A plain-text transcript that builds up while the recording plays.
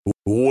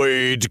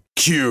Wade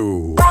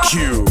Q.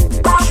 Mr.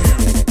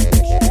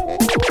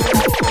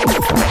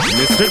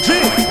 G.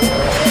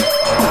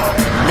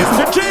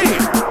 Mr. G.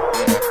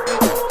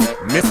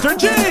 Mr.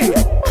 G.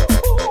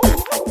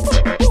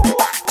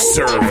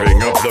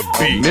 Serving up the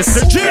beat,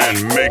 Mr. G,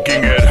 and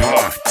making it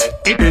hot.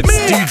 It's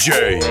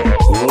DJ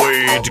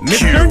Wade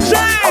Q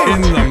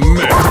in the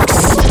mix.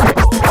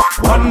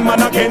 One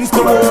man against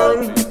the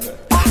world.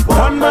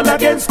 One man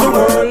against the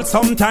world.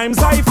 Sometimes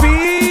I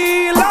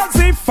feel as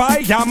if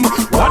I am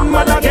one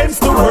man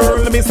against the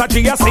world. Mr.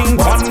 G, I sing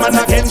one man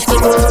against the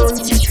world.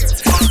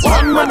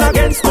 One man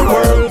against the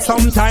world.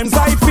 Sometimes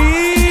I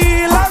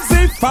feel as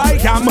if I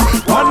am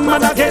one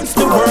man against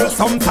the world.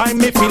 Sometimes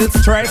me feel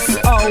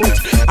stressed out,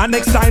 and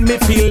next time me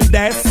feel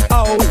death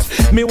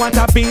out. Me want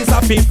a piece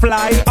of it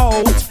fly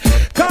out.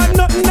 Cause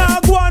nothing now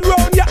go on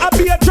round ya, I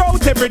be a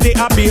drought. Every day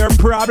I be a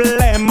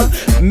problem.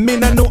 Me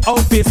no know how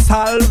to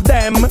solve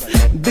them.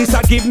 This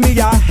a give me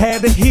a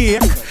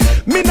headache.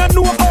 Me no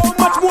know how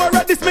much more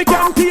of this me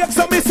can take.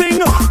 So me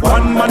sing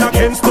one man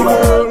against the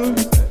world.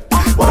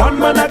 One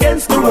man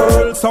against the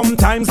world.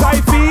 Sometimes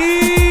I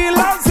feel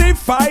as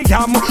if I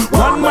am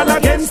one man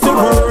against the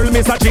world.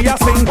 Mr. G, I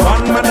sing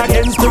one man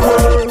against the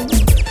world.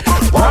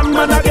 One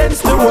man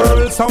against the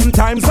world.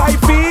 Sometimes I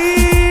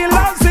feel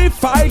as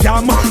if I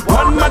am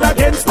one man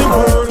against the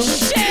world.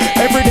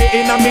 Every day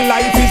in my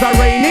life is a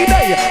rainy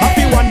day. I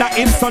feel wonder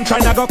if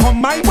sunshine a go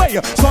come my way.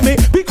 So me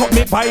pick up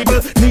me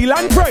Bible, kneel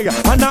and pray,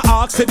 and I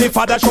ask the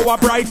Father show a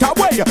brighter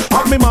way.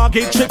 Have me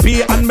mortgage to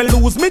pay and me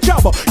lose me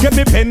job. Get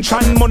me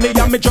pension money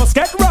and me just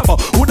get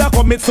robbed. Woulda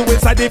commit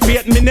suicide if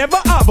fate me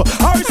never have. Or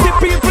see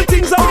people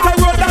things out the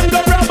road and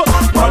go rob.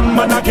 One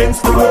man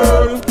against the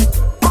world.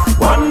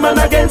 One man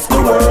against the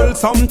world.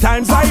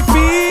 Sometimes I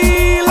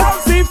feel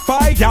as if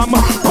I am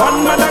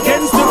one man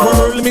against the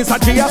world. Mr.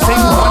 G, I sing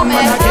one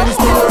man against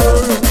the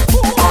world.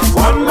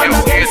 One man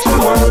against the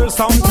world.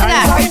 Sometimes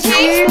I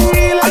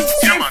feel as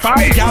if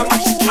I am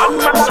one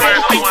man against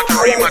the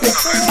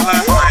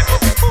world.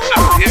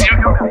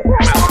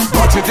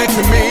 What you did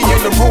to me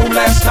in the room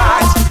last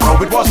night, no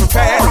it wasn't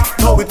fair,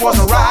 no it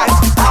wasn't right.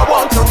 I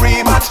want a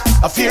rematch,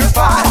 a fear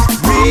fight.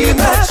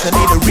 Rematch, I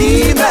need a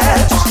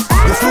rematch.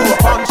 You threw a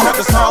punch at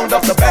the sound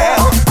of the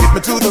bell. Hit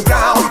me to the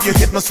ground, you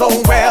hit me so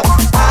well.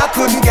 I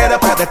couldn't get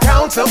up at the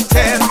count of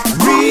 10.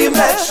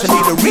 Rematch, I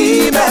need a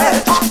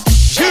rematch.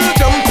 You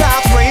jumped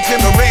out straight in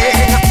the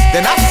ring.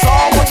 Then I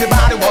saw what your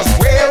body was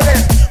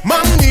wearing.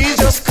 My knees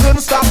just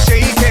couldn't stop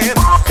shaking.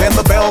 Then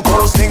the bell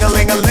goes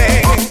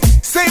ding-a-ling-a-ling.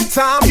 Same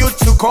time you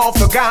took off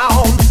the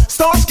gown.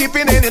 Start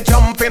skipping and you're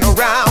jumping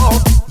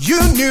around. You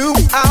knew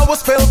I was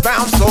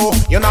spellbound, so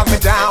you knocked me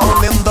down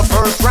in the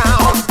first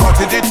round. What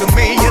you did to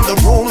me in the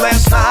room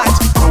last night,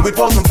 no it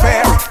wasn't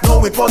fair,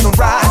 no it wasn't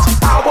right.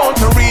 I want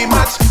a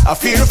rematch, a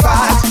fear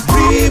fight.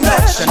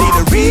 Rematch, I need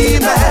a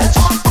rematch.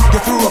 You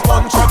threw a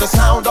punch at the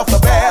sound of the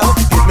bell.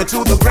 Hit me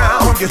to the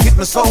ground, you hit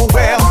me so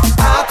well.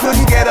 I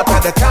couldn't get up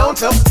at the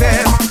count of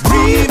 10.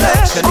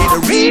 Rematch, I need a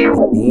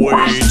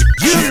rematch.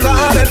 You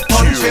started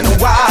punching a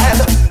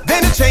while,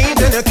 then you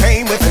changed and you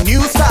came with a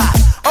new style.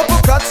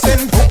 Uppercuts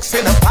and hooks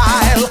in a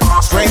pile.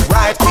 Straight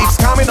right keeps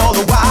coming all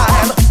the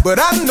while.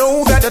 But I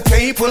know that the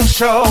tape will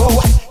show.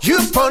 You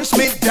punched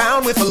me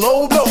down with a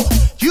low blow.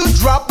 You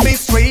dropped me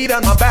straight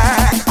on my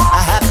back.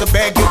 I had to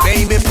beg you,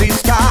 baby, please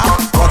stop.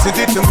 What you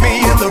did to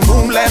me in the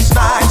room last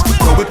night,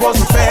 no it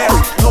wasn't fair,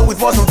 no it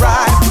wasn't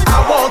right.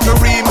 I want a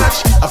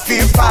rematch, a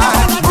fear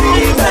fight.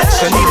 Rematch,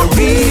 I need a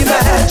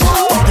rematch.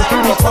 You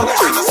threw a punch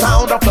to the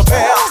sound of the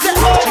bell.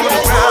 To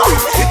the ground,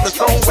 hit me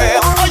so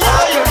well.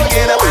 I couldn't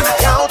get up in the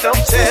count of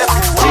 10.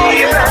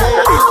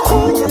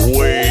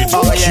 Wade Q.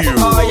 It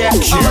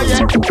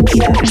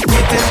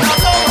is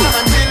not over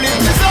until it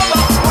is over.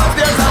 Once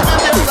there's a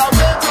will, there's a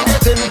way to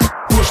get in.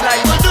 Push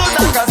like a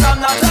loser, cause I'm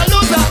not a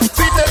loser.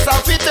 Fittest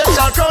and fittest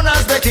shall crown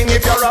as the king.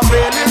 If you're a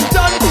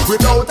Wellington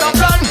without a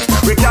plan,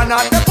 we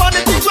cannot depend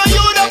the things when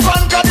you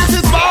depend. Cause this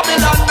is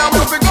Babylon, now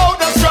we go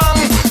the strong.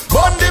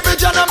 One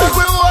division and make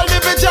we whole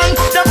division.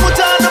 Then put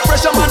on the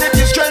pressure, man, it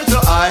gives strength to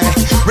I.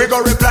 We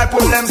go reply,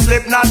 pull them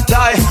slip, not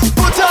tie.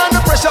 Put on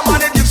the pressure,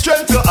 man, it gives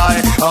strength to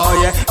I. Oh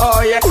yeah,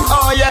 oh yeah,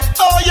 oh yeah,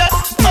 oh yeah,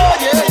 oh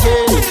yeah,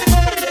 yeah.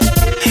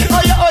 Oh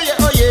yeah, oh yeah,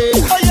 oh yeah,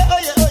 oh yeah,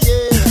 oh yeah, oh yeah,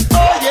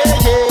 oh yeah,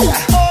 yeah,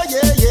 oh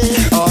yeah,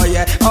 yeah, oh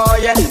yeah, oh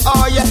yeah,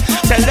 oh yeah.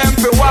 Tell them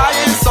for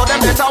wise, so them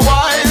better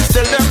wise.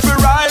 Tell them for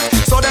right,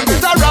 so them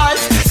better right.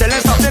 Tell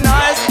them something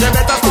nice, they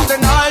better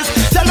something nice.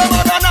 Tell them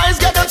organize,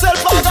 get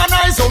themselves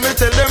organized. So me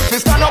tell them to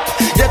stand up,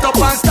 get up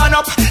and stand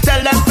up. Tell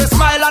them to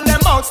smile and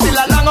them out still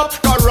a long up.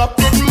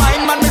 Corrupted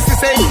mind, man, me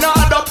say no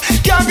add up.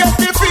 Can't get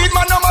the feed,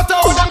 man, no matter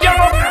how them get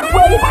up.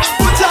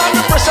 Put on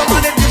the pressure,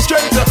 man, it gives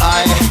strength to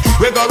I.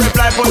 We go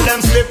reply for them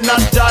slip,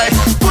 not die.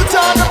 Put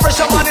on the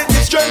pressure, man, it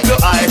gives strength to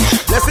I.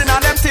 Blessing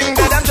on them things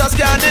that them just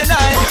can't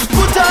deny.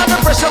 Put on the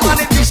pressure, man,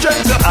 it gives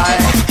strength to I.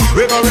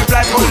 We go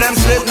reply for them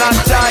slip, not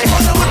die.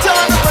 Put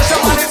on the pressure,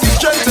 man, it gives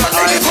strength to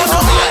I.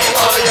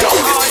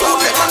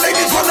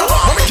 Ladies wanna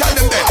what we call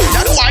them there?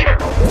 You're the wife.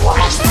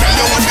 Tell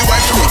you what the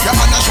wife show. Your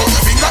man show the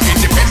finger.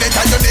 Independent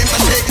and your name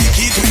and shake the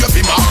key to your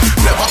bimmer.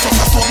 Never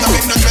trust a stone.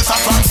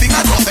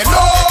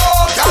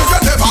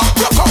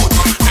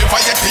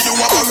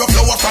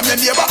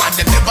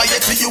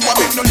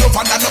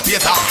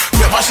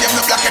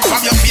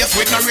 face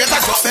with no razor.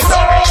 Just say no,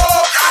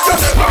 you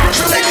never.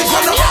 You ladies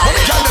wanna, what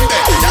the girl them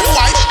there? That's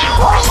why.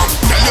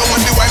 Tell you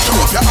when the wife show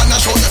up your hand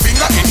and show the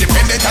finger.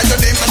 Independent of your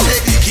name, so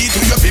take the key to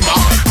your bimmer.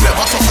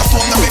 Never trust a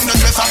storm, the wind, no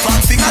dress, a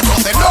front singer.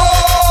 Just say no,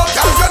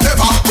 girl, you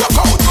never. Rock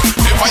out.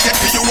 Never yet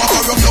see you a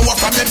borrow flower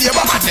from your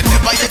neighbor. And then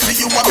never yet see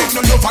you a make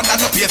no love and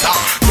no paper.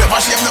 Never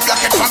shave no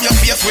blackhead from your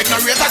face with no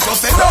razor. Just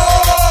say no,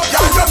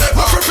 girl, you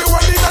never.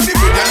 Everyone in the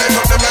video, they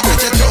love them like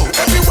touch it too.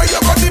 Everywhere you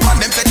got the man,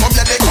 them say come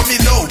here, they come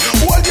in low.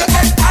 Hold your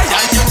head high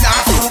and you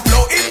not to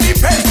blow.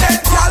 Independent,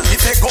 girl, he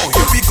say go,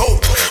 here we go.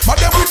 But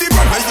then with the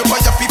brand, when you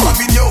put your feet up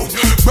in you.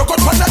 Broke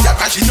out one of your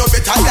she know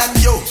better than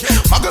you.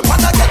 Muggle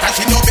one of your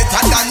she know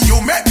better than you.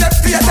 Make them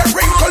fear, them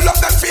wrinkle up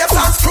them face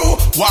and screw.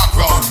 Walk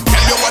round,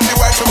 tell you what the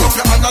wife show up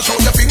your hand and show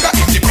your finger.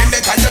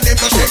 Independent and your name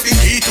to shake the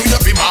key to your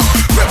bimmer.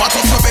 Never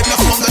touch no bed, no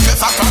from the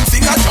dress and from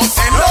singer. Just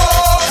say no,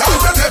 girl,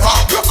 you never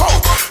look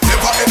out.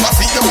 Never ever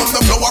see you on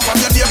the floor from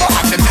your neighbor.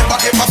 And them never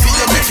ever see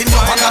you making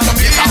love and not the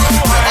paper.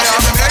 Never see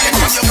them begging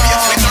from your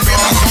face with no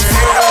razor. Just say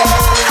no,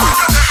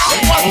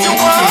 what you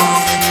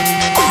want?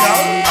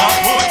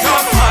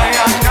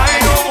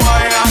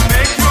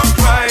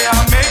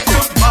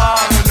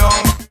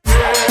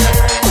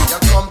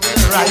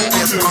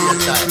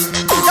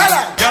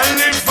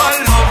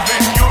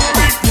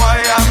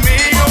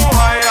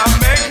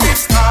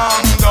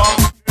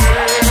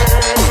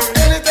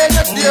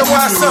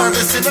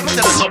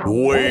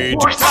 Wade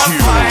Q.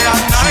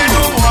 I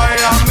know why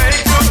I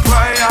make you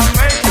cry, I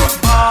make you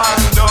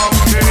band up.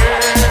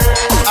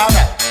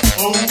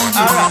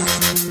 Alright.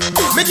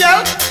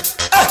 Miguel,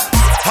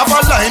 have a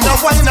line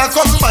of wine and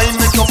combine.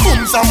 Make your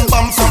boom some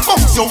bumps and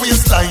bumps your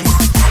waistline.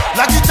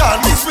 Like guitar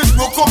mix with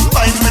no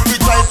combine. Make me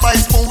drive by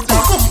smooth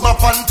and boom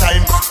up on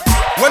time.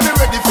 When we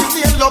ready for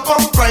nail up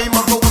on prime,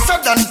 I go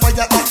sudden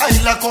fire and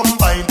Isla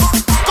combine.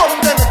 Come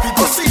then if you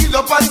go seal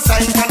up and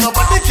sign. And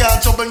nobody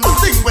can trouble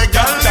nothing we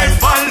got time.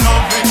 If I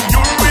loving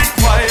you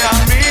require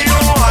me,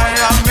 oh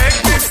I make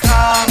me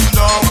stand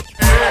up.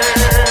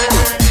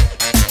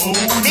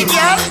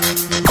 Miguel,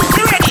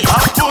 you ready? I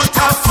put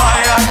a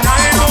fire and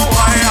I know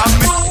why I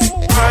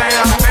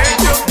make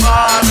you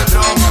band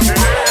up.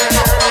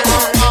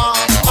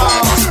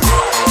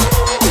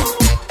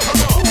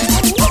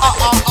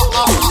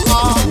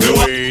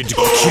 Wade Q.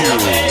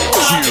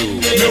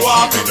 Me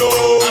want to know.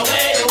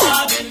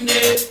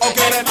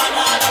 Okay then.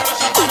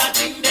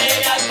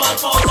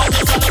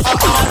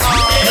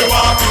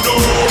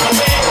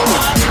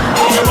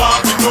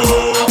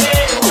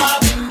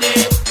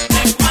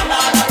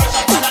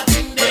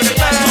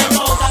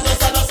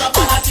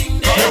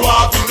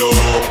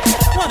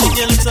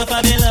 So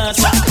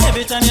fabulous.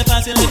 Every time you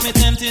pass it, let me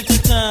tempted to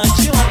touch.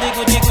 You want the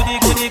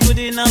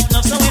goody, enough.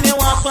 So when you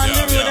walk on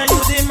the road and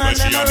you demand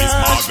and rush.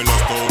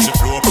 Marvelous down the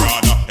floor,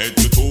 Prada, head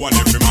to toe, and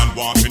every man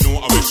want to know.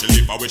 I wish she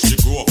live, I wish she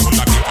grow. Full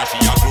of kicker, she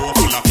a grow.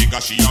 Full of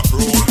figure, she a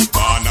pro.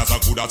 Born as a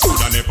good as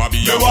could and never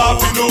be a me want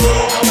to know.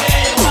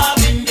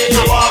 Me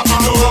want to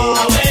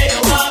know.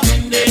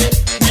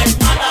 Next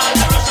man all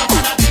a rush up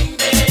on a thing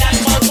day.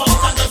 And mouth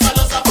out and just a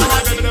loss up on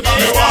a thing day.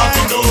 Me want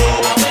to know.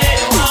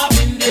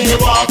 Me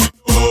want to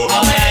know.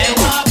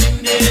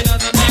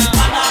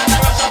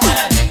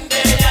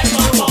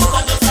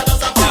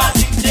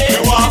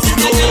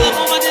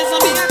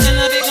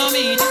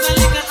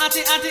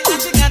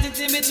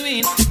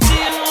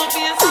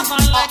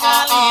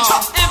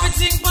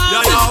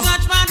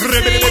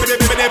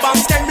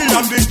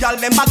 The girl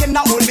them again the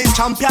only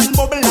champion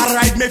bubble a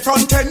ride me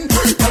front end.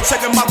 Girl say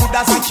them a good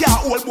as a car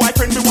old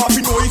boyfriend. Me want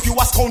to know if you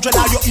a scoundrel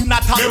or you in a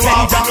top 10. Me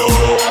want to know.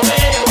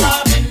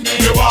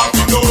 Me want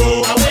to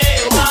know.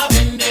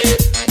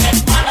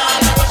 Next man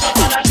all a rush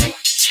up on a thing.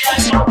 She a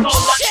jump out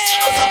and she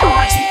goes up on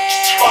a thing.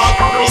 She want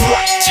to know.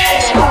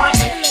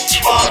 She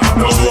want to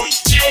know.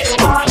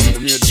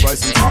 The main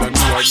device into the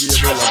new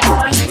idea,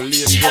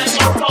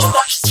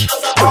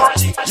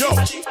 Yo.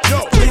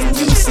 When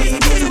you see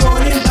me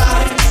rolling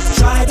by,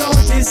 try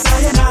don't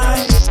decide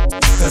I.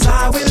 Cause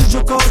I will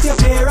juke out your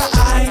pair of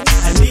eye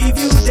and leave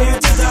you there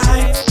to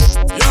die.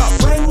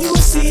 When you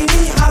see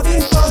me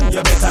having fun,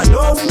 you better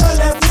know me no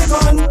left me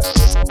gun.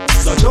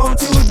 So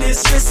don't you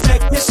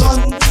disrespect me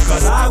son,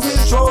 cause I will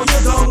throw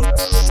you down.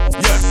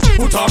 Yeah,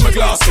 put on my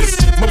glasses,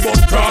 my bun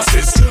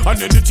crosses,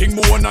 and anything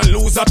more and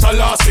lose at a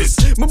losses.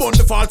 My bun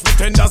the false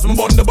pretenders, my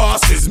bun the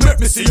bosses. Make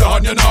me see you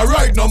on you now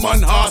ride no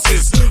man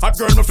horses. A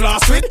girl me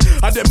floss with,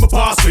 and them me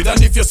pass with.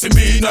 And if you see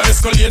me in a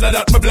escalator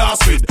that me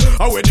blast with,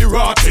 I when the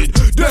rotted,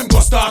 them go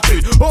start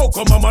with. Oh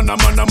come a man,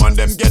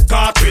 them get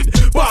caught with.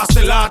 Pass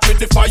the lot with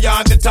the fire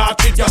and the talk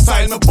with. Your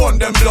style me bun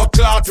them blood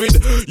clot with.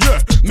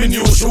 Yeah, me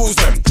new shoes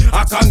them,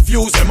 I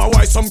confuse them.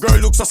 Why some girl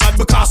looks so sad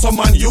because some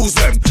man use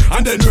them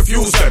and then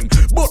refuse them.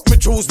 But me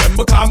choose them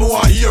because me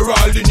want hear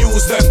all the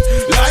news them.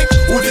 Like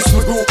who this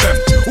me group them,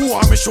 who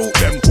want me shoot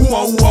them, who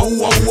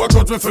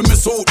got me for me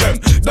suit them.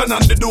 Done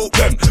and the dupe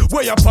them,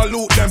 where you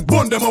pollute them,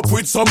 bun them up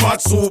with some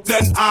hot soup.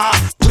 Then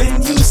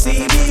when you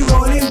see me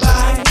rolling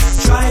by,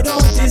 try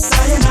don't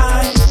decide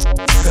I.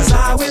 Cause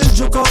I will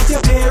juke out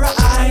your pair of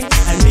eye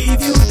and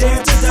leave you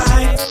there to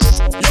die.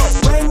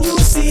 When you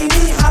see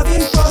me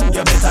having fun,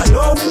 you better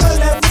know me no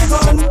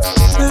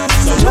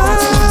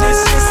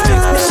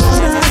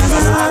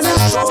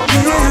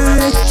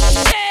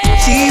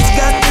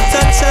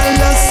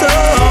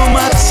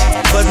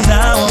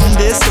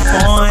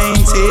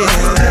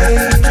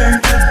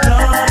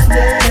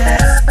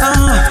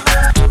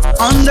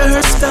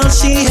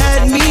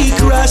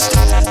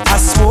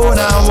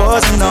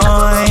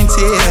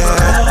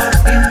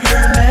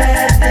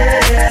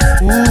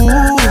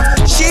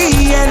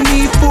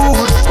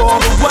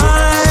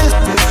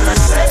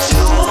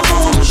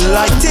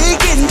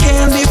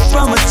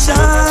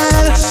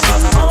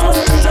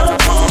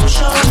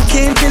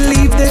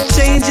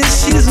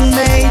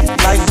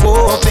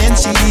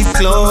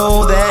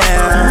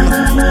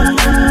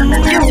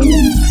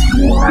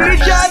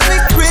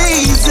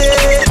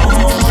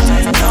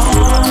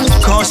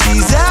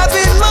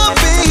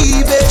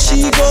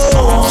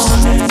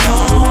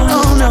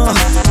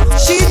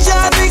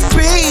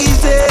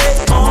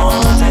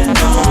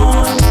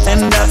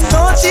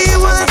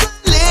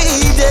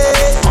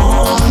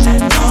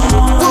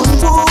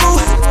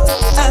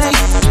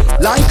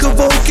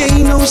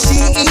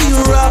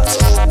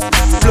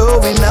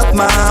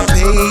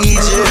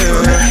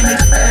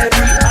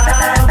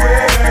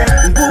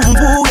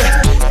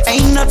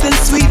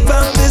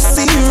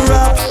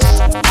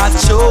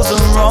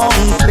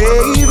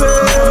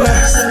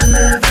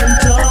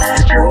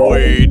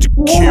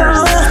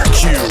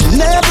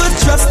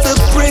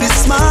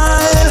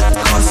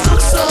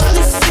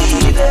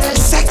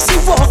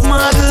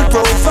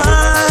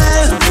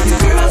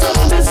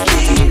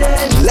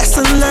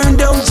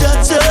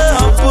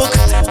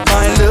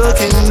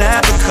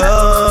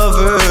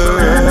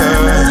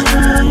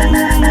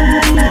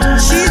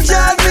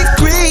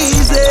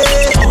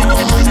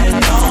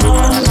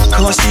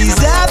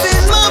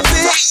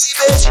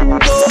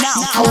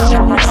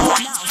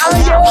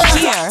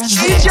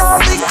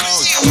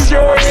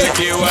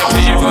really care what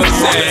people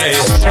say.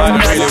 I don't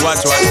really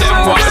watch what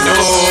them want do.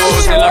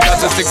 Still I got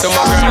to stick to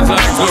my girls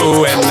like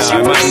glue. And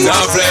I might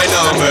not play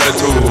number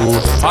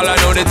 2. All I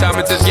know the time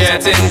it is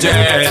getting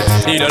jet.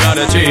 Need a lot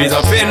of trees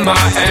up in my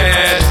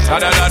head.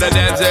 Got a lot of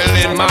dental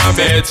in my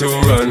bed to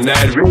run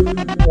that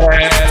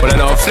well, I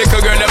know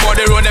flicker girl, them on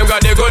the road, them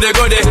got the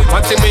goody.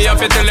 One thing me have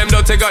to tell them,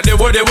 don't they got the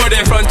woody.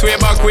 Front way,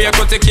 back way,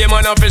 cut the came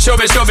on off the show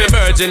me.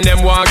 Virgin,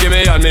 them want give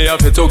me, and me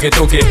have to took it.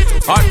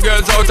 Hot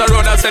girls out the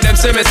road, I say them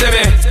see me.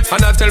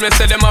 And I tell me,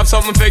 say them have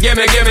something for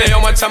gimme.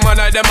 How much time I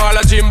like them all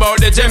a dream about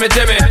the Jimmy.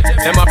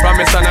 Them a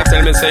promise and I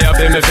tell me, say you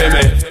feel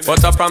me.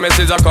 But a promise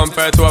is a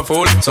compared to a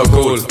fool, so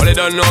cool. But they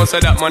don't know,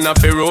 say that man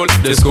have to rule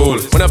the school.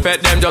 When I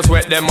pet them, just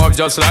wet them up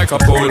just like a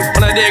pool.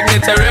 When I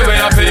dignitary, we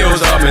have to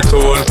use up my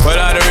tool. But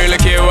I don't really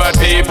care what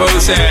people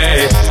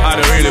say. I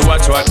don't really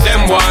watch what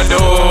them want do.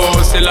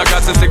 Still I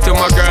got to stick to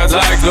my girls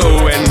like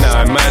glue. And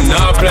I might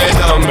not play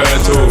number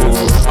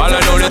 2. All I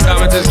know the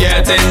time it is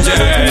getting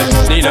jet.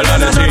 Need a lot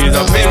of trees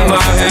up in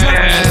my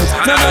head.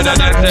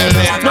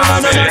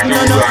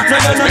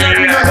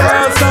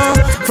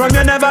 From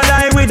you never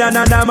lie with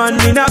another man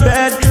in a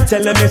bed.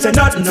 Tell them it's a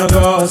nothing no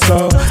go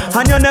so.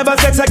 And you never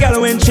sex a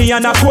girl when she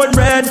on a cold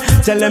red.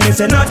 Tell them it's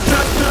a nothing.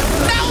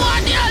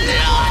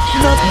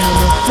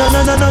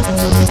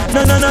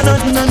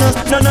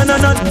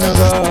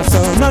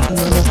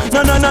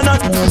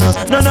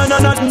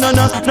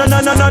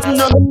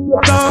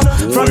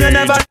 From you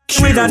never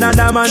with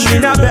another man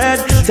in a bed.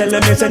 Tell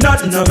them it's a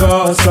nothing no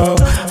go so.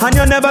 And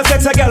you never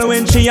sex a girl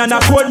when she on a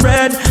cold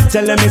red.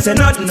 Tell them it's a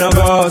nothing no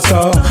go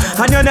so.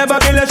 And you never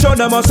build a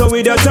shoulder muscle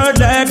with your third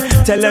leg.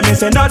 Tell them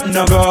it's a nothing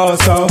no go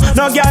so.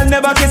 No girl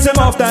never kiss him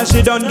off that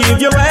she don't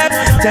give you head.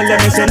 Tell them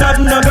it's a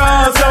nothing no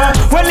go so.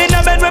 Well in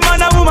a bed with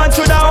man and woman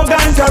should have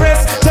and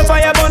caress. So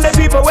fire burn the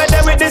people where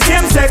they with the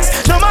same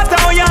sex. No matter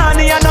how you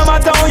honey and no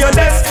matter how you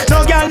less.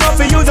 No girl not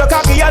for use a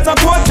cocky as a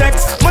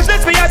cortex. Much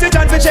less for you to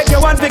try to check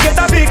your one to get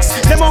a fix.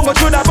 Them won't go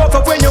through the buck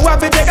up when you have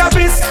to take a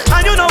piss.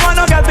 And you know want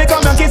no girl to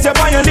come and kiss you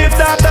on your lips.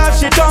 After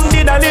she tongue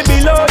did a live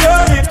below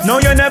your hip. No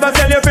you never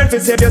tell your friend to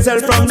save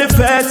yourself from the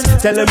feds.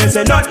 Tell them it's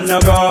a nothing no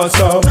go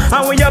so.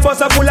 And when your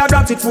bus are full of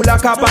rocks it full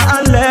of copper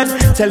and lead.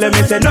 Tell them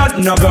it's a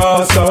nothing no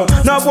go so.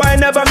 No boy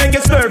never make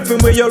you slurp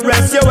from where you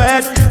rest your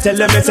head. Tell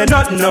them it's a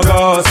nothing no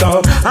go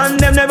so. And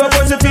them never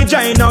want to feed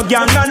join no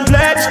gang and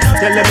pledge.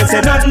 Tell them it's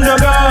a nothing no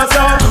go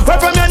so. Where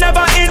from you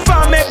never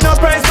inform, make no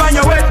price on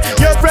your wet.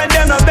 Your friend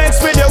them no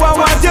vex with you and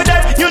want you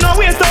dead. You know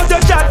waste out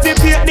your chat to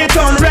paint the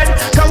town red.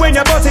 Cause when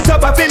you bust it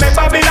up I feel make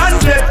Babylon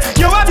flip.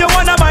 You have your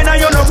one of mine and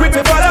you no grip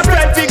it for the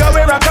bread. Figure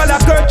where I call a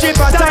kerchief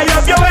and tie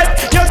up your head.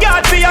 You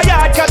got for your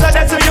yard cause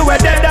that's where you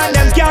were dead. And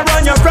them can't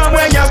run you from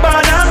where you're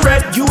born and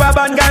bred. You have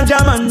a ganja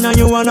man and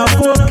you wanna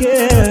cook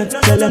it.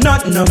 Tell them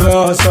nothing no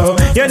go so.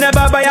 You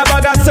never buy a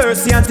bag of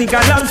Cersei and think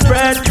a lamb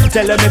spread.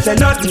 Tell them it's a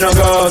nothing no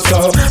go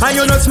so. And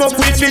you no smoke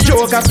weed for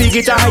joke and fig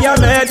it a higher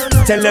med.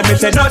 Tell them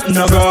it's a nothing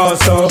no go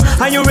so.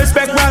 And you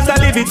respect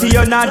Rasta liberty,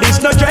 you not dish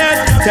no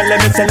dread. Tell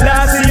them it's a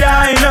last year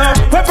I know.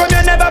 Where from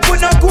you never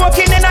put no coke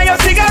in your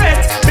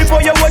cigarette.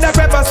 Before you would have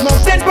prepper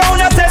smoke 10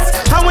 pound of cess.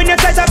 And when you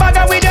touch a bag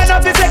of weed you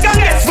not be second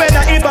guess.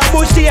 Whether if a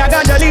bush tea or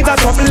ganja leaves or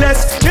something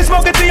less. You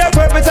smoke it to your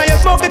purpose and you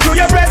smoke it through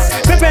your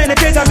breast. To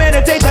penetrate and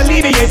meditate and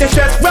alleviate the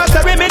stress.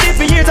 Rasta remedy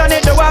for years and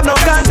it don't have no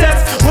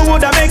contest. Who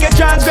would have make it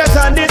transgress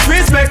and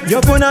disrespect?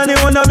 You put on the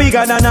one no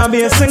bigger than a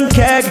basin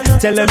keg.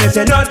 Tell them it's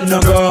a nothing no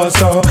go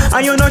so.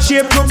 And you no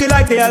shape crooked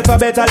like the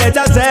alphabet a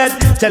letter Z.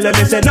 Tell them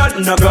it's a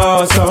nothing no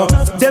go so.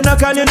 Them no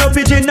call you no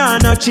pigeon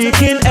and no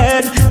chicken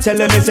head. Tell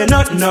them it's a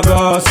nothing no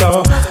go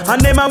so.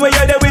 And them a way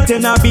you the with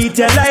and a beat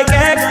you like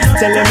egg.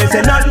 Tell them it's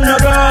a nothing no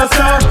go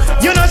so.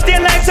 You no stay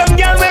like some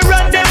girl we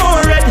run them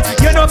on red.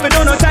 You know if you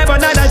don't know time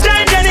but not a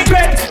giant Jenny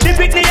Craig. The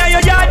picnic in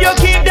your yard you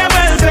keep them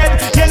well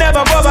fed. You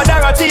never go over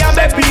Dorothy and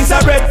make piece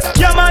of bread.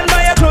 Your man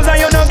buy your clothes and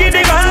you no give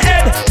the man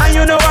head. And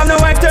you know I'm no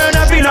wife turn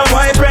up in a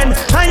white friend.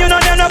 And you know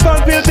them no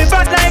pump pills be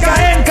fat like a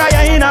hen. Cause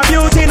you in a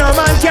beauty no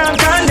man can't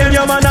condemn.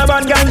 Your man a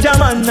bad ganja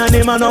man and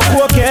him a no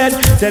cokehead.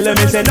 Tell him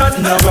it's a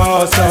nothing no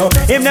go so.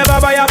 Him never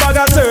buy a bag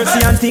of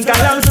Cersei and think a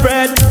lamb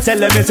spread.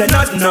 Tell him it's a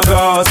nothing no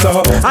go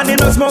so. And him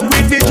no smoke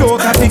with the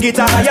joke and think it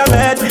a higher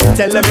bed.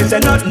 Tell him it's a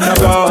nothing no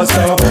go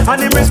so.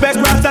 And him respect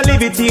Rasta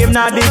liberty him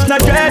not dish no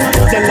dread.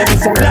 Tell him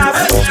it's a laugh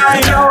I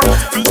know.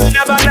 You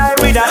never lie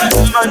with a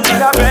man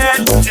in a bed.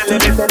 Tell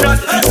him it's a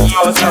nothing no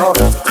go so.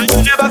 And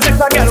you never sex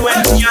a girl when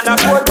she on a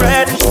cold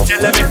bread. Tell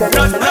him it's a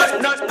nothing.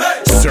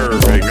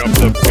 Serving up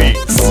the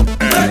beats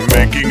and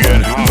making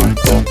it hot.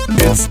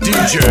 It's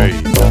DJ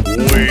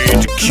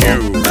Wade Q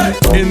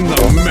in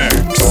the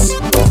mix.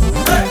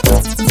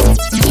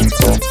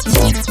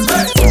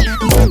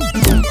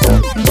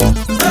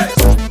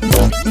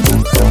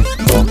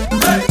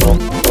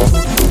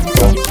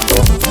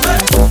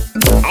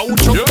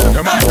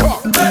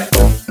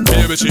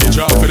 Baby, she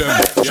drop for them.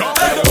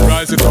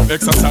 Rise it up,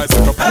 exercise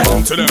it up,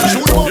 come to them.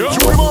 Shoot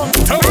them up,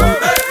 tell them.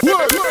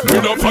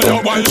 With a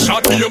fire, one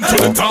shot, aim to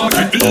the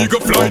target. The eagle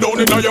fly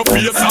down in your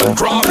face and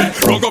grab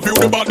it. Rung up you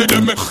the body,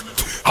 them.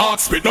 Heart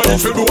spit, no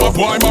if you do a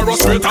boy, marrow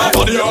straight off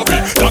of the hobby.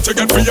 That you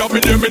get free of me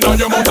name in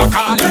your mouth a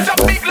call. It's a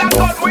big land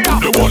gun we are.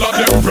 The whole of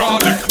them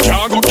brolic.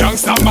 Can't go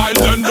gangsta mile,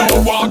 then no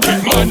walk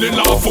it. Man in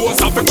law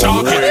force of a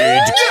chalk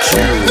it.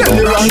 Then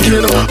the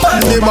ranking,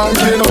 and the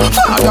banking.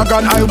 Father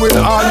God, I will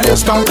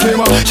always thank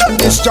him. Shut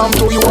this jam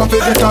to you up,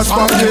 get a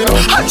spanking.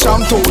 I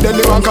jam to the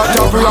rank at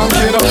top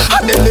ranking.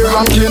 And the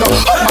ranking,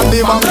 and the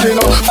banking.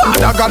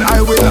 Father God,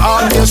 I will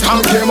always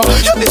thank him.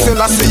 Shut this in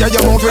the sea,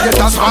 you won't forget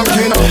a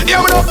spanking.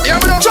 Yeah, we know,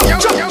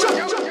 jump.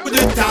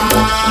 The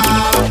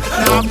time,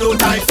 now I'm no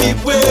time to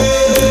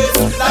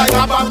waste. Like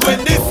a bomb when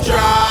this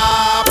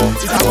drop,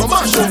 it's a go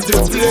mash up the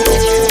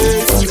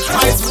place.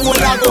 My school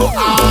I go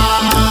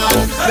on,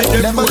 let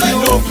them put in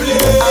no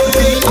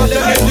place.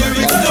 Let them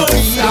lyrics no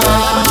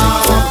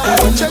stop.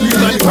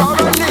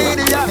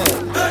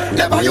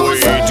 Never you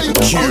say,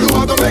 how you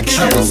a go make it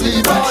out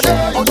sleep all day.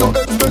 How you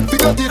expect to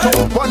get it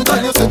out? One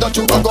time you said that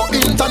you a go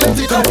internet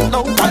it out.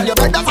 Now and your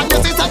brother and your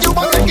sister you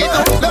a make it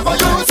out. Never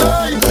you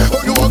say,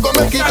 how you a go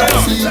make it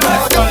out sleep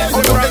all day.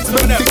 How you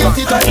expect to get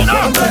it out?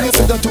 One time you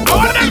said that you a go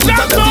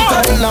internet it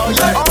out. Now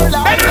you're all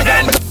out.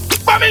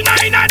 Family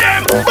nine of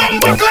them,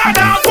 bumbo clad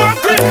and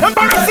fuckery.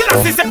 Embarrass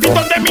Selassie say fit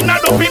on them in a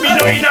dopey, me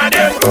nine of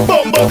them,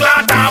 bumbo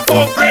clad and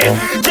fuckery.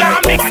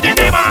 Can't mix the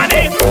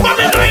money.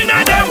 Family nine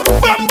of them,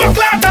 bumbo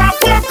clad and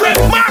fuckery.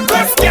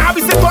 Marcus can't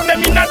be set on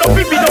them in a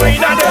dopey, me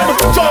nine of them,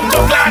 bumbo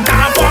clad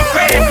and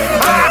fuckery.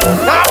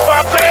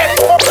 Fuckery.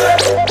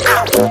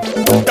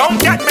 Don't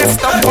get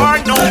messed up for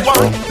no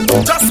one.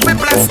 Just be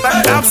blessed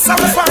and have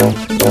some fun.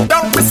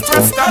 Don't be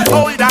stressed and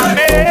hold on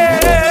me.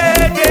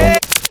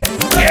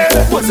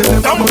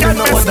 Don't get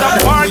messed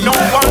up for no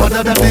one.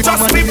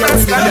 Just be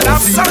blessed and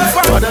have some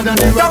fun.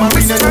 Don't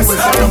be stressed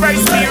or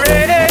raise me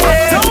ready. I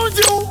told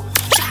you.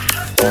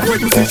 When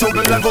you see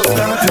trouble I go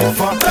starting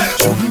for.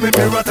 Shouldn't make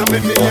me rat and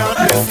make me heart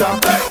blister.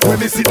 When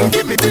me sit and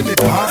give me till me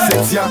pass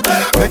it, yeah.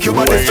 Make your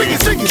body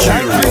stringy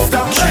like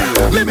twister.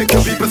 Let make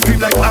your people scream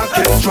like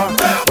orchestra.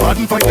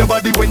 Pardon find your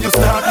body when you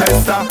start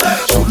tester.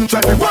 Shouldn't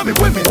try to want me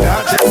when me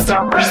not tester.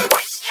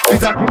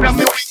 It's a good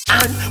me.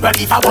 But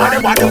if I want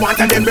it,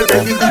 and then me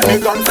ready with me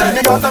gun. Send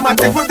me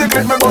automatic with the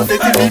grip, me must it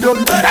till me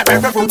done. That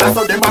every fruit I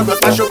saw them I go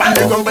smash up and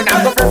they gun. When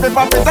I go flip it,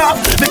 pop it off.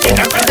 Me kid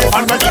them ready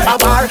for ready for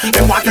war.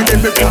 Them want to get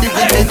me ready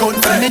with me gun.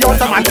 Send me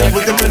automatic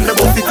with the grip, me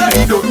must it till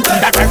me done.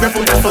 That every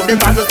fruit I saw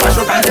them I go smash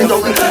up and they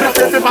gun.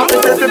 Flip it,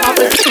 pop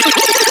it.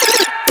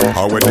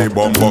 And when the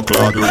bumper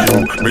clad with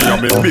you, me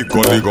and me big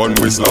gully gun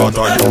we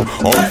slaughter you.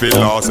 Outfit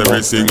lost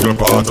every single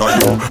part of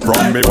you.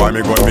 From me buy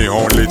me gun me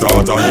only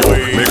thought of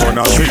you. Me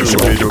gonna see you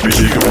be do.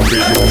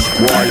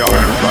 Boy I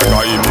like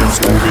I in him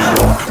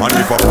Scooby-Doo. And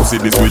if I pussy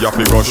this way you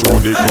fi go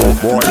show the crew.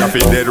 Boy you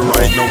fi dead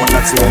right now and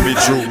that's so be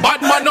true.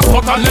 Bad man no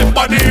cut a left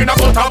body in a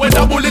gutter. With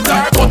a bullet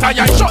or cutter,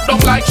 you shut down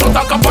like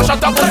shutter. Come for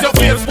shut up, bust your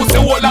face, pussy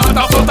whole heart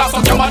a flutter.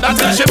 Suck your mother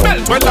till she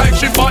melt well like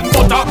she fan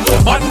butter.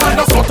 Bad man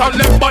no cut a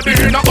left body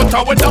in a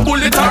gutter. With a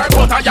bullet or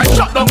cutter, you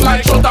shut down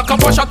like shutter. Come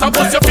for shut up,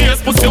 bust your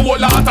face, pussy whole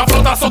heart a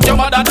flutter. Suck your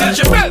mother till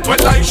she melt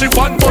well like she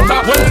fan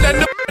butter. Well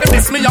then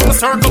miss me, I'ma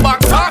circle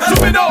back. Talk to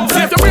me now,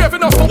 see if you're brave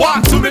enough to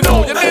walk to me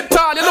now. You did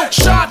tall, you look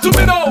short to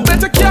me now.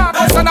 Bet you can't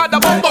bust another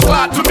bumper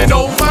clad to me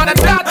now. Man, and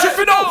that if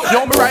you know.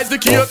 Yo, me rise the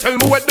key, tell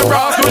me where the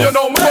brass. Do you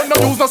know me gonna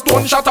use no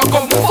stone shot and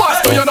come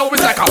fast? Do you know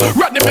it's like a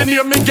rat me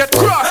near me get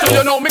cross? Do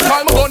you know me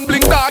call my gun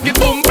bling dog it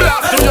boom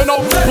blast? Do you know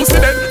pussy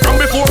then from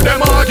before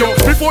them argue,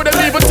 before them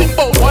even think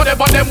about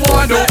whatever them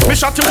want do. Me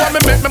shot you and me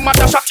make me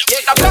mother shot you.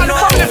 I'm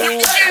not from them.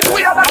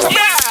 We are not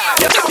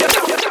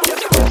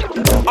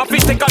I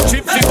fish take a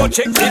trip, we go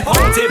check the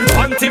auntie.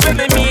 Auntie when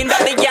me mean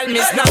that the girl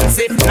miss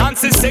Nancy.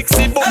 Nancy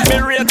sexy but me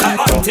rate her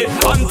auntie.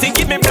 Auntie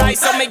give me price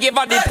so me give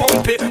her the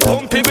pumpy.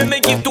 Pumpy when me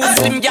give two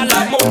slim gal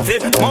a mumpy.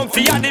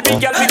 Mumpy a the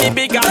big gal with the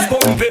big ass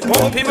pumpy.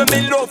 Pumpy when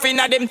me love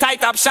inna them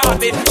tight up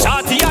shorty.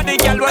 Shorty a the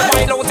gal when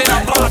wild out in a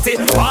party.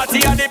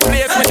 Party a the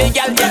place where the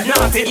gal get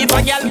naughty. If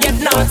a gal get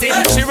naughty,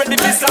 she ready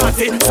to start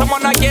it.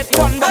 Someone a get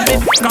one but me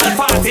call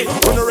party.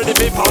 When you ready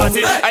to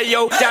party,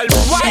 ayo gal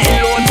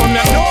wild out from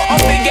you know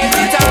how to get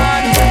it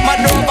on.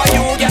 Mad over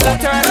you, girl, a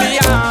turn me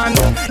on.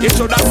 You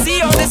shoulda see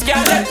how this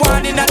girl that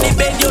one inna the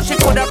bed, you she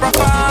coulda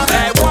perform.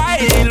 Hey,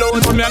 wild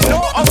out from you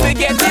know how to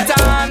get it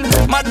on.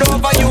 Mad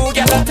over you,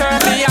 girl, a turn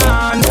me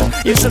on.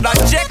 You shoulda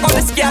check how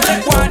this girl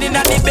that one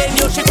inna the bed,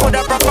 you she coulda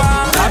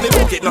perform. I me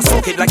book it, no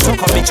soak it like choke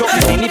on me choke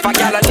it. And if a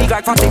girl a dig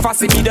like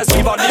fasty, me just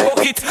give her the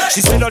bucket.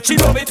 She say no, she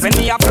love it when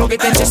me a plug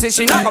it, and she say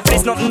she not gonna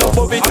place nothing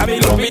above it. I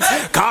me love it.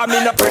 Call me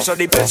no pressure,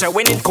 the pleasure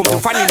when it come to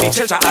finding me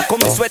treasure. I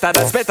come me sweater,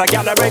 that's better,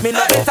 girl, I ride me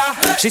no better.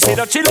 She say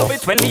no, she love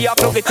it when me a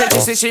plug it, and she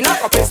say she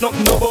not gonna place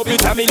nothing above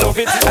it. I me love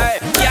it.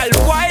 Hey,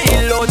 girl,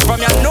 wild out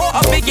from you know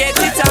how to get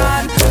it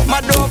on.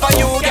 Mad over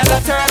you, girl, a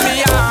turn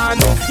me on.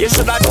 You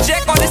shoulda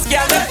check on this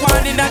girl that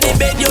one inna the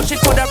bed, you she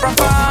coulda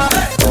perform.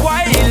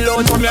 Wild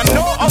out from you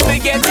know how to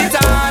get it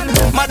on.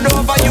 Mad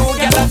over you,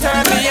 girl, a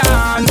turn me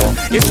on.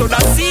 You shoulda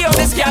see how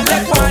this girl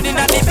that one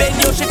inna the bed,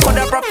 you she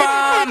coulda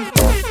perform.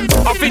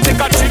 I fit take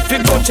a trip to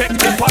go check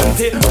the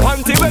panty.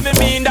 Panty when me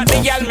mean that the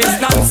girl miss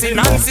Nancy.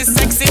 Nancy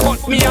sexy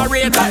but me a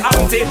rate a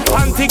auntie.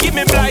 Auntie give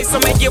me blind so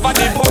me give her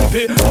the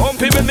bumpy.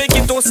 Bumpy when me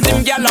get to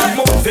slim girl and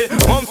mumpy.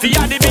 Mumpy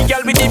a the big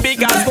girl with the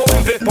big ass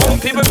bumpy.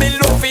 Bumpy when me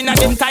loving a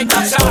them tight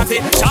and shorty.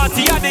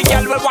 Shorty a the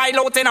girl will wild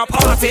out in a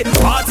party.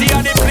 Party a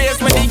the place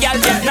where the girl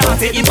get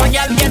naughty. If a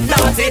girl get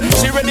naughty,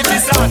 she ready for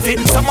salty.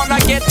 Someone a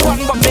get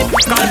one but me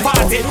call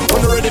party.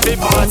 When ready for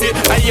party.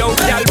 And yo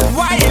girl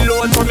wild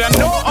out from you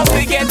know how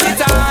to get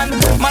it on.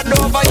 Mad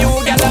over you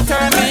girl a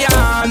turn me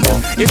on.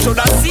 You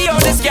shoulda see how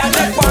this girl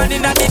get one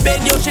in the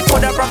bed. You she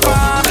coulda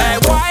perform.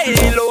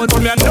 Wild out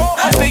from you know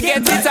how to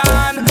get it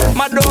on.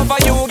 Mad over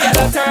you girl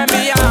a turn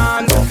me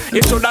on.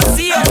 You shoulda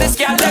see how this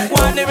girl get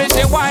one in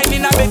she wine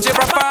in a bed she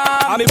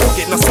perform. I me broke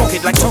it, no suck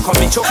it like choke on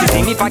me choke it.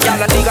 And if a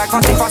girl a dig like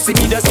fatty fussy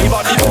me just give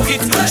her the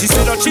bucket. She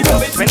said that she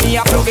love it when me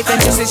a plug it.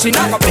 And she say she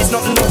not gonna please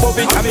nothing above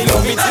it. I me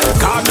love it.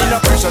 Call me no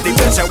pressure, the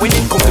pleasure when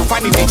it come to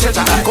find me the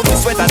treasure. I come to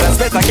sweater that's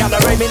better, girl a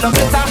write me love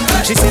letter.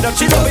 She said that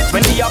she love it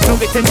when me a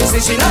plug it. And she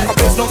say she not gonna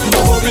please nothing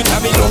above it. I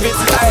me love it.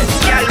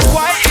 Girl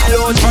why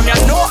alone from you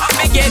know how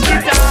me get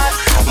it on.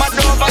 Mad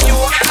over you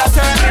girl a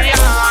turn me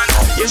on.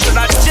 You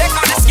shoulda check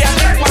on this girl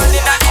that one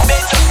in the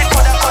bed just to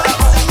put her.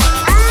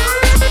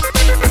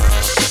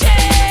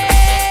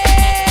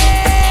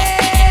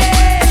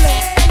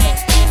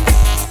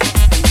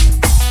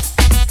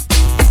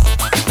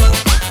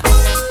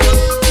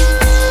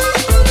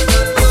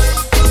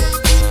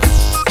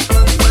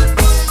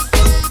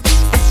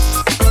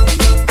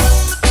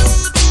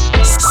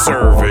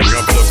 Serving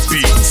up the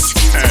beats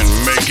and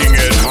making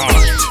it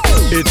hot.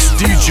 It's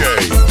DJ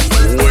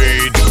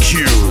Wade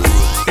Q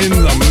in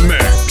the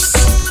mix.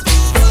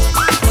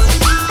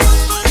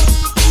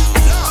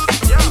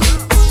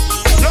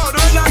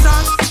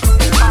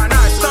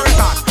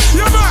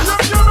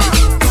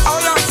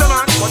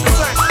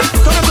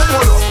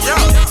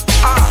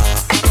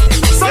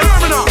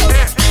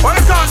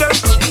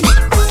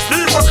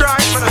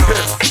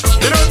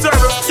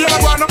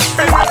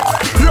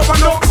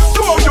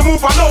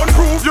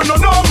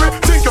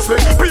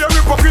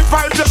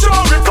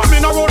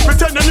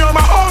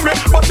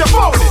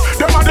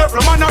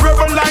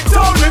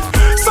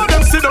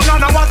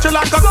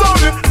 Like a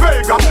Sony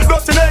Vega,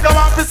 dirty nigga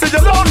want to see you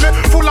lonely.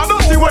 Full of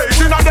dirty ways,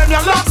 in a them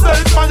your last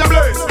days, fire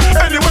blaze.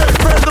 Anyway,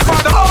 praise the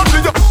Father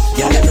only.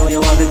 Yeah, you know you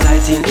want the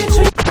tight in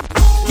between.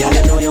 Yeah,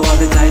 you know you want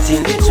the tight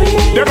in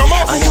between. They're no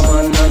more. And your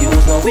man no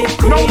use no whip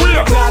cream. No way.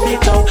 Grab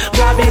it up,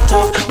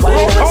 while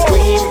I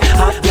scream.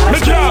 Hot black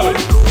scream.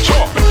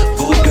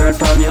 Good girl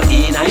from your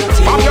in and your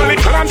team. I'm your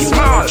little and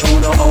small. You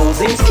know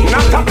housing scheme.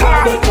 Not a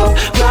grab it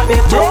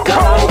up,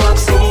 girl, I'm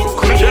scene.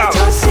 Create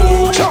a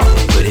scene.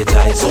 With the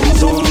tight zoom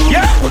zoom.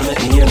 Yeah. Well, let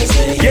me hear me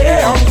say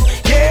Yeah,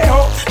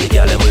 yeah. The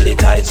girl with the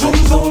tight zoom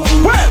zoom.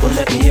 Well,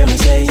 let me hear me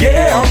say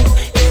Yeah.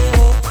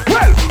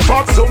 Well,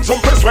 fat zoom zoom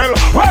press well.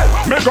 Well,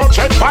 me go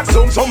check fat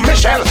zoom zoom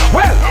Michelle.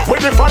 Well,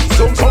 with the fat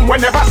zoom zoom we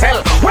never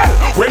sell. Well,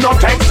 we no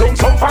take zoom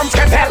zoom from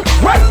Sketel.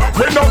 Well,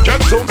 we no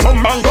get zoom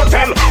zoom mango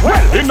tell.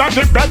 Well, in a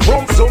the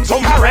bedroom zoom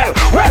zoom Harrell.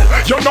 Well,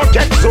 you no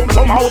get zoom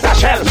zoom out a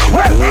shell.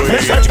 Well, me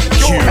said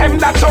you them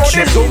that's how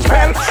the zoom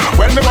spell.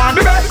 When me want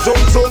the best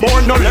zoom zoom,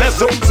 more no less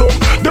zoom zoom.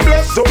 The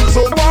bless zoom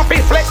zoom, me want fi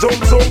flex zoom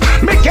zoom.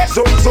 Me get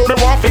zoom zoom, me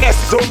want fi less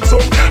zoom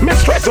zoom. Me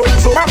stress zoom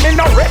zoom, and me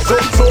no rest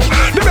zoom zoom.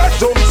 The best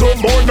zoom zoom,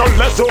 more no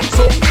less zoom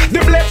zoom. The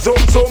bless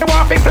zoom zoom, me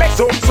want fi flex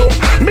zoom zoom.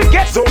 Me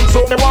get zoom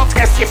zoom, me want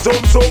to escape zoom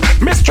zoom.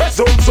 Me stress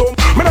zoom zoom,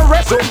 me no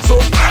rest zoom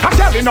zoom. I'm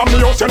telling on me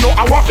house, you know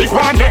I want fi go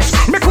on next.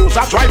 Me cruise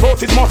a drive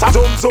out, it must a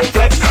zoom zoom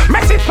flex.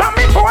 Message from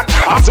me phone,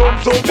 a zoom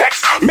zoom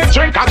text. Me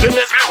drink a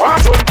Guinness, me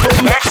want zoom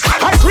zoom next.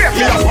 I crave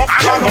me a smoke,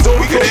 I want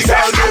zoom zoom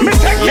sex. Me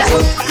take ya,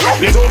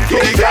 me zoom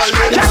zoom sex.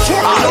 That's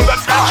what I know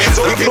that's not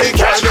zoom zoom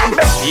sex.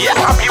 Yeah,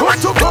 I'm here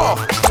to go.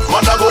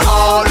 Man, I go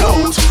all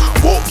out.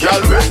 Walk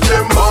y'all make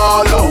them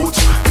all out.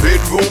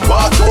 Bedroom,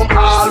 bathroom,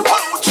 all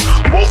out.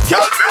 Walk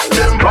y'all make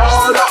them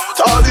all out.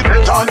 All the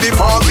bed on the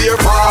park, they're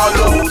all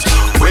out.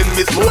 When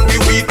me smoke the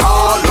weed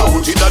all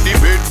out. In the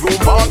bedroom,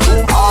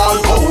 bathroom, all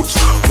out.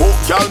 Walk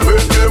y'all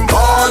make them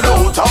all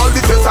out. All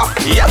the tessa,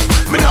 yep.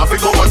 Me not fi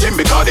go a gym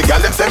because the girl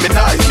them say me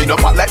nice. Me no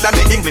part like that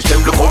the English,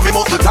 them look on me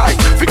most of the time.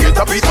 Forget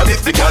a piece of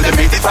this, the girl them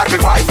made the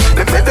sacrifice.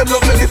 Them say them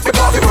love me this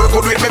because they work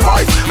good with me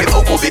voice. Me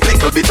so cozy,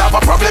 little bit of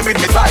a problem with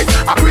me size.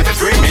 I create a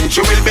screaming,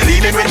 she will be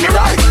leaning when me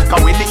rise.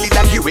 Cause when Nikki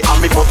that you and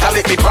me first I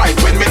let me price.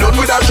 When me done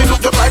with her, she look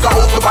just like a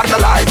host up on the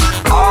line.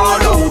 All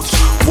out,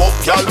 walk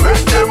y'all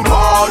make them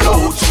all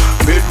out.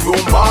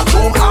 Bedroom,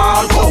 bathroom,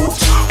 all out.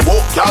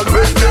 Walk y'all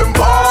make them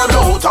all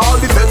out.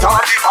 All the set all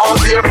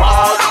the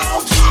all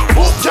out.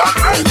 Walk y'all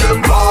make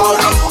them all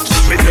out.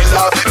 Me tell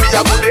her say me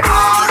a put the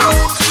all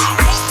out.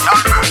 Walk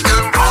y'all make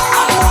them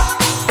all out.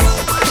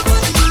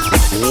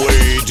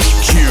 Wade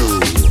Q.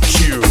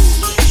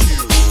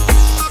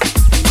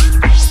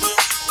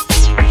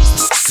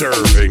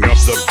 Serving up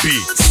the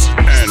beats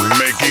and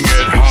making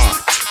it hot.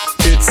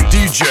 It's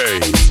DJ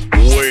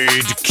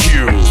Wade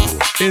Q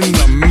in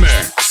the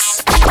mix.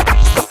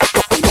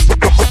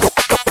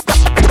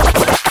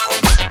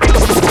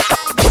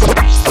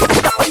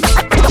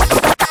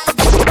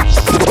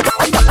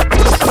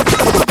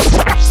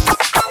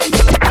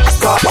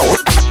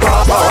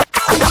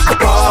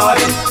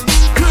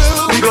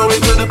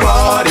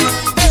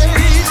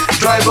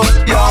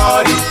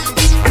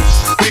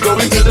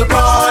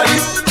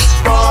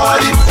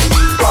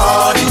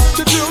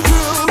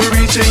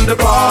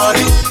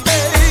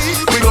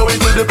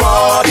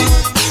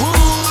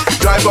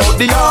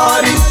 the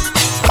yardy.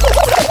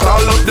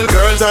 Call up the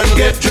girls and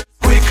get dressed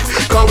quick,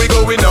 cause we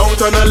going out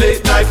on a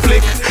late night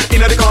flick.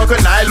 Inna the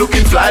Coconut,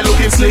 looking fly,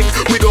 looking slick.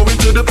 We going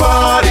to the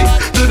party,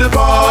 to the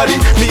party.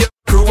 Me and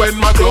crew and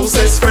my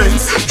closest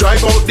friends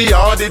drive out the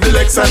Audi, the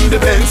Lex and the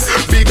Benz.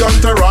 Big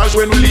entourage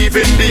when we leave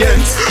in the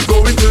ends.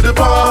 Going to the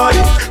party,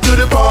 to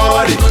the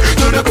party,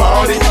 to the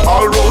party.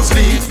 All roads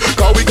lead,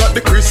 cause we got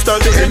the crystal,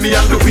 the Henny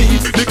and the weed.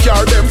 The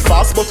car them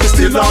fast but we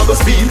still on the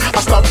speed.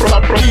 I stop for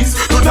a breeze,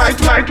 tonight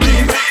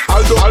leave.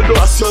 Although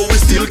I saw we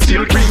still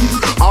breathe.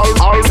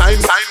 All time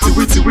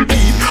till we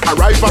need.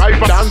 Arrive,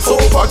 dance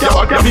over,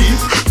 get me.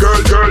 Girl,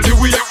 do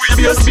we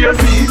be a spear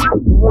feed?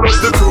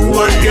 The crew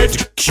and get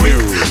quick,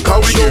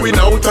 cause we going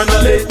out on a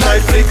late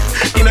night flick.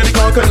 Inna the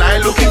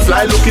Coconut, looking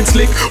fly, looking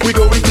slick. We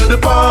going to the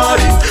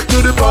party, to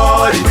the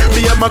party.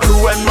 Me and my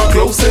crew and my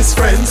closest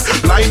friends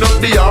line up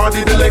the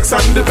Audi, the Lex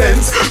and the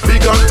Benz.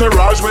 Big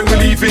entourage when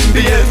we leave in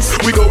the ends.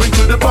 We going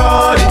to the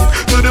party,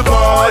 to the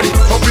party.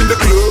 Up in the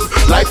club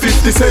like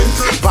 50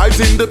 cents. Vibes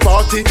in the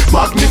party,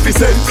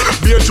 magnificent.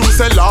 Beer juice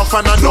and laugh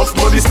and enough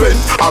money spent.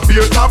 A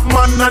beer top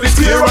man and it's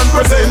here and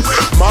present.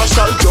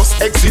 Marshall just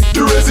exit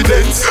the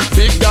residence.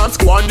 Big dance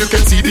go on, you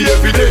can see the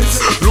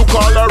evidence. Look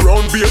all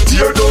around, be a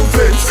tear down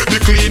fence. The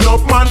clean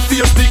up man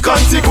face the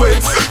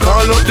consequence.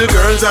 Call up the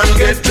girls and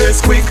get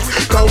dressed quick,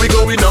 cause we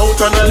going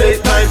out on a late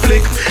night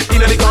flick.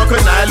 Inna the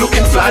Coconut,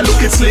 looking fly,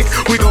 looking slick.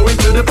 We going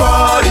to the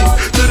party,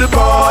 to the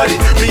party.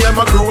 Me and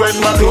my crew and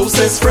my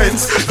closest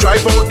friends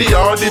drive out the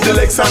Audi, the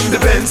Lex and the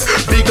Benz.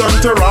 Big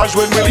entourage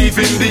when we leave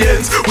in the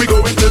ends. We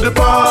going to the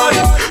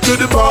party, to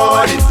the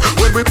party.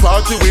 When we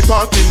party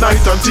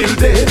night until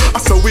day.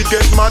 So we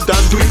get mad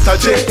and do it a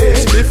J.A.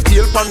 Spliff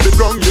tail pan the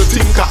ground, you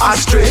think a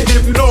ashtray.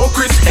 If no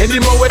Chris,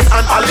 any more wet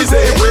and Alize.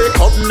 Wake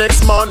up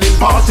next morning,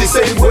 party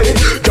same way.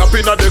 Drop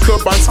in at the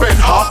club and spend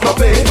half my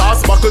pay.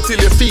 Pass back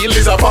till you feel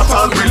is a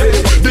pattern relay.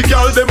 The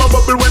girl them a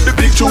bubble when the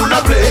big tune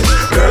a play.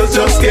 Girls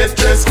just get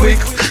dressed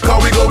quick,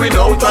 cause we going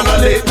out on a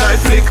late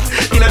night flick.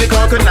 Inna the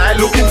Coconut,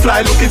 looking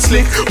fly, looking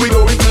slick. We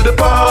going to the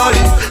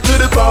party, to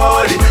the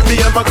party. Me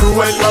and my crew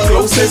and my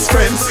closest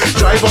friends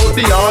drive out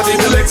the Audi,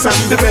 the Lex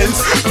and the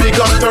Benz. Big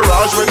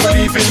entourage when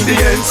we leave in the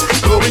ends.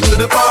 Going to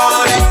the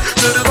party,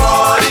 to the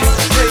party.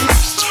 Hey,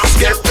 just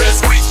get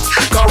dressed quick,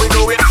 cause we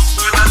going out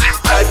on a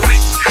late night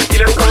flick.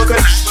 Inna the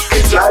Coconut,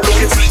 looking fly,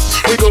 looking slick.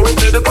 We going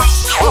to the party.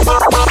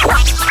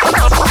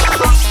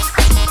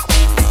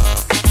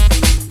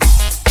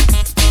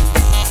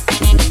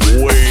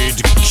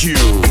 Wade Q.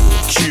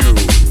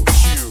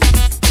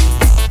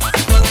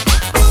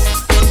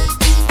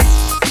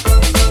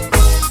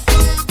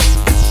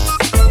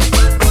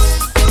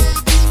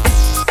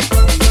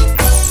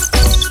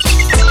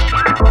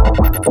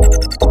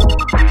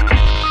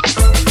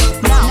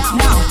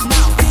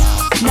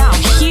 Now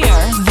hear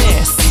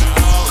this.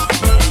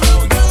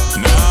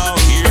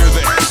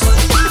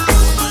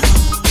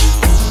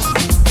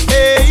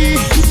 Hey,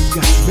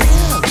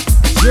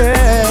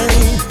 yeah,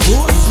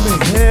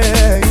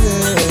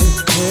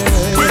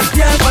 This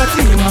girl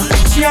Fatima,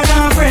 she and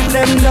her friend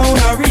them down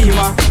a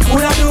Rima.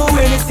 Woulda do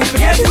anything to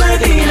get in a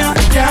dinner.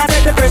 Can't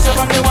take the pressure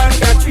from the one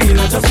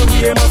Katrina. Just to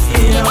be a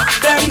mosquito,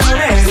 them no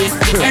ready.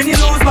 Any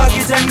loose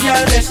baggage and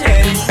girl they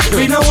shady.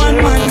 We no one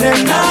man,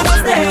 them never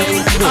steady.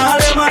 All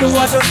them a do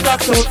is just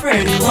talk so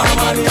pretty. One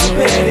money and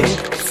petty.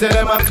 Say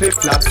them a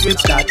flip-flop,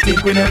 switch that,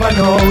 think we never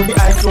know. The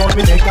ice round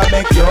me neck and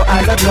make your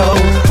eyes a glow.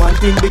 One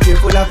thing, be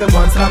careful of the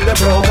ones slam the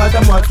bro. Cause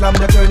the ones slam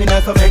the turning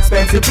out some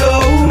expensive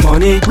blow.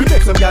 Money, we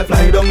make some girl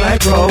fly down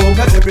like crow.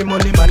 Cause every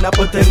money man a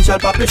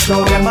potential poppy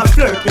show. Them a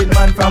flirting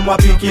man from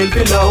what we kill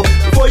below.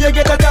 Before you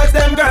get a touch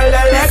them girl,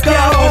 let's go.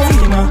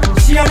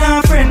 She and her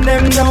friend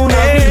them down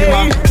a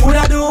Rima.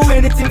 Woulda do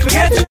anything to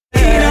get you.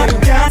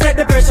 Can't take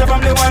the pressure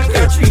from the one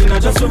Katrina.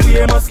 Just to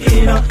wear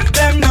mosquito,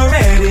 them no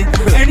ready.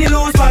 Any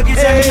loose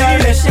baggage and girl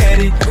they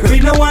shady. We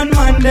no one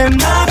man, them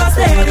never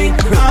steady.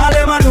 All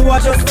them a do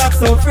is just talk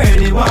so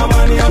pretty. One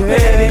money and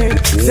petty.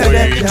 Say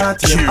them can't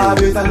tame,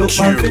 always a look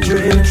man for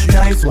drill.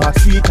 Nice walk,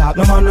 sweet talk,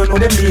 no man no know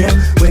them name.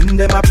 When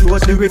them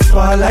approach, the lyrics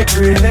fall like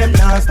rain. Them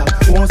not stop,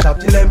 won't stop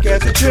till them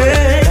catch a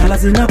train.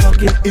 Dollars in a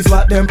pocket is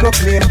what them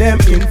proclaim. Them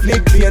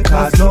inflict pain,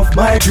 cause enough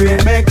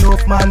migraine. Make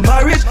enough man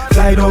marriage,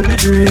 fly down the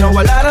drain. Now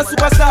a lot of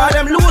superstar,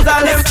 them lose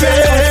all them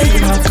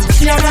strength.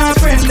 She and her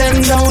friend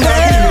them down a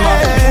Rima.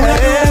 Woulda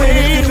do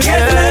anything to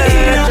get to the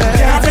dinner.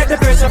 Can't take the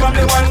pressure from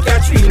the one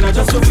Katrina.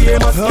 Just to wear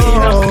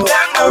mosquito,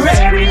 them no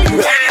ready.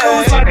 Any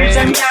loose baggage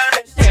and girl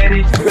they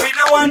steady. We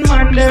no one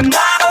man, them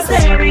never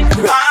steady.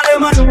 All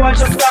them a do is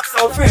just talk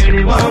so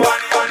pretty. One.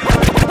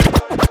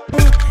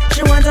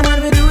 She want a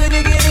man to do it,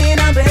 to get in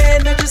a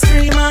bed, make you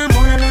scream and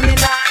moan and only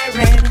die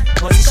red.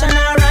 Position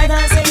her right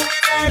and sing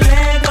with her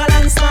leg,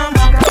 balance on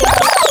back and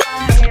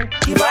head.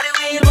 Your body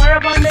wheel, we're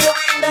up on the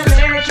wind and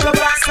let your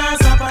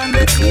blasters up on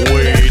the field.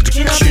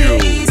 She don't play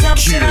easy, up,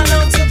 she don't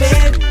love to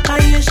bed. I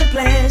use your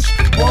pledge.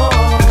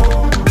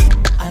 Whoa,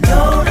 I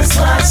know that's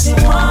what she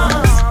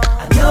wants.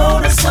 I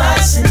know that's what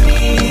she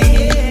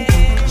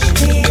needs. She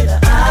need a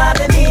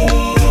holiday,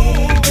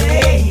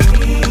 baby.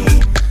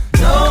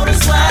 No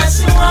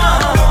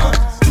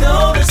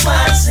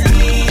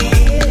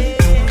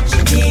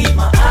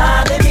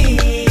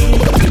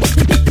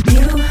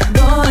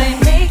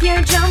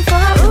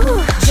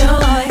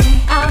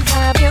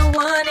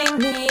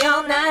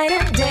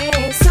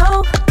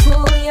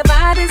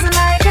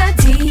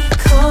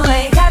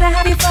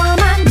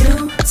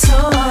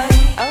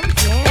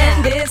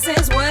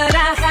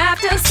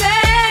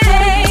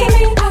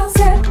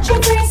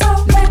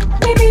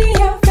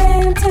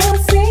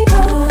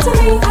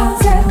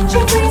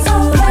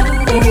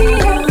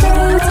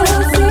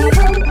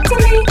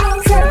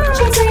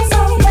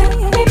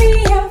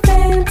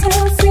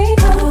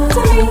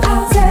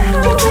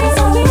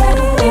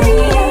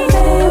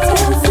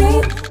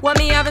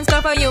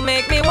but for you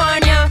make me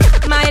warn ya.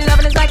 My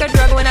loving is like a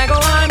drug when I go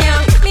on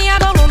ya. Me I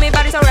go move me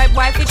body so right,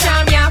 wifey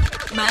charm ya.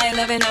 My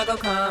loving I go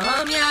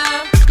calm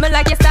ya. Me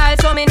like your style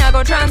so me I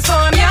go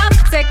transform ya.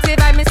 Sexy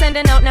vibe me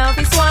sending out now if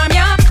you swarm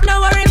ya.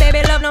 No worry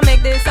baby love, no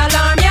make this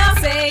alarm ya.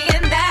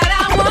 Saying that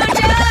I want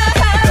ya.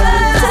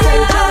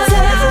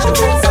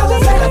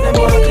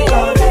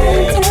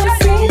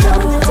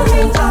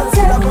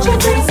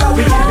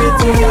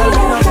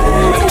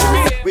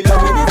 We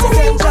love it, it's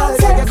essential.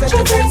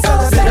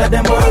 Say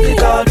them want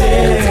it all day.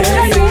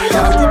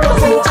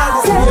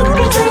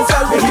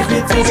 We give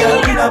it to girl,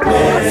 we not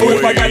play. So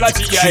if a girl a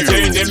G.I.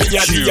 Jane, then me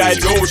a G.I.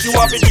 Joe. She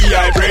want me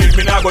G.I. brain,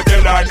 me nah go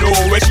tell her no.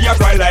 When she a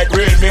cry like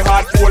rain, me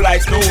heart cold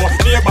like snow.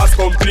 Neighbors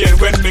complain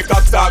when me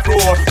cock start grow.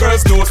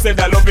 Girls know say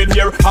that love in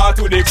here hard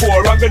to the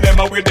core. Angle them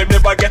away, them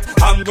never get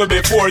angle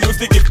before.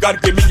 Used to give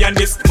God give me and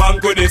this man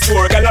go the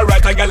store. Girl a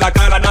write and girl a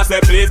call and I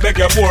say please beg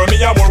you more.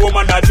 Me a more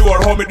woman a door.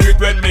 How me do it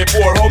when me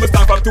pour? How me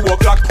start from 2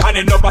 o'clock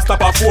and end up a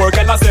stop at 4?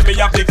 Girl a say me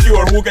have the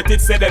cure. Who get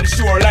it said them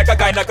sure? Like a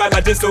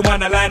gynecologist,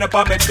 woman a line up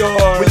on me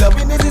door. We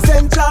loving is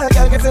essential.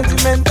 Girl get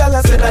sentimental.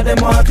 I say that them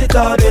want it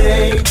all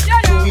day.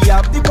 We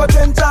have the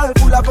potential,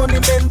 full of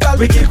fundamental.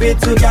 We give it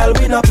to girl,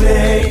 we not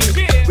play.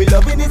 We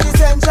loving is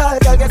essential.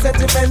 Girl get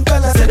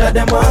sentimental. I say that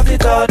them want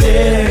it all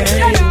day.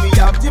 We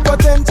have the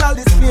potential,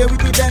 display with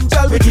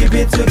potential. We give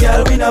it to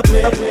girl, we not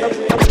play.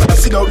 I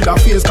sit down with her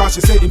face cause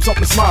she say him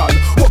something smart.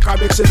 Walk and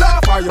make she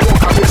laugh or you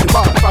walk and make she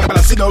mad. I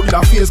sit down with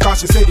her face cause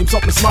she say him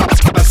something smart.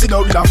 I sit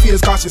down with her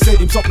face cause she say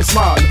him something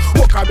smart.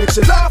 Walk and make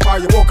she laugh or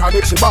you walk and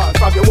make she mad.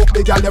 From you walk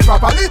the girl them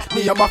properly,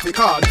 me a maffy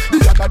card.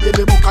 The other day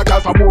me book a girl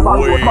from over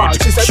road mall.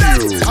 She said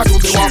I do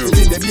the walk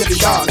in the baby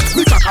yard.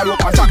 Me jack her up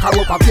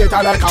and plate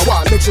her like a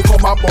wall. Make she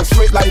come up bust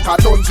straight like a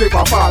don't drip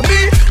a fall.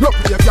 Me look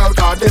play a girl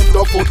cause them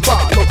no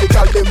football. Look the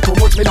girl them too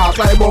much me not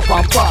climb up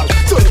and fall.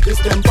 So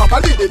it's them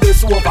properly they do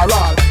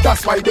overall.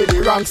 That's why they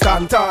the rank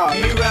stand tall.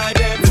 We ride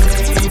them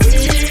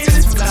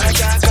ladies like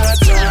a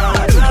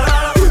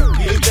katana.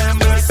 Give them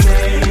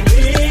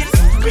Mercedes,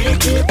 we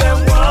keep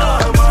them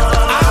warm.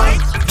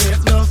 Get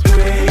no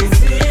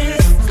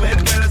crazies, sweat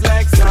girls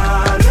like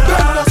sauna.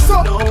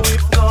 No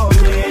if no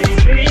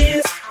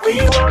ladies, we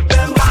want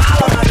them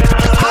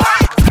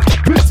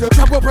harder. Miss you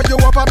trap up when you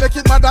up and make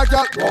it mad a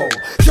girl. Whoa,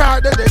 car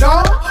they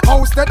know,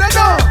 house they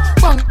know.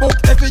 Bank book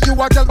every you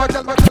a girl,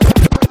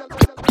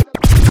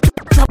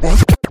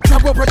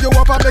 Trap up when you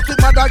up and make it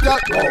mad a girl.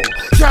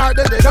 Car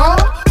they know,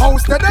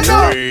 house they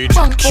know.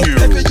 Bank book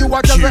every you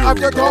a girl we have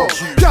your toe.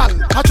 Girl,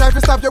 I try to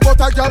stop you but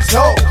a girl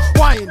slow.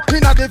 Wine,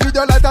 inna the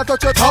video like that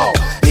touch your toe.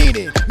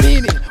 Meanie,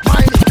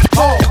 mine,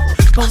 oh.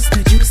 Bust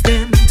the juice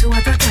them 2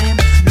 at a time.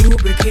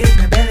 Lubricate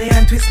my belly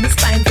and twist my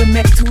spine. To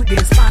make 2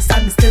 days pass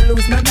and me still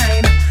lose my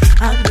mind.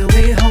 On the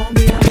way home,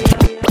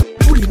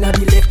 pull inna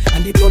the left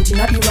and the blunt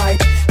inna the right.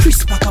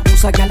 Chris back a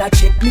boost a gal a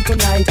check me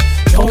tonight.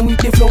 Down with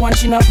the flow and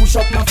she na push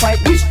up na fight.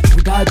 Wish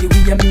with all the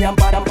way me and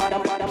badam.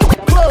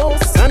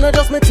 Close, I know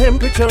just my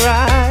temperature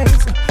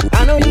rise.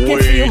 I know you can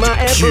feel my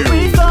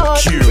every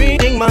thought.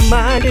 Reading my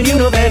mind and you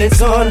know that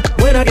it's on.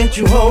 When I get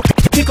you home,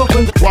 pick up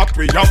on the what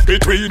we have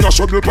between us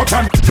should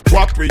button.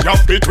 What we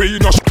have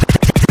between us.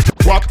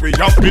 What we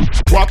have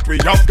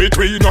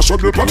between us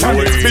should be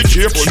botanic. Be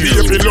careful,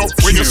 baby, look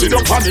when you see the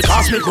panic.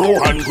 As me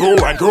grow and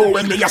grow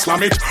when me a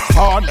slam it.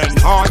 On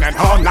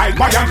like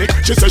bionic.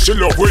 She says she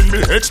love when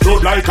me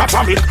explode like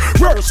atomic.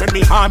 Worse when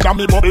me hand and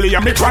me bubbly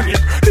and me chronic.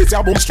 This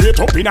album straight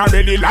up in a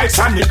belly like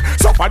Sonic.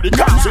 Suffer the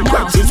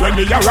consequences when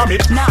me a ram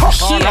it.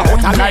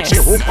 Hot like she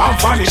hoop and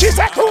vanish. She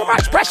said too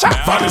much pressure.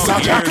 Vanish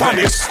and can't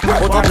vanish.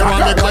 Put up your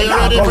hand when you're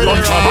ready for the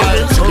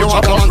ride. You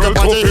want to want to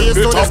put it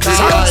to the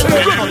sky.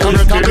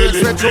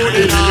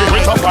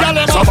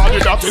 Somebody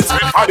that is fit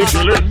for the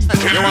killing.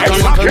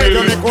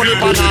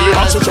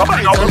 I'm such a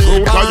man of the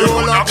group that you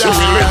will not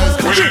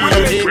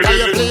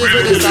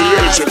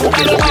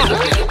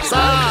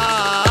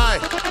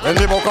when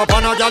me woke up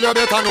on a gal, you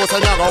better know say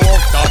you go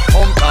walk that,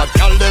 pump that.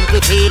 Gal them fi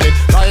feel it,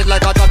 ride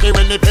like a jockey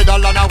when me pedal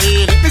and a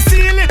wheel it. Me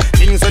seal it,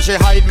 things where she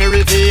hide me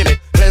reveal it.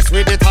 Blessed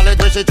with the talent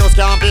where she just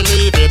can't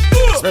believe it.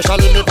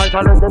 Especially me fight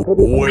and them to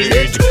the weed.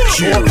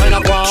 What kind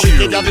of one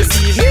wicked have you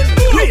seen it?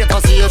 Wait to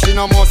see if she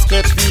no must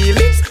catch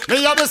feelings.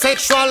 Me have the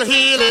sexual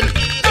healing.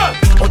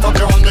 Put up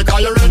your hand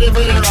because you're ready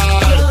for the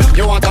ride.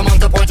 You want a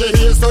man to point your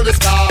heels to the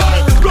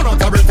sky. Run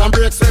out of breath and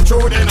break straight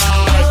through the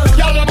night.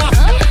 Gal them a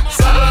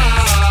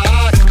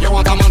side. You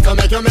want a man to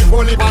make you make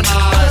holy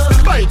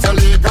bananas. Bite your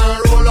lip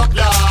and roll up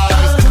your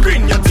eyes.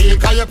 Bring your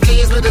teeth cause you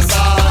pleased with the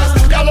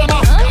size. Gal them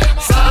a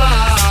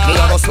side. Me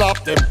a go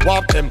slap them,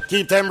 whop them,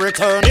 keep them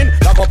returning.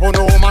 Lock up on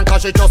the woman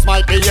cause she just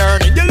might be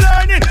yearning. You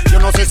learning, you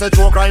know say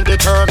joke grind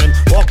determined.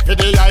 Walk for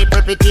the high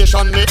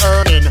reputation me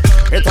earning.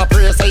 It a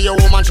pray say your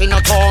woman she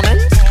not torment.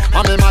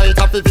 And me might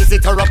have to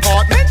visit her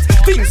apartment.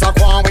 Things are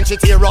gone when she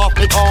tear off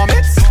me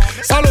comments.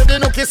 Salute the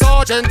nookie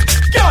sergeant.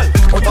 Girl,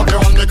 put up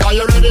your hand because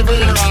you're ready for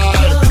the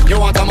ride. You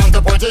want a man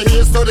to point your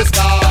heels to the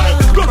sky.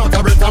 Run out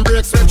of breath and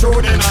break straight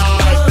through the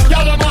night.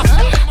 Girl, I'm a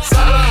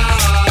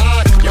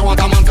side. You want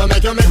a man to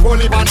make you make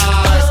holy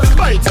bananas.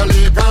 Bite your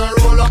lip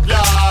and roll up your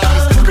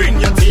eyes.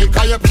 Bring your teeth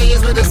cause you're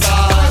pleased with the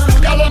size.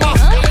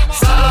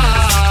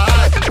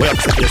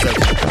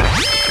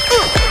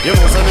 You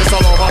know, say me so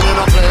love and me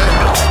no play.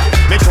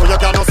 Make sure you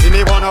cannot see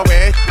me run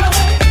away.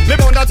 Me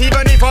bound that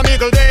even if I'm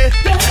eagle day.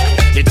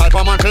 The type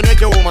of man can make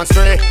your woman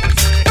stray.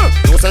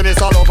 You say me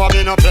so love and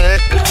me no play.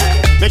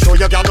 Make sure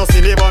you cannot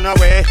see me run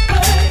away.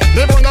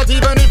 Me bound that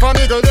even if I'm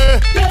eagle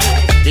day.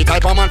 The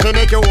type of man can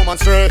make your woman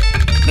stray.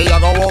 Me a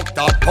go walk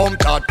that, pump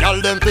that, girl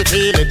them fi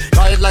feel it.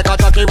 Ride like a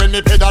jockey when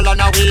me pedal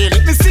and a wheel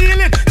it. Me seal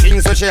it,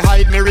 things that she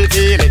hide me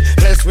reveal it.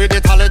 Blessed with the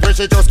talent where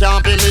she just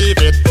can't believe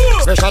it.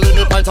 Especially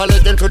me point a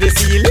leg them to the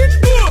ceiling.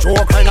 Show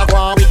up kind of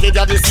go on wicked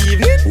ya this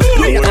evening.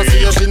 Me never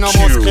see her, she no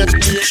must get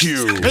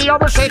beat. Me a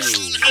go shake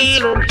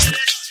feeling.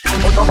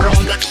 Put up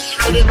round the key,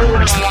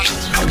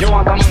 you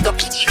want to move the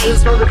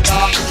heels to the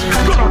top.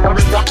 Go on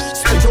the top,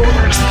 stay to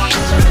the top.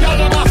 Y'all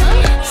know my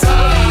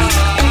side.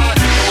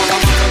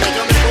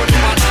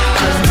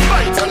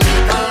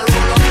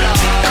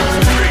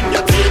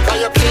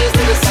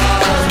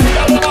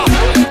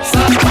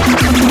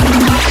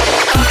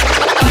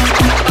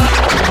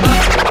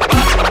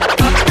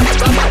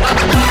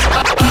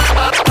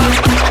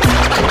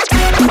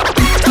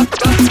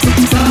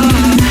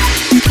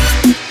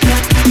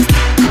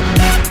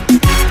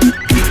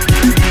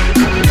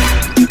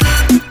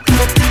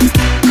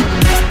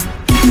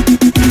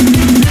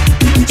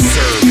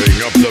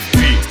 Serving up the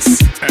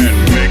beats and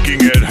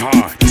making it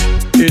hot.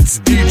 It's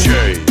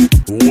DJ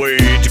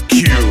Wade Q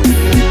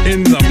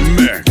in the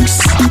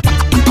mix.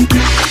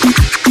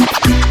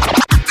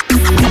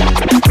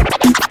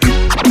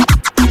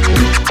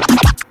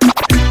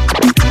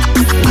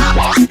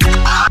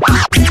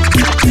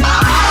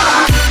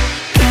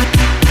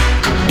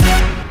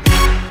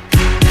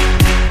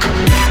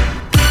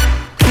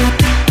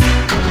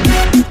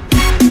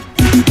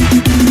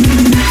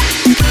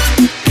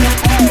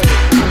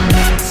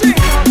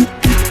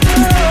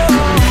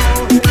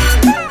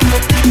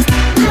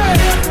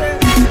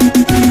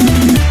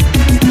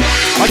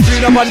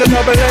 On the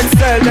double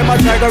XL, them a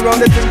try go round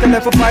the thing till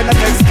they find the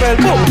next spell.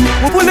 Boom,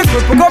 we pull the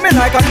grip, we coming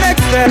like a next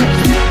step.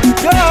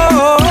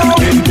 Yo,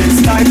 in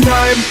this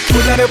lifetime,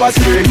 we never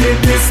stray. In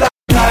this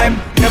lifetime,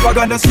 never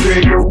gonna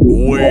stray.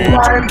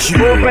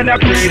 Open a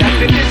crate,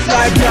 and in this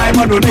lifetime,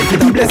 I don't make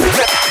it a blessing.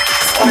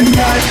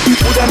 Lifetime,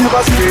 would I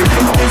never stray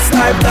in this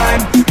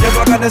lifetime?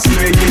 Never gonna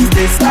stray in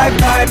this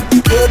lifetime.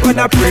 Open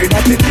a prayer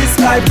that in this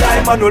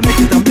lifetime, I don't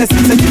make it a blessing.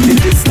 In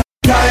this lifetime.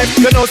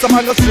 You know some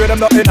man go straight, them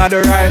not in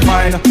the right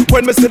mind.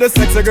 When me see the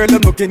sexy girl,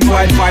 them looking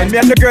quite fine. Me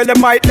and the girl, them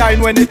might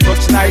dine when it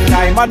touch night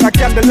time. And I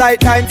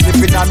candlelight line,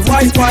 sipping on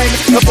white wine.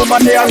 The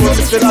woman they are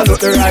road, still I look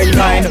the right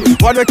line.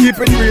 One we keep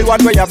it real, one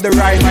we have the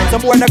right mind.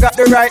 Some when I got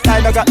the right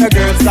line, I got the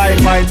girl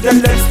side mind. Tell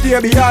them stay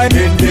behind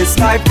in this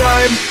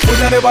lifetime. Would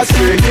I never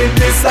stray in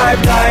this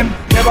lifetime?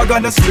 Never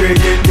gonna stray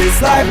in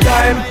this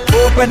lifetime.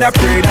 Open a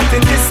prayer that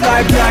in this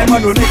lifetime, I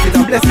don't make it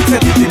a blessing,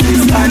 set it in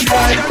this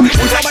lifetime.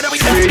 Would I never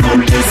stray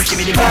in this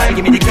lifetime?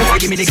 Give me the girl,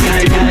 give me the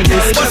girl, girl,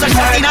 girl. Bust a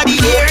shot inna the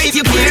air if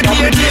you care,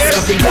 care, care.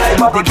 Love the girl,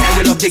 love the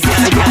girl, love the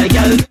girl, girl,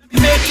 girl.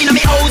 Make inna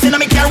me house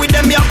inna me car with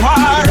them me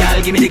apart.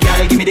 Girl, give me the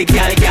girl, give me the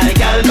girl, girl,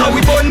 girl. Now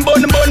we bun,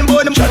 bun, bun,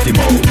 bun, shut him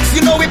out.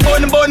 You know we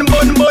bun, bun,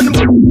 bun, bun,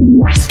 bun.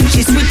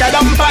 She sweeter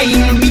than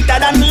pine, bitter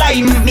than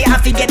lime. Me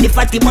have to get the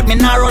fatty, but me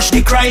nah rush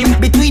the crime.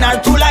 Between our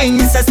two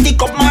lines, I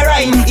stick up my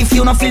rhyme. If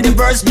you not feel the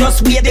verse,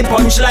 just wait the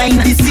punchline.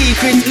 The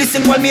secret,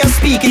 listen while me a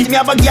speak it. Me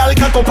have a girl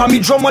cock up on me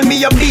drum while me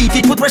a beat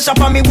it. Put pressure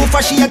on me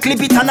woofer, she a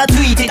clip it and a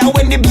tweet it. And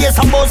when the bass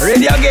a buzz,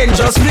 ready again,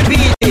 just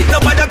repeat it.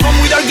 Nobody come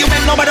with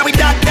argument, nobody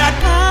with that.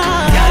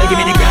 Girl, give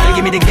me the girl,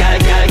 give me the girl,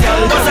 girl,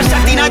 girl. Bust a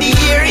shot inna the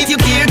air if you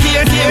care,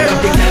 care, care.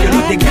 Love the girl, you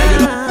love the girl, you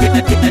love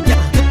the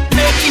girl.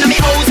 Make inna me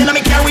house inna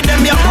me car with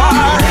them me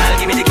apart. Girl,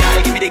 give me the girl,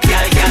 give me the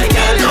girl, girl,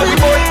 girl. Now we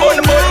bun, bun,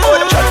 bun,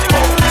 bun, shut him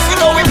out. You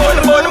know we bun,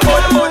 bun,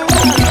 bun, bun.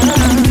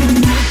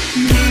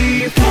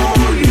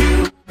 Before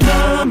you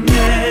come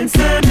and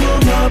sample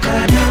the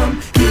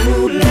platinum,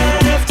 you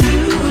left to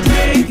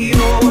drink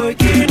your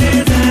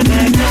Guinness and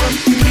Magnum.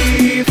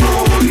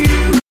 Before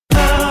you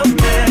come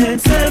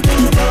and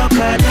sample the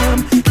platinum,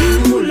 you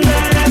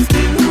left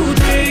to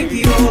drink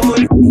your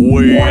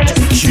Wait,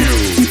 Q.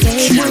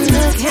 Take a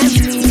look at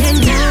me and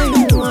now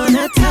you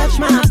wanna touch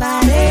my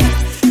body.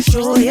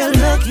 Sure you're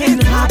looking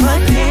hot,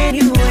 but can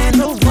you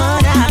handle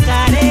what I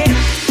got it?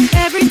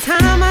 Every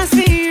time I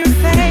see your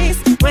face,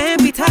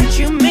 when we touch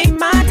you make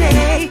my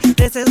day.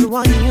 This is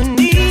what you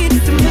need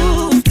to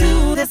move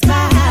to this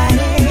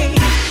body.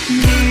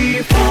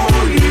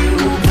 Before you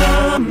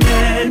come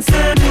and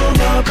sample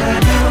the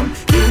platinum,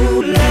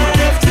 you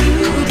left to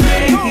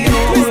drink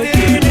your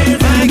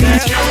Guinness and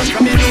Magnum.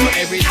 Come and do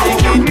everything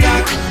in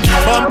black.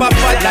 Bump up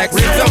fat like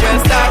ribs are well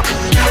stocked.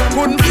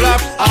 Couldn't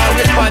flop,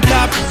 always on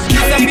top.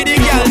 This a be the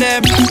girl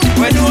them.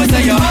 When you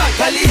say you're hot,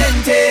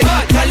 caliente,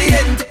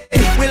 caliente.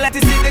 We like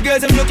to see the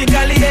girls I'm looking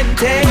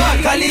caliente,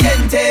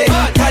 caliente,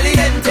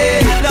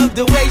 caliente. Love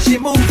the way she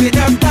moving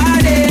her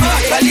body,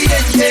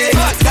 caliente,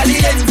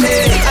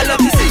 caliente. I love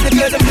to see the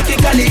girls I'm looking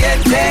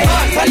caliente,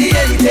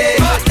 caliente,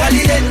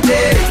 caliente.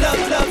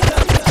 Love, love,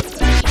 love.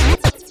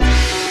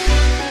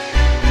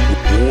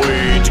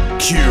 Wait,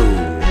 Q.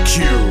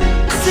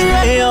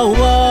 Say, oh,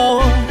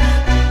 whoa,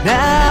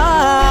 now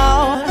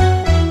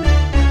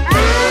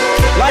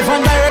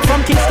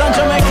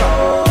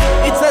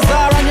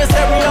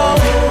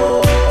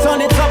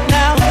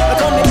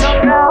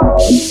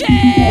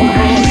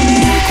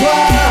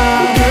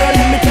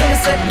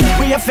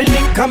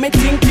Come and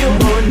think you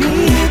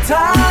bonita.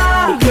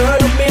 Girl,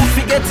 look me, I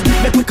forget.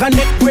 Make we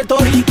connect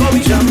Puerto Rico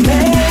with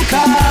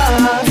Jamaica.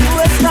 You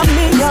is not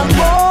me, I'm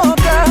more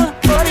girl.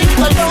 But if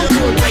I don't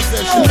do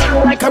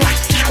like a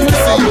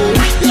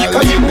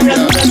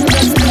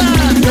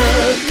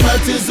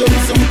party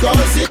some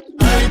cause it.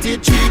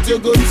 It treat you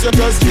good, so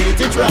just treat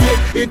it right.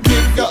 It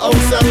give your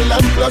house and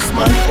land plus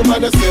man,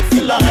 woman a set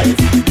for life.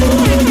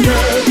 Oh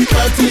girl,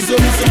 party some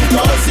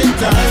cause it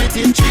tight.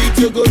 It treat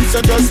you good,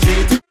 so just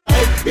treat it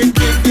right. It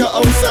give your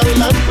house and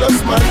land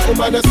plus man,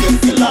 woman a set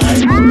for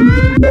life.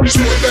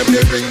 Show them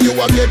the ring, you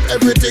will get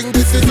everything.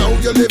 This is how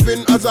you're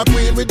living as a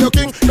queen with your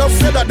king. Not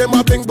say that them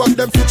a bling, but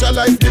them future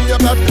life dim your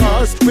black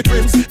cars with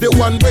rims. The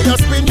one way you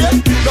spin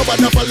it,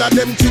 nobody follow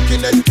them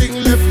chicken and thing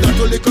left.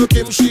 That a little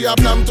Kim, she a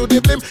blam to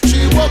the blim.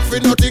 She walk for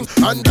nothing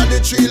under the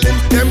tree limb.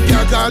 Them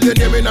can't call your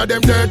name in a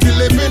them dirty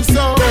living.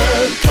 So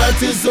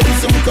party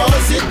some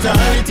cause it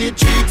tight. It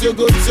treat you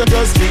good, so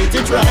just treat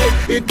it right.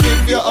 It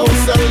give your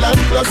house and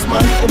land plus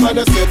man, woman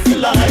a set for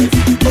life.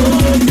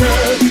 Oh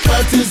girl,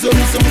 party some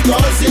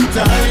cause it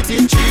tight.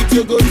 It treat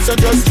you good, so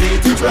just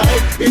treat it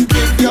right. It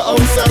give your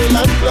house and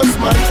land plus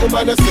man,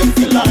 woman a set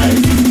for life.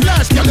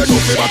 Flash girl, you know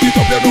fi back it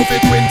up, you know fi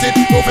quint it.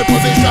 Know fi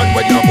position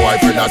when your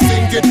boyfriend a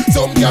sink it.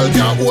 Some girl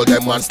can't hold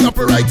them and stop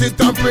write it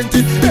and print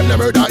it. Them the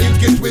murder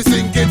ink it, we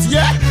sink it,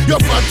 yeah. You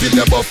fat till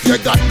the buff, you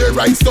got the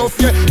right stuff,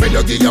 yeah. When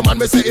you give your man,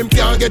 me say him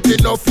can't get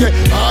enough, yeah.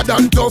 Hard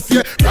and tough,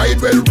 yeah.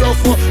 Ride well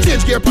rough,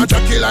 change gear patch a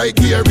kill like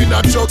gear in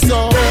a truck,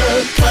 so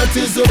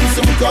party some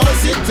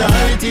cause it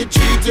tight. It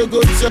treat you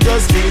good, so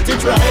just treat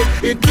it right.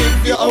 It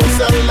give your house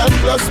and land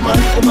plus man,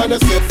 woman a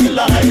set for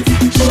life.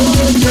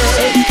 Oh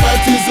girl,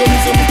 party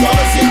some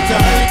cause it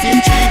tight. It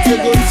treat you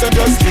good, so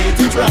just treat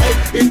it right.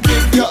 It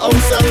give your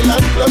house and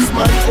land plus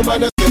man,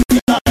 woman a set for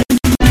life.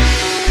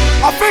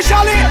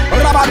 Officially,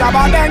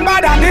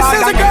 this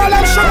is a girl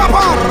I'm sugar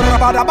pop.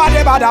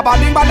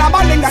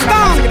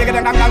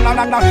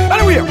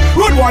 Anyway,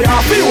 road warrior,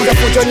 feel the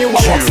put on you a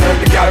box.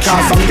 The girl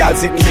cause some girl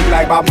sitting big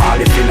like Bob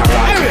Marley in a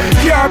ride.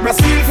 Your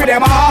breast feel for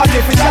them heart.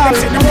 If it's them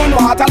sitting around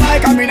water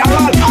like a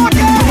mineral.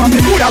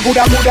 Good,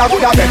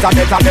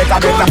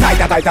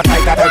 better,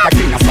 tighter,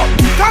 king of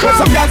something. When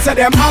some girls say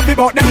them happy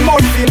but them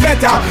mouth feel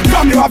better.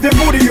 From you have the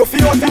booty you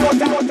feel.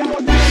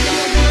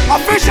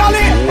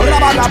 Officially,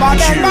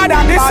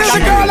 this is a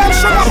girl I'm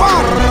sugar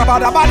pop.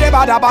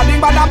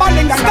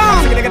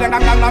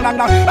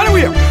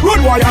 Anyway, road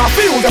warrior,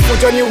 feel the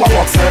put on you a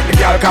box. The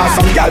girl cause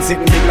some girl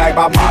sitting big like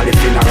Bob Marley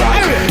in a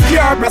ride.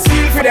 Your breast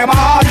feel for them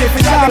heart. If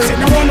it's them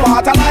sitting around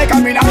water like a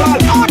mineral.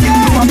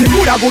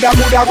 Good,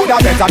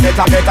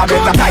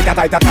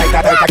 better,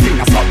 tighter,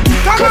 king of something.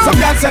 When some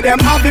girls say them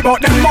happy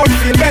but them mouth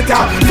feel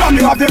better. From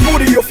you have the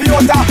booty you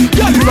feel better.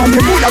 Girl, you have the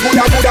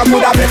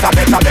better,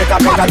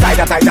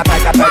 tighter,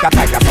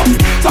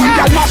 some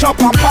girl mash up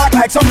and part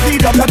like some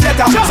feed up the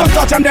jetta. Some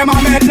touch them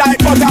are made like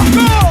butter.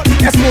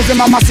 Excuse me,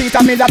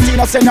 mamacita, me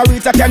Latino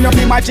senorita. Can you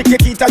be my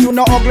chiquita? You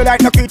no ugly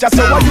like no creature.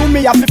 So what you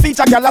me have to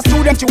feature? Girl a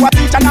student, you a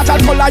teacher. Natural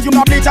color, you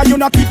no bleacher. You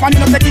no thief and you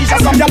no tequila.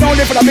 Some girl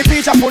only for the big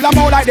preacher. Pull them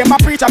out like them a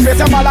preacher. Face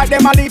them all like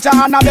them a leecher.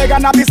 And a beg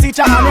and a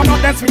beseecher. And you not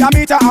dance with a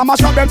meter. I'm a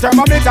shop them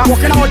thermometer.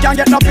 Walking out can't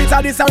get no pizza.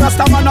 This a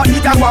rasta man no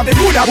eater. You have the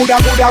good, better,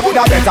 tighter,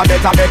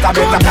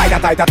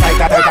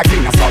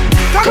 king of something.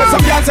 When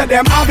some girls say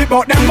them happy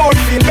but them mouth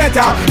feel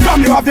better.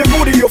 From you have the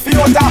booty you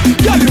feel better.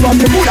 Girl you have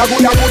the good,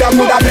 better,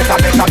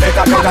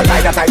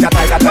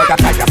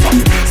 tighter,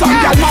 something. Some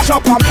girl mash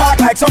up and part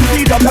like some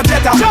feed up the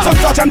jetta. Some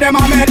touch them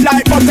are made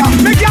like butter.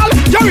 Me girl,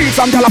 you read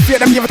some girl a fake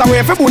them give it away.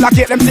 If you bull a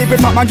cake them sleep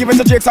it up and give it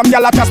to Jake. Some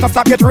girl a trust not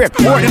stop get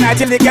raped. More the night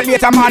till they get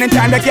later morning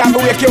time they can't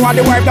go wake you and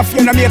the wife the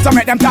fear no mate. So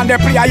make them stand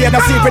there play a hear the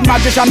sleeping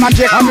magician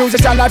magic. And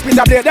musician like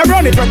Peter Blake. They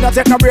run it when they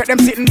take no break. Them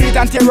sitting beat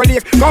and tear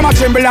relief. Come a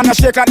tremble and a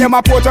shake like them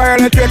a put a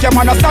early take. Your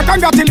man a stack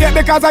and congratulate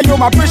because I you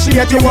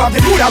appreciate you have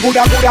the good,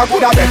 better,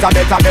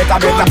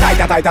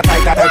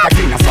 tighter,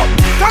 king of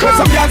something. When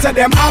some girls say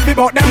them happy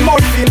but them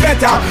mouth feel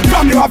better.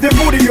 From you have the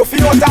booty you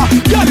feel better.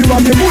 Girl you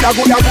have the good,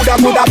 better,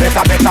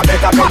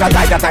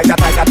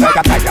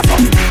 tighter,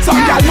 something.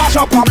 Some girl mash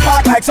up and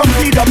part like some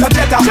feed up the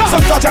jetta.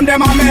 Some touch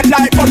them are made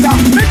like butter.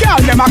 The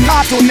girl them a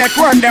cartoon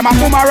network, them a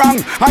boomerang.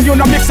 And you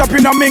no mix up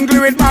in a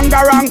mingle with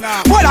bangarang.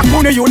 Well a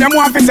kuni you them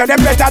want to say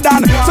them better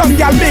than. Some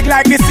girl big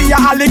like the sea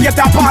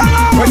alligator pan.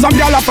 When some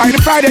girl a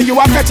Friday you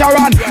a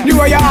veteran. You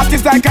wear your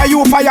artist like a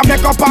you for your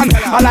makeup on.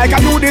 I like I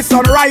do this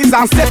sunrise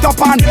and set up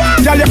on.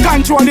 Girl you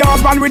control your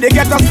husband with the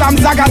ghetto Sam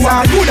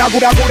Zagasan. Good,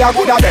 better,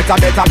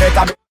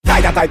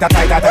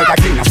 tighter,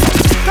 king of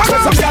something.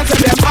 Some girls say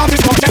them happy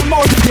but them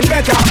mouth feel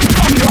better.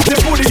 From you have the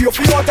booty you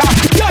feel better.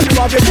 Girl you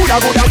have the good,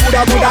 better,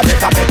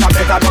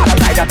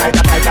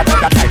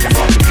 tighter,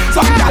 something.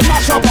 Some girls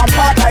mash up and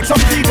part like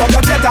some feed up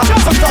the jetta.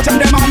 Some touch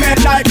them are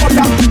made like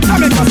butter.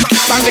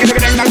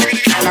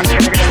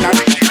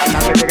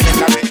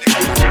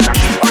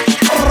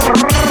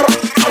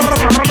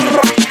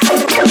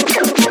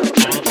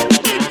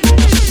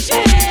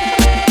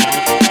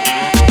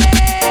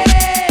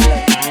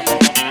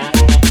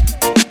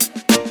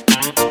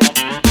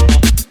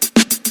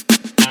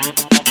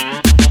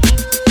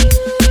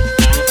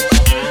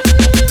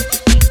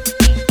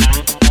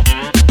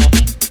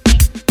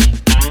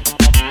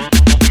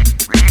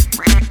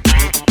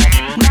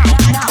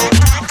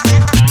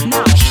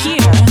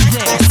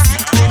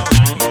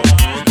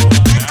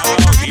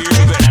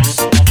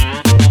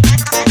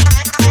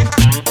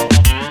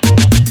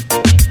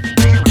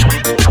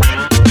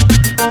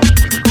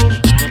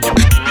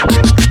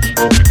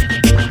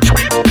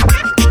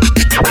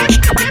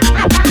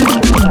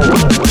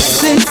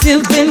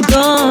 you've been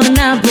gone,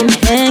 I've been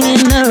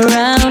hanging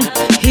around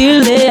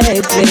here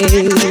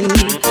lately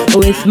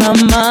with my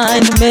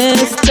mind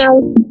messed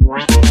up.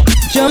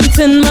 Jumped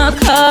in my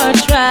car,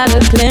 tried to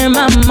clear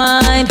my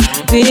mind,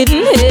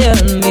 didn't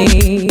help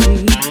me.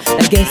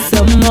 I guess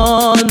I'm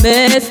all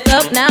messed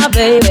up now,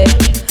 baby.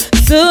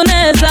 Soon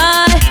as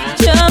I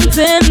jumped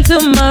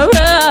into my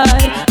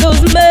ride,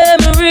 those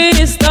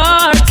memories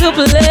start to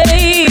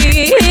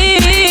play.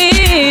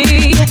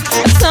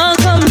 A song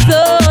comes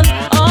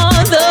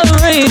on the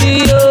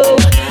radio,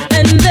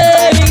 and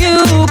there you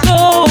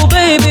go,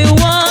 baby,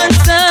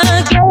 once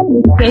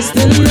again. Just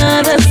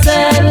another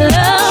sad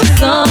love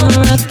song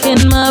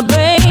rocking my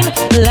brain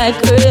like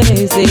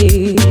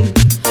crazy.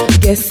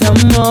 Guess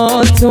I'm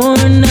all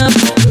torn up,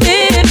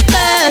 bit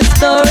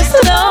fast or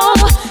slow.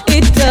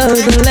 It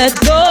doesn't let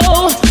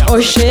go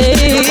or shake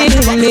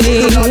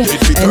me. And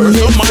it's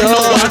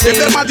all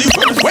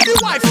when the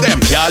wife them,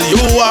 girl,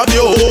 you have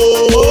your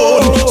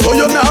own. So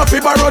you not fi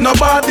borrow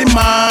nobody,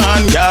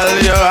 man. Girl,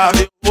 you have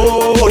your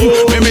own.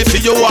 Let me see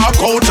you walk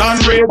out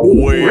and raise.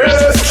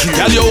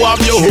 Girl, you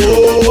have your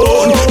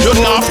own. You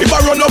not fi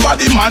borrow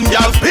nobody, man.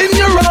 Girl, spin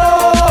your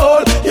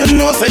roll. You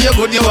know, say you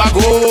good, you are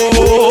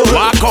good.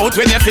 Walk out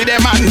when you see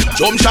them man.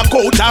 Jump shot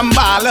out and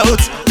ball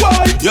out.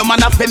 Why? Your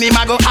man a spend him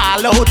a go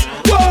all out.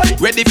 Why?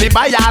 Ready fi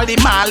buy all the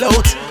mall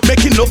out.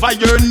 Making love for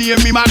your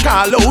name, me ma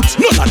call out.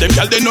 None of them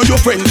girl they know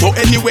your friends, so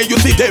anyway you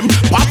see them.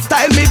 Pop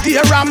style me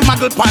dear and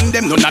muggle pan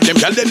them. None of them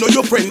girl they know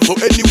your friends, so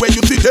anyway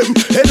you see them.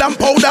 Hell and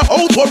powder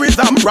out worries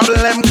and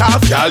problem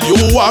cause girl you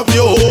have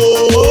your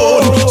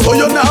own. So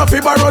you not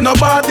fi borrow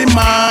nobody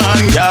man.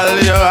 Girl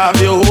you have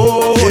your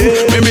own.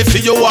 Let me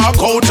see you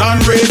walk out and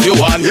raise your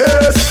hand.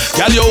 Yes,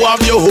 girl you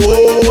have your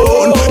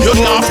own. You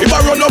not fi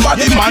borrow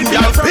nobody man.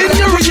 Girl spin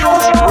your ring.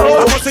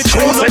 I must say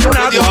true, so you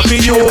not have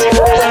you.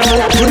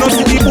 You know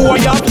see the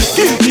boy up,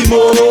 guilty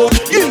more,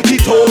 guilty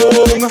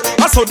tongue.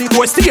 I saw the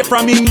boy stay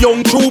from him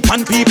young troop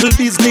and people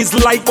business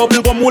like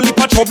bubble gum. Only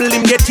for trouble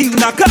him get in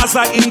a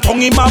Gaza in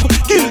tongue him have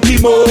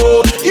guilty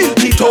more,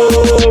 guilty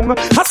tongue.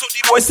 I saw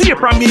the boy stay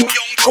from him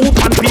young troop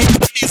and people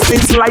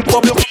business like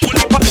bubble gum.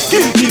 Only for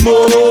guilty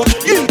more,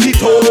 guilty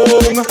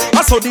tongue.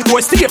 I saw the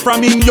boy stay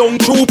from him young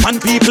troop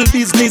and people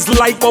business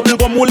like bubble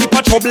gum. Only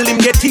for trouble him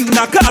get in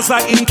a Gaza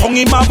in tongue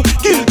him have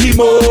guilty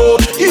more,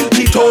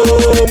 guilty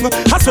tongue.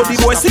 I saw the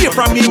boy stay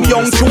from him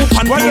young troop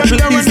and people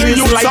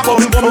business like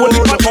bubble gum. Only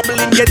for trouble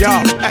him get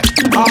in.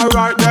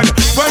 Alright then,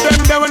 when them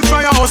there when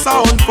firehouse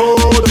a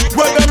unfold,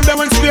 when them there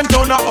when Spain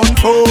town a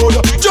unfold,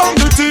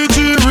 Jungle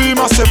TG we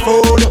must say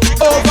fold.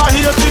 Over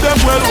here to them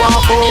well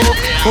walk out,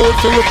 food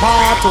to the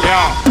party.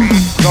 Yeah.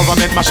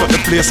 Government mash up the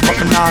place, but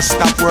me nah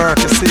stop work,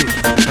 you see.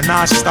 Me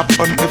nah stop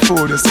on the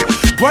food, you see.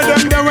 When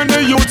them there when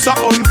the youths a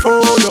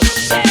unfold,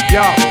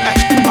 yeah.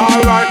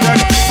 Alright then,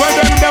 when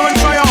them there when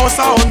firehouse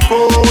a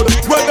unfold,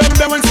 when them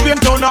there when Spain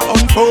town a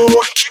unfold,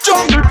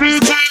 Jungle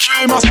TG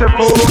we must say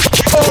fold.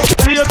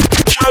 Over here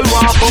well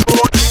walk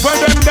out. When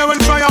them there when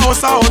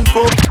firehouse a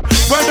unfold,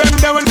 when them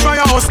there when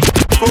firehouse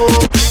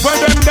unfold, when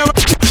them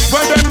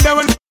there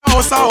when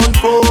firehouse a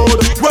unfold,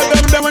 when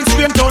them there when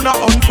Spain town a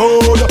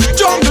unfold,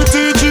 Jungle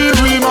TG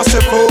we must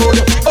say fold.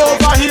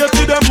 Over here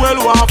to them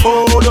well walk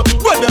out.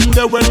 When them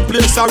there when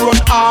place a run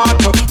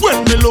hard,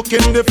 when me look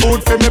in the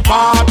food for me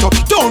part,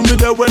 down me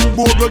there when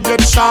bogle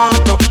get shot,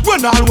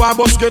 when all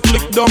wabos get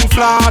licked down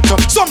flat.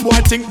 Some boy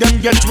think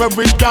them get where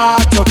we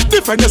that.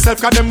 Defend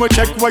yourself cause them will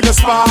check where you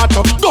spot.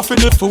 Go for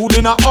the food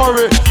in a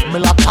hurry. Me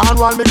like can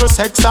while me go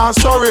sex and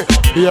sorry.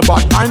 Be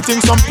about 9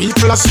 things some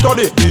people a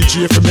study.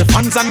 DJ for me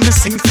fans and me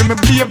sing for me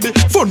baby.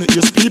 Funny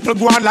is people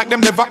go on like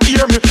them never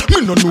hear me.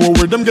 Me no know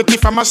where them get it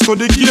from a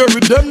study gear.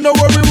 With them know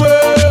where we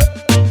were.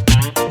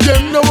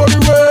 Them know where we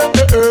were.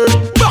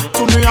 Back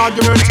to me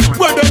argument.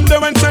 Where them they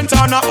went sent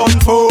on a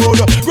unfold.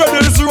 Where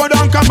this road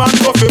and come and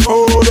go for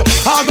food.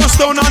 I go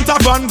stone and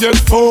tap and get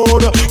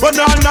food. When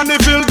all nanny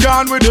feel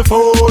gone with the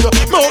food.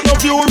 Mount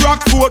of you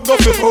rock food go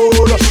for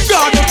food.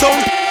 God the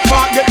tongue.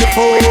 Get the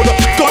food.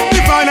 Cut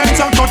the violence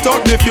and cut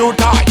out the feud.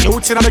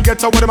 Youths in the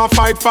ghetto what them a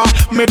fight for.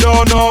 Me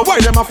don't know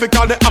why them a fi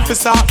call the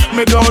officer.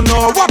 Me don't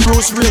know what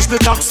Bruce raised the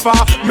tax for.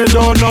 Me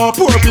don't know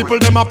poor people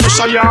them a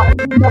pressure ya.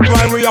 That's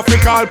why we a fi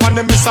call pan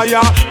the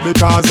messiah.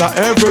 Because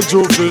every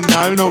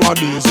juvenile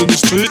nowadays in the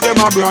street them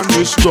a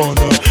brandish gun.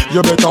 You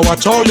better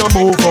watch how you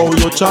move, how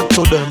you chat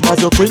to them.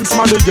 As your queens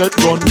man they get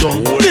run down.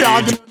 The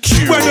argument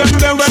when them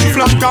there when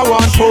flank a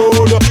one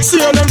fold.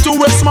 See them to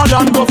Westman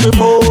and go fi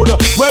fold.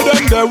 When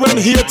them there when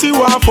Haiti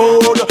want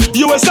food.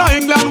 US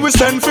and England we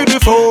send for the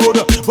food.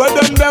 When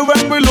them there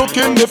when we look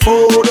in the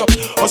food.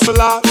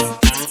 Hustle out,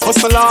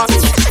 hustle out.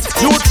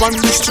 Youth on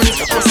the street,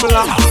 hustle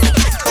out.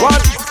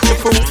 What? The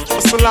food,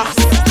 hustle out.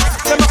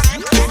 Them up,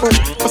 the food,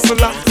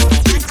 hustle out.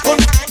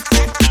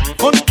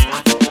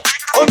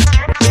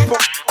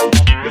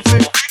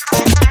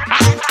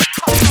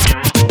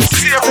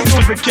 See if the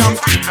music can't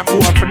fit them who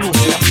are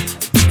producing.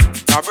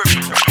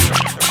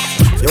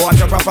 You want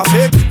your proper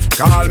pick?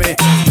 Call me.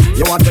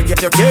 You want to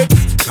get your kicks?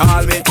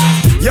 Call me.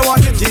 You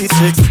want your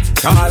G6?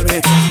 Call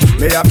me.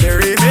 Me have the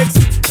remix?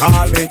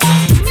 call me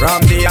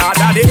from the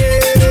other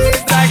day.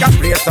 Like I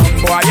play some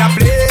boy I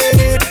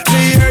play. Me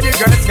hear the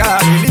girls call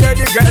me, hear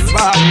the girls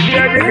call me,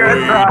 hear the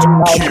girls call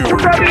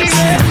me.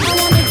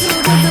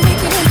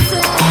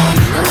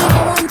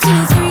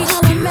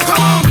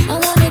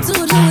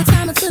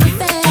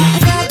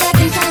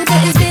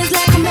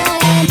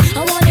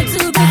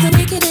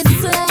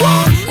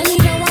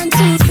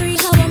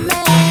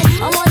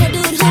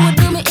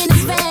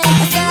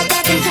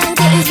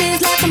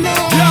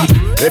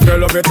 If you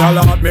love it,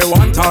 alert me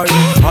one time.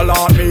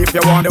 Alert me if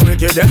you want the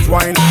wickedest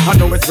wine. I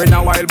know it's been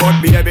a while, but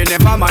baby,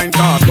 never mind.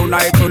 Cause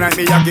tonight,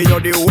 me I give you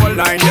the whole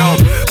line,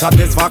 yo.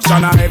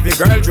 Satisfaction a every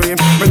girl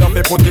dream. Me love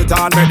to put it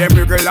on, make them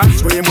wiggle and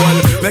scream. Well,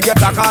 me get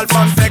a call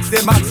from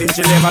sexy Maxine.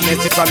 She never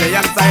miss it from me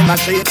and sign my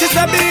sheet. She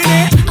said,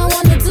 Beanie, I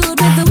want to do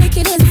it with the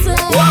wickedest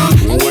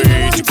slang.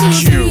 Wait,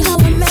 cute.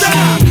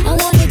 I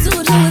want to do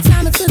it with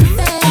time to the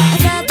fan.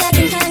 I got that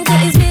in hand,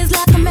 cause it's biz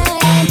like a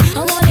man.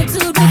 I want to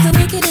do it with the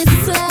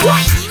wickedest slang.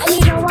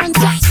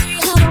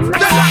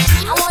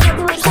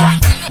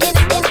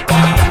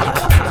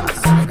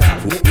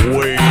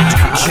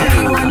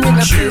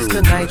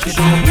 Tonight you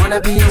don't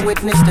wanna be a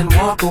witness, then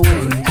walk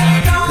away.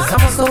 Cause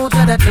I'm a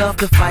soldier that love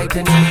to fight,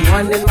 and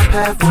anyone in my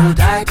path will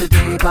die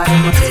today. But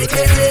I'm a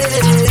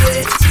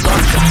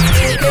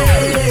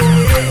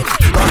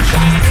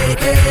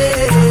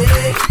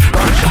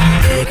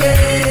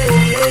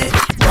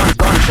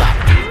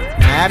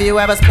Have you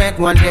ever spent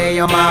one day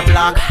on my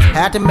block?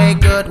 Had to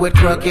make good with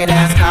crooked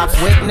ass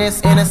cops.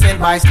 Witness innocent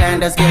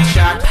bystanders get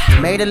shot.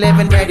 Made a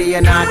living ready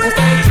or not to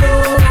stay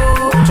true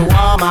to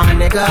all my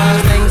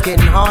niggas. Things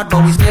getting hard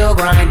but we still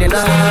grinding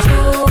up.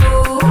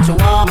 To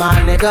all my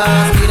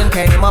niggas, we done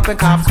came up in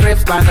cop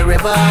scripts by the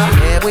river.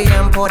 Yeah, we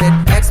imported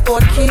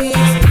export keys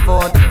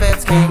before the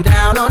feds came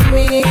down on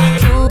me.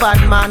 True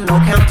bad man, no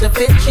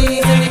counterfeit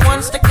cheese.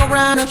 Anyone stick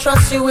around and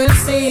trust you will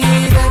see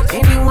that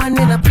anyone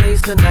in a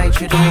place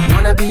tonight you don't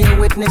wanna be a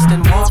witness,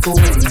 then walk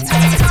away.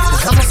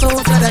 Cause I'm a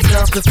soldier that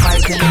loves to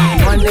fight, and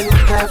anyone in the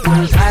path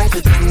will die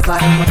today.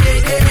 But I'm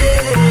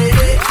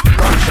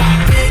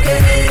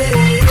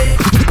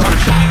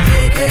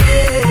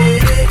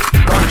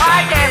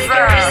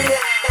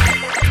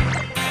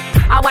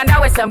I wonder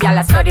where some gyal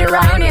a study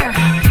round here.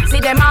 See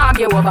them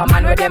argue over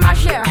man where them a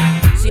share.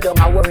 See don't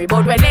a worry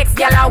about when next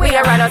gyal a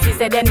wear. And us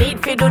say they need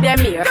fi do them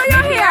here. Do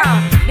you hear?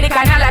 The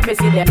kind of life we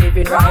see them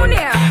living round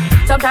here.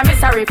 Sometimes it's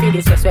sorry for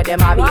this just where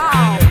them a be.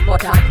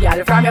 But hot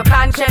gyal from your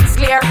conscience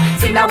clear.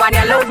 See now when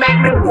you load make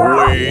me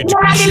wait.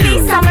 One of the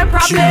least of my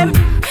problem.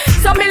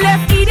 So me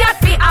left idiot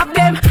fi have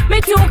them.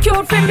 Me too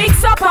cute fi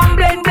mix up and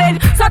blend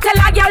blend. So tell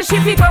a gyal she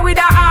fi go with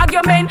a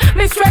argument.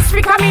 Me stress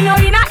free 'cause me know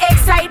in a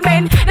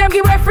excitement. Them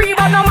give way free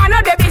but no man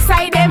no dey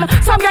beside them.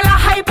 Some gyal a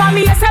hype on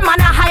me, yes a man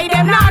a hide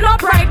them. Nah no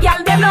pride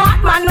gyal, them no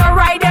hot man no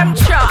ride them.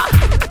 Cha.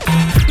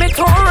 Me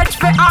too rich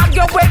fi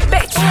argue with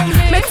bitch.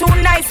 Me too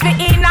nice fi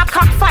in a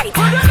cockfight.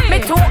 Me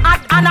too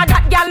hot and a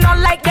that gyal no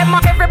like them.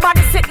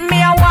 Everybody sitting me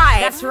a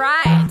while. That's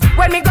right.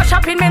 When me go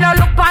shopping, me no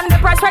look on the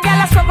price. Where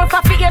gyal a struggle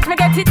for years, me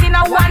get it in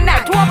a one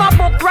night. To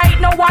overbook right,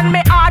 no one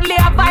me hardly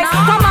advise.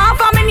 Come on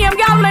for me name,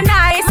 gyal me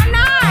nice.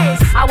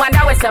 I wonder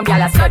where some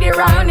gyal a study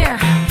round here.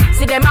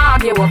 See them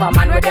argue over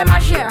man with them a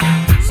share.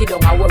 See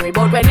don't a worry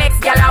about when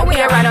next gyal a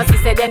wear. And us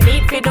say they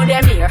need fi do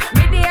them here.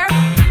 Me dear,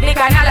 the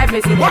kind of life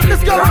me see them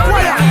living round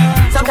here.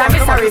 Sometimes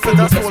it's sorry for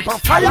this.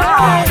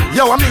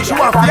 Yo, I mean she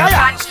want fire.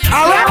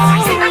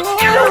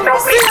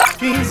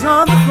 She's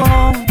on the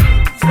phone.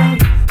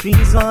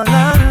 She's all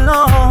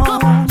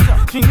alone.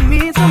 She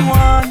needs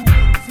someone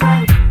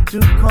to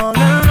call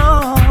her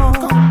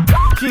own.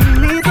 She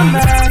needs a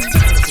man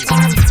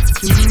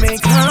to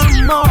make her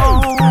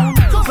moan.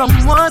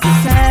 Someone to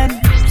send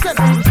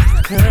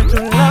her to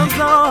love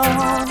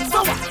zone.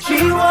 She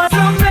wants a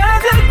man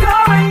to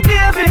come and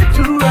give it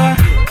to her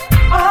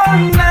all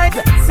night.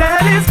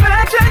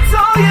 Satisfaction's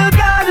all you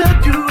gotta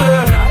do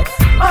her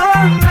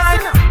all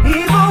night.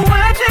 Even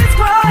when she's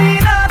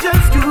crying, I'll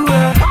just do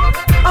her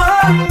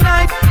all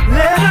night.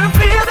 Let her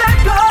feel that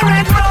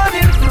current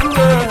running through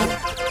her.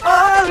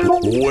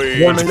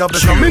 When me have the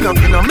stamina,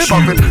 me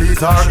back with please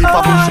her. If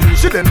I push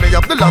she then me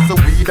have the last of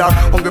weed her.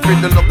 Hungry for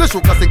the love, the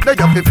sugar sick, they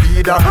have to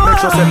feed her. Make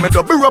sure send me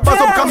double rubbers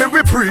up, come me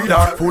reprieve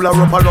her. Full of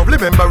rubber lovely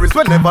memories,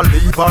 we never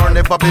leave her.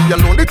 Never be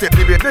alone, they take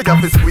the bait, they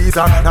have to squeeze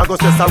her. Now go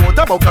stress her out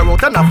about her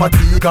out and not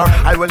fatigue her.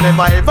 I will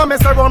never ever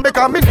mess around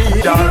because me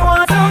need her. She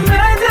wants a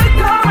man to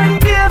come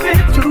and give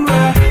it to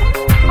her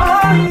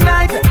all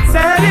night.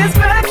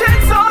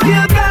 Satisfaction's all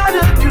you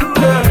gotta do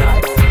her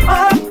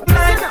all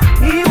night.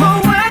 Even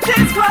when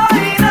she's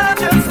crying, I'll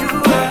just do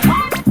her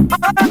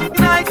all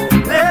night.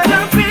 Let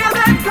her feel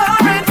that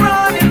current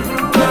running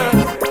through her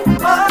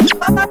all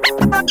night.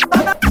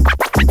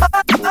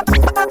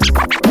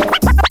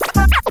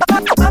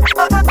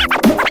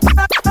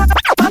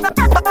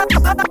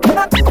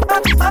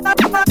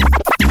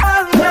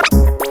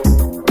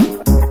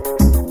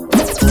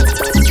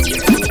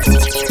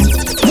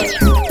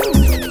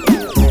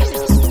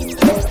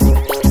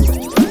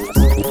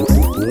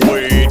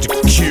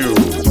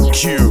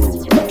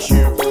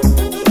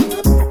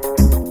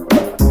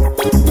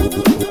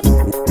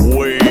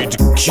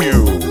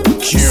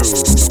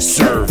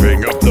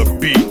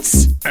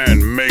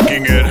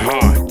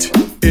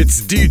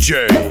 DJ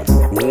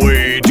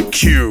Wade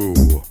Q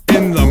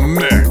in the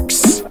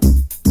mix.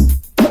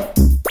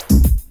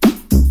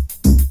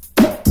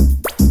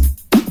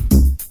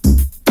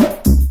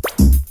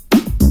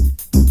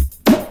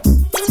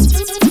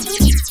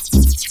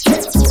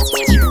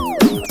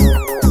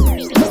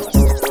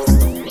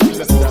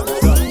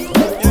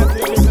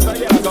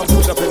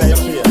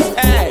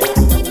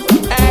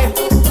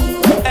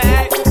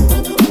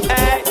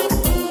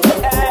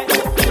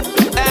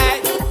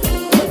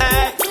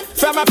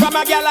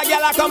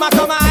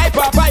 Come on, hype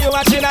up, are you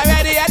machine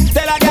already yet?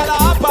 Tell a girl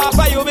up off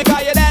for you because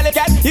you're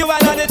delicate. You are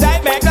not the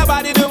type, make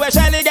nobody do a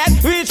shelly get.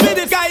 Reach me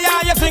this guy, yeah,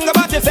 you sing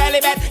about your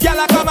celibate.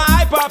 Girl, come on,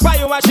 hype up, are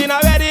you machine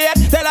already yet?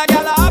 Tell a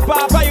girl up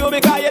off for you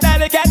because you're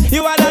delicate.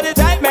 You are not the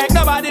type, make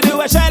nobody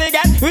do a shelly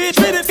get. Reach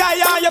me this guy,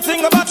 yeah, you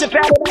sing about your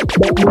celibate.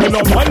 When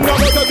a man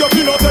never take your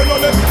pin out your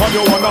neck, and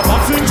you wanna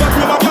passenger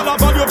with a girl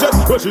up on your jet.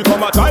 When she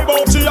come a drive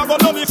out, she a go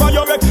love me for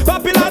your wreck.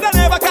 Popular than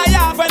ever, carry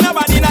off when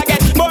nobody not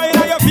get. Boy, in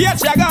your face,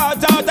 she go out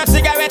a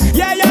cigarette.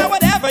 Yeah,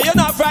 whatever, you're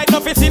not frightened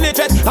of it's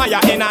illiterate. And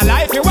you're in a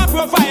life, you a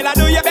profile, I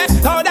do your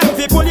best. How them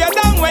fi pull you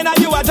down when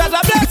you a judge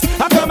a bless.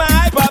 I come and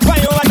hype up for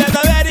you and there's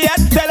already yet.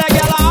 Tell a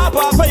girl I hop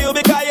up for you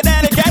because you're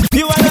delicate.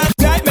 You are not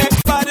right, make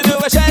body do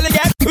a shelly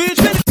get. Reach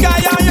me this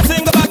guy, and you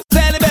sing about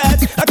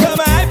celibate. I come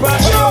and hype up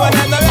for you and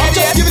there's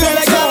already yet. Tell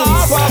a girl I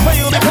hop up for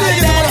you because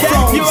you're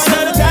delicate. You are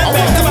not right,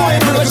 make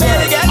body do a shelly get. Reach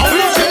me this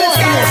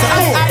guy,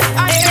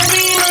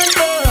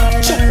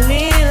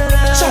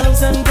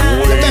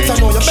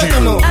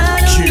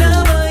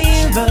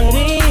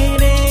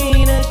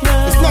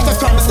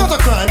 It's not a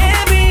crime.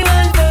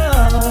 Everyone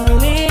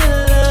fall in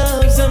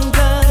love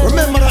sometimes.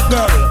 Remember that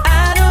girl.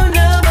 I don't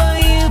know about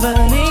you, but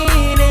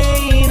it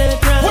ain't a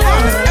crime. Hold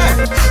on,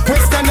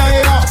 question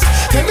I ask.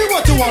 Tell me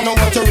what you wanna,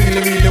 what you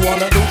really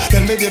wanna do.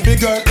 Tell me, baby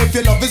girl, if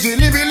your love is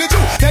really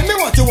true. Tell me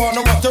what you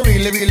wanna, what you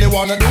really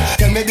wanna do.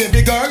 Tell me,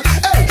 baby girl,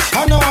 hey,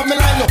 I know how me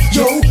like no.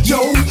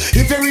 Yo,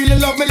 if you really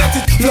love me, let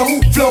it flow.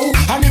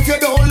 And if you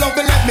don't love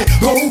me, let me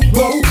go.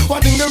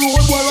 What in the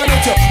road, boy, why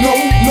don't you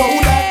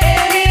know that?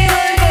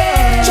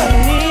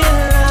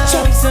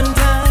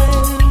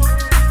 Sometimes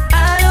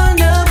I don't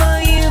know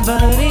about you,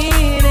 but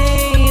it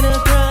ain't a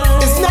crime.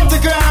 It's not a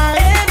crime.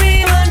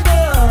 Everyone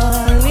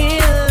fall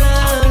in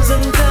love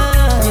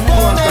sometimes.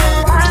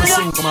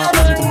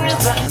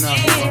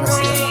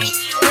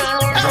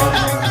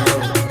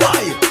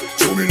 Why?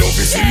 Show me love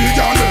is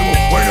illegal demo.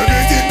 When you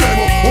get it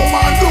demo,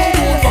 woman don't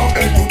go from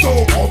head to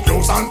toe, up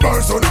close and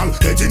personal.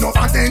 Get enough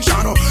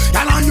attention,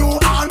 and I know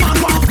all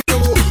man want to.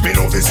 Me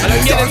love is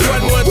illegal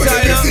demo. When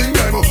you get it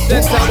demo,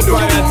 woman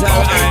don't go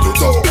from head to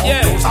toe.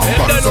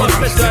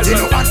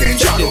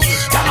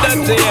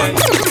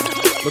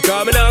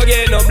 Because me now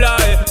get no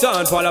blind.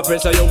 Don't fall a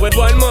pressure you with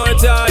one more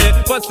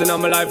time. Busting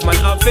on my life, man,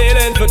 I'm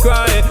feeling for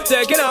crying.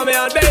 Taking on me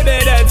out, baby,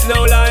 that's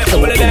no lie.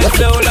 That's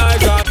no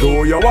lie.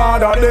 Do you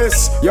wanna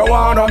this? You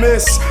wanna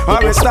miss?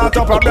 I will start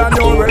up a brand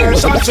new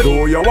relationship.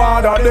 Do you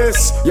wanna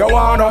this? You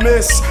wanna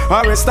miss?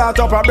 I will start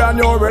up a brand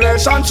new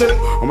relationship.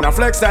 I'm gonna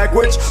flex like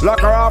witch,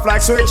 lock her off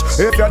like switch.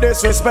 If you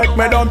disrespect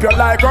me, dump you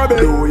like rubbish.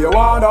 Do you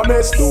wanna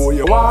miss? Do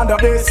you wanna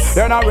this?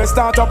 Then I will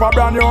start up a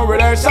brand new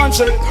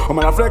relationship. I'm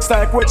gonna flex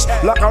like witch,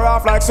 lock her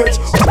off like switch.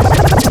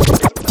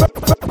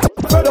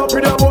 Fed up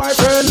with your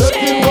boyfriend, let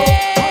him go.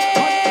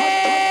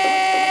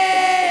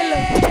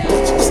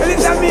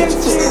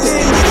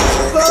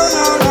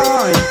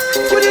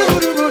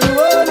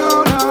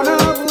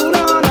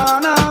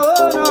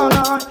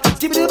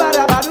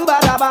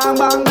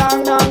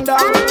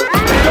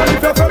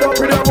 If you're fed up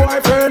with your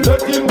boyfriend,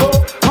 let him go.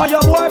 Or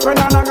your boyfriend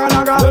a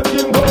naga, let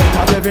him go.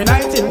 And every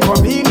night him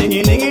come in,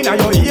 dinging in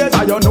your ears,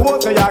 and you know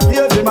say your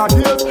case him a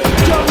case.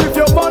 Just if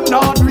your man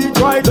not do it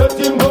right, let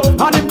him go.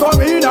 And him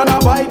come in and a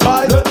bite,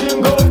 let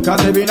him go.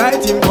 Cause every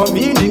night him come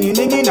in,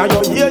 dinging in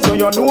your ears, so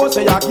you know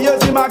say your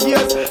case him a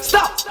case.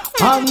 Stop!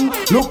 And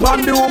look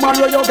on the woman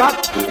where you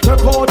got.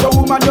 Take out the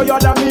woman where you're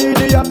the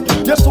medium.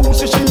 You soon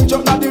see she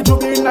jump at the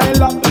juvenile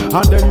lap.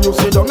 And then you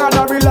sit down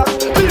and relax.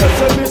 Here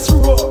say Miss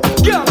Rowe,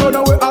 can't run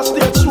away a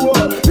stage show.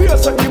 Here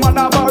say the man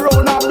have a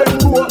round and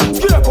bend low.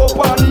 Scrape up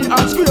on knee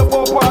and scrape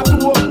up on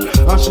toe.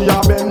 And she a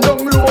bend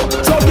down low.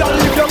 So girl,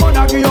 if your man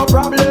a give you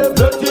problem,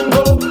 let him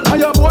go. And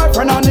your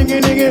boyfriend a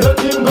niggy, let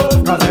him go.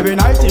 Cause every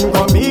night him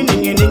come in,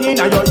 niggy,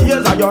 and your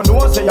ears and your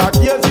nose say your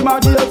case him a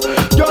case.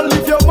 Girl,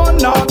 if your man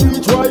not do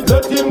it right,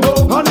 let him go.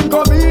 And him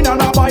come in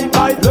and a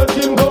bite, let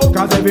him go.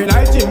 Cause every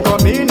night him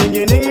come in,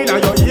 niggy,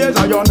 and your ears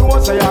and your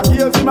nose say your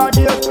case him a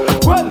case.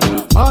 Well,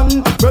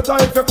 man, better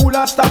if you cool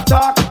and stop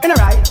talk. In a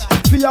right,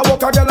 feel you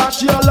walk a girl and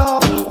she a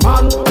laugh.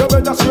 Man, you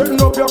better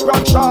straighten up your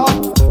crack sharp.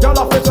 Girl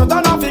a face out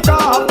and a pick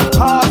up.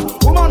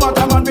 Woman want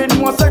a man with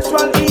more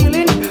sexual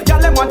healing. Girl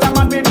them want a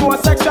man with more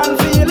sexual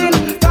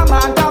feeling. Come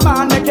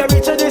on, make you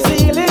reach the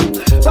ceiling.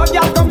 So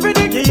girl come for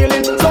the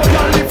healing. So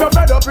girl if you're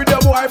fed up with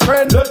your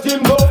boyfriend, let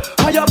him go.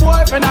 And your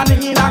boyfriend a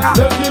dinghy naga,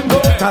 let him go.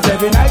 Cause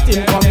every night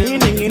him come in,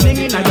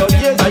 dinghy, and your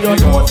ears and your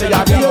nose say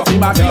your case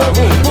him a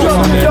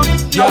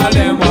case. Y'all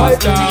them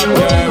want stop,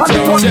 yeah.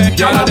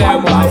 Y'all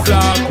them want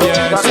flop,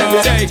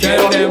 yeah. Take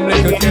Tell them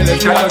little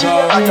killers will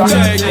go.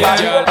 Take it,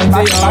 girl,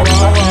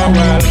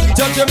 well.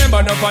 Just remember,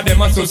 enough of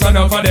them a sus,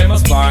 enough of them a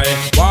spy.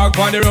 Walk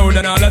on the road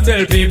and all I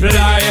tell people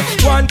lie.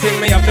 One thing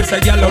me have to say,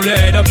 girl, don't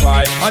let it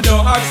fly. And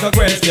don't ask a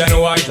question,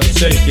 why just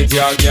shake it,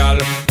 yeah, girl.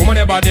 Come on,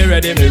 your body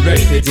ready, me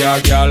rate it, yeah,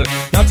 girl.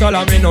 Not all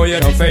of me know you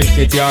don't fake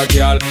it, yeah,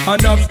 girl.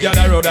 Enough girl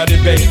a road a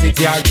debate it,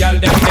 yeah, girl.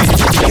 Them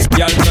hate it,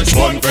 girl. Just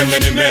one friend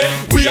enemy,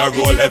 we are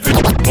roll heavy.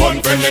 One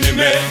friend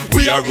enemy,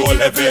 we are roll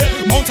heavy.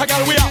 Mount a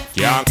girl we are,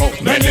 can't go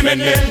many.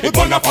 We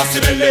burn a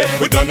possibility,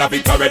 we done a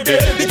bit already.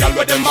 The girl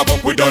with them a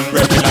buck, we done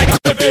ready like a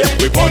heavy.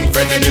 We one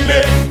friend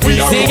enemy, we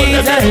are roll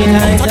heavy.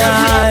 Mount a girl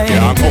we are,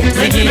 can't go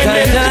many. We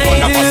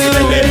burn a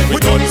possibility, we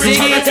done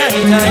ready.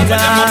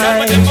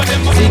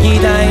 Ziggy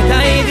die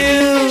die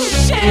do,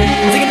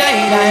 ziggy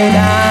die die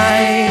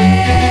die,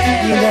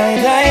 ziggy die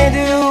die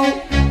do.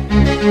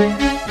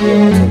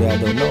 I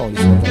don't know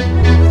this one.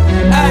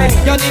 Aye,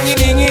 yo dingy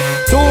dingy,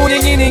 too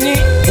dingy dingy.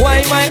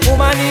 Why my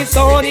woman is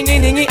so dingy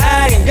dingy?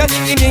 Aye, yo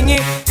dingy dingy,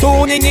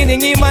 too dingy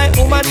dingy. My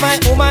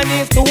woman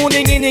is too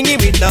dingy dingy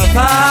with the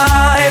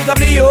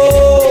 5W.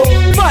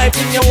 5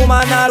 in your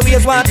woman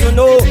always want to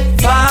know.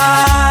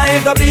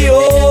 5W.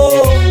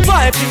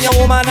 5 in your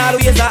woman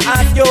always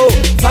ask you.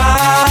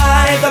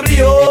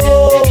 5W.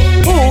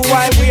 Who,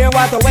 why, where,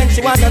 what, when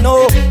she want to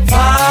know.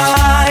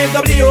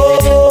 5W.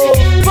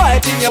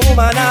 5 in your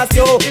woman ask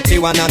you. She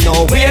wanna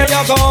know where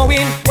you're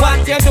going,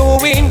 what you're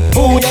doing,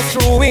 who you're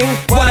screwing,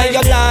 why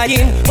you're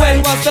lying.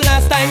 When was the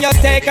last time you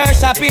take her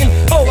shopping?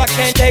 Oh, I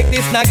can't take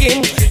this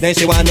nagging. Then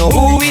she wanna know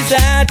who is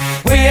that,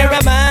 where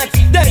am I?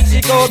 Then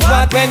she goes,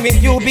 what, when will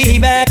you be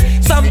back?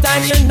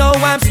 Sometimes you know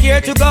I'm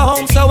scared to go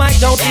home, so I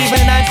don't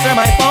even answer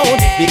my phone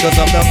because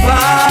of the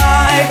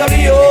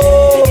 5W.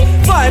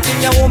 5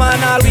 in your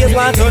woman always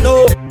want to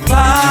know.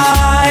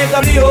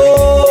 5W.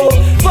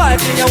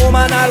 5 in your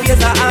woman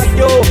always ask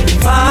you.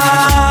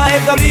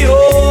 5W.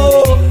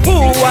 Who,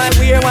 why,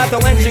 where, what,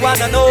 when she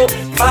wanna know.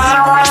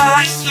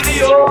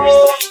 5W.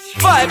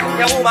 5 in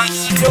your woman.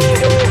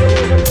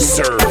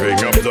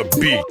 Serving up the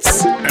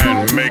beats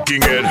and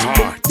making it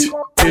hot.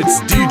 It's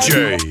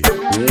DJ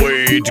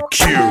Wade Q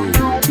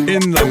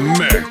in the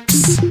mix.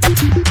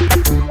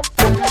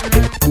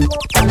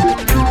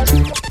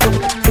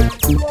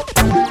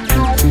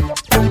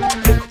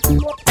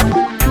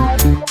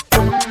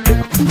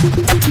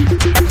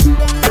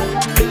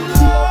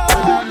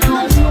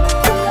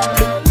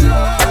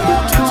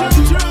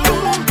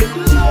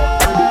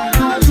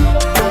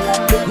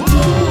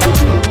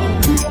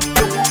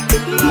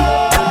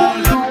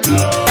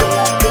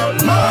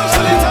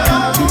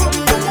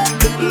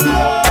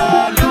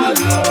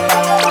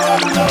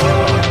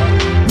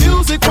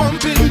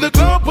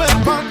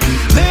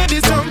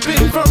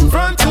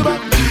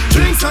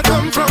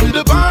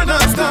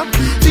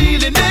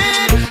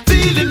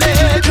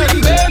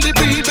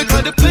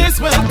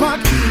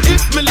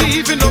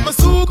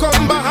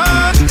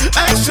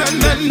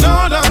 And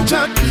all I'm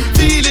chat,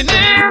 feeling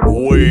it.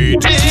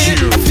 Wait,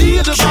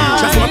 feel the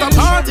vibe. That's what the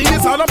party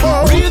is all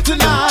about. Real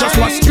tonight. Just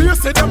what's curious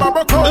to them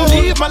about.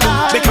 Leave my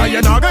life. Because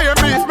you're not gonna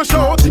brief my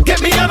show.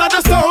 Get me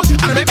another stone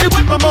and make me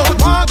with my mouth.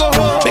 Wanna go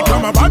home.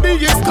 Because my body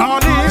is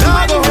calling.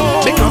 Now go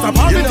home. Because I'm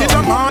popping in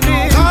the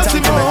morning.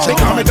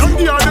 Because me done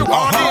the early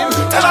warning.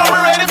 Tell her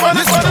we're ready for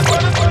this.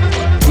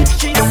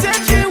 She said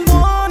she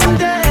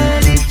wanted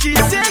it. She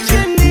said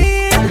she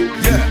need.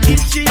 If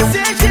she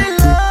said she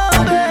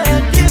loved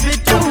it, give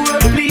it to her,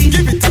 please.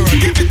 Give it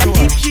to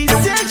her. If she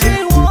said she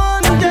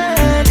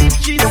wanted, if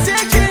she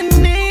said she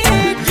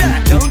need,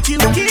 don't you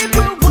keep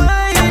her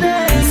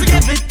waiting.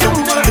 Give it to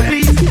her,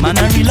 please. Man, I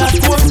relax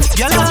more.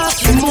 Y'all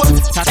asking more.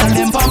 Tackle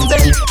them from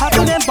bed,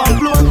 tackle them from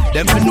floor.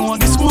 Them to know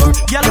the score.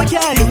 Y'all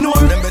can't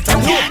ignore. Them better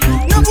know.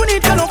 No good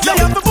need to know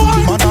play up the board.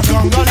 Man, I'm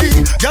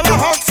gangly. Y'all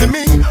asking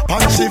me.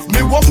 Punch shift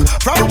me walk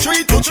from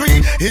tree to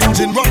tree.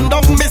 Engine run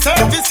down, me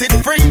service it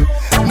free.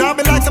 Now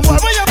me like some boy,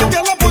 where you have a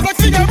girl up pose like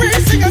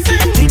figure, sing a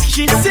sing. If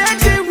she said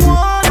she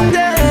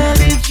wanted,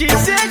 if she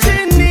said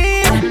she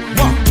need,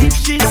 if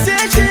she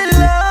said she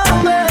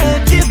loved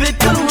it, give it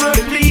to her,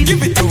 please.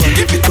 Give it to her,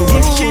 give it to her.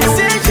 If she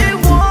said she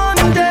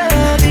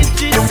wanted, if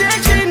she said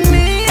she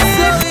need,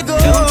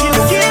 don't you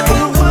keep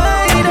her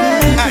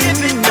waiting.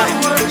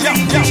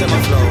 Give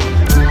it to her, please.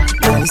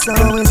 It's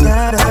always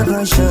got a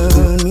crush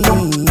on me.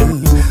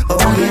 Oh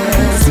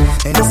yes,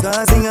 and it's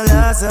causing a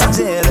lot of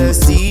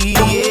jealousy.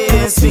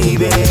 Yes,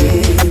 baby.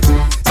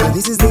 So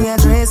this is the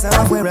address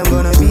of where I'm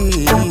gonna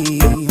be.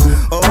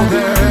 Oh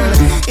girl,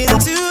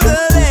 into the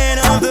land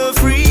of the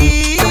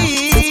free.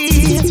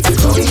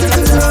 Oh, your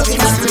love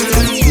is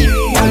free.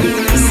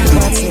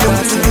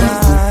 What's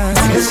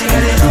cause she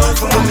got it all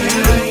for me.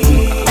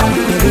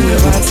 Baby,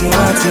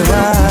 what's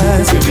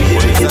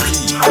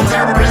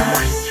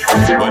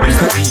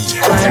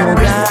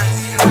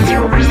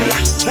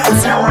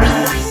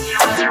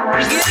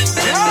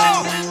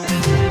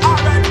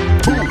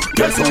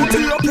Guess who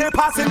till you play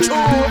passing through?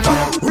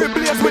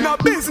 Replace with no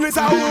business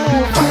at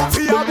home.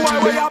 See a boy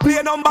where you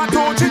play number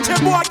 2. Chichi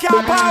boy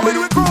can't power with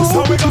we crew.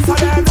 So we go for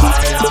them.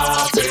 Fire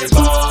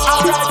people.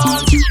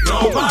 No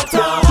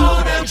matter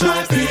how them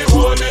try to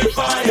hold the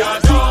fire.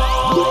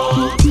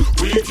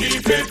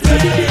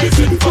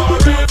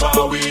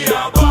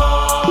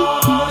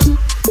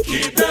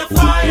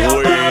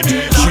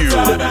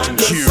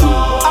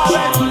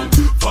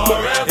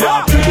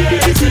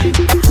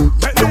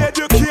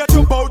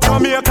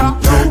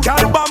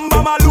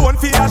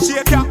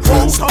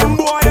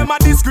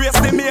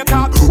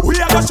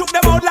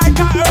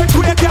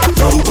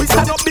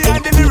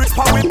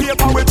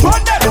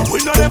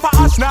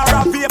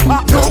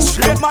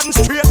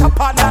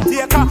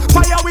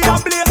 we a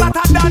blaze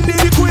hotter than the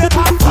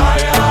equator.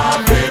 Fire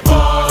we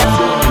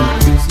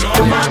burn, no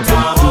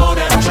matter how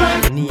them try.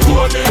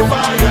 Holy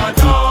fire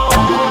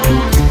down,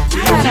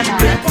 we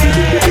keep it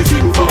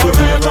blazing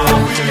forever.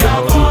 We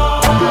are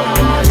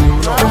born,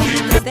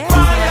 keep the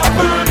fire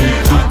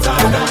burning hotter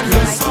than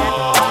the sun.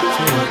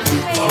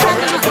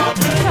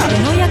 You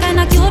know you're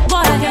kinda cute,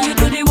 boy. Yeah, you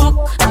do the work.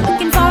 I'm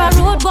looking for a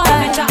road boy.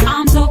 Get your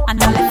arms up and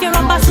I'll lift your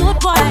rubber suit,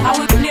 boy. I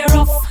will play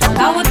rough.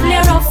 I will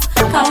play rough.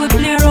 I will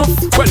play rough.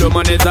 Well,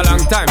 woman, it's a long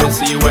time to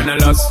see you when I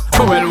lost.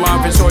 But well,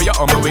 want to show you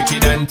how I'm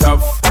wicked and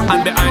tough.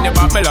 And behind your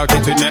back, me lock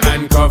it with me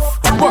handcuff.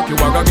 Walk you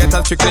walk, get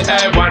a strictly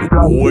A1.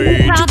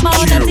 Wait,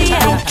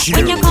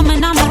 when you're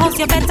coming on my house,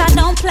 you better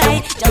don't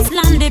play. Just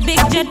land the big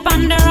jet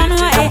on the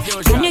runway.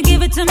 Can you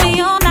give it to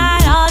me all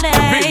night, all day?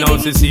 Bring now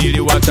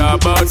Cecilia, what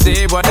about?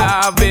 Say what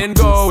I've been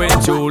going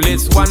through.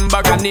 List one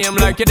bag of name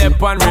like you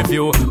dep on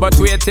review. But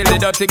wait till the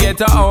dirty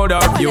get out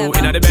of you.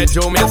 In the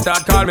bedroom, you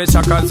start call me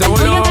Shaka Zulu.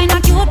 Oh, you're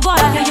kinda cute, boy.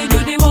 Yeah, you do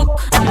the work.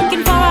 I'm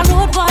looking for a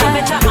road boy.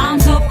 Get your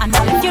arms up and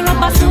I'll lift your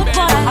rubber suit,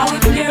 boy. I will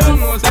play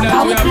rough.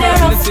 I will play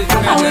rough.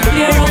 I will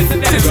play rough.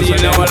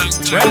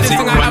 Well, this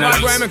thing I have a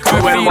grime, I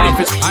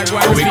go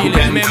and feel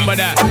it, remember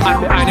that.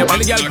 And the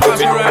girl pass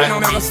me right now,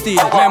 I'm gonna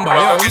steal. Remember,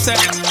 you know what I'm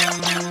saying?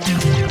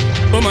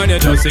 Woman, you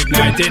just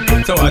ignite it.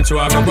 So what you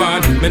are going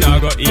on? Me nah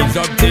go ease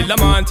up till the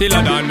man till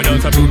I done. Me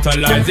just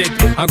brutalize it.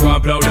 I go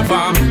and plow the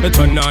farm. Me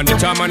turn on the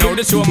charm and now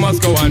the show must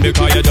go on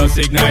because you just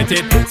ignite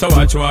it. So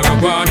what you are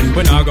going on?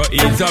 Me nah go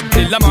ease up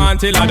till the man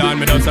till I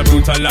done. Me just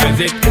brutalize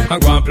it. I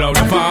go and plow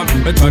the farm.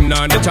 Me turn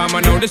on the charm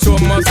and now the show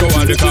must go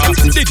on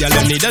because the girl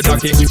them need a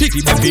jockey. She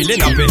keep them feeling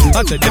happy.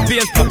 I set the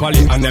pace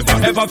properly and never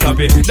ever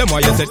floppy. Them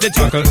why you set the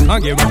chuckle and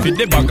give me fit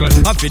the buckle.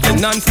 I fit the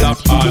non-stop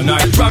all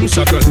night from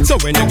shuckle.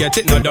 So when you get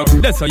it no duck,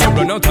 that's how you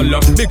run out of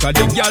luck. Because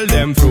the girl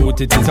them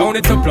fruit, it is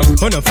only to pluck.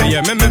 Oh no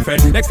fear me, my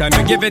friend, next time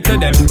you give it to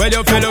them. Well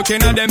you feel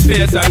looking at them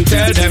face and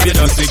tell them you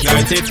just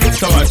ignite it.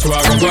 So what you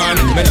are going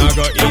on? Me nah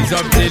go ease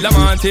up till the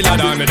man till I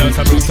done. Me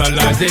just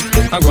brutalize it.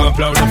 I go and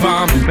plow the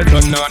farm. Me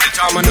turn on the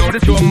charm and now the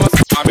show must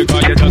come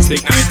because you just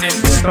ignite it.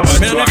 So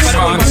what you are going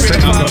on? Me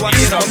nah go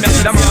ease up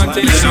till the man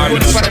till I done. Me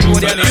just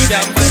brutalize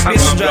it. I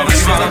go and plow the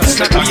farm.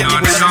 Me turn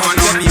on the charm and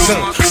now the show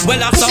must.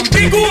 Well, I some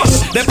big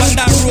holes. They on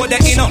that road,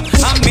 you know.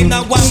 I'm in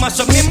a one mash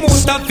up me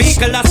motor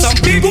vehicle. I some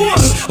big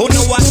holes. Oh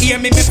no, I hear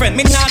me, my friend.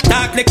 Me not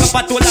talk like a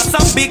patrol. I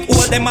some big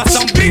hole. Them are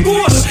some big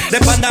holes.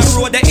 They on that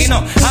road, you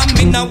know. I'm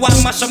in a one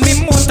mash up me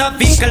motor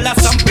vehicle. I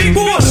some big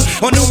holes.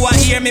 Oh no, I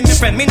hear me, my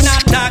friend. Me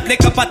not talk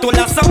like a patrol.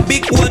 I some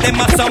big hole. Them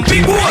are some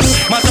big holes.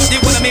 Mash up the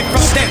one of me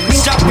from them. Me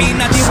jump in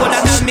at the one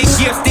and I'll make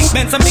gear stick.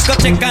 Men some me go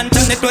check and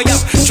turn it to you.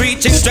 3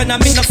 children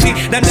and me no see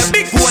them the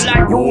big hole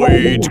like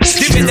wait.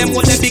 Give me them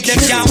all the big them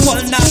can't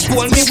hold not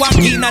hold. Me walk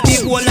in at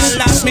the hole and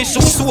last me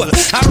shoe soul.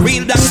 A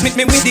real that smith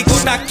me with the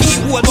gun that key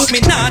hole. But me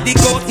nah dig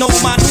out no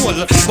man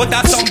hole. But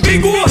that's some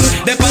big hole.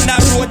 They on the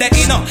road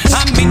you know.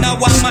 I'm in a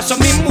one mash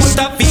up me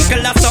motor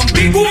vehicle. That's some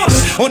big hole.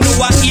 Oh no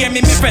I hear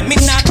me my friend. Me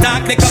not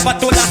talk like a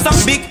patrol. That's some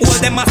big hole.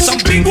 Them are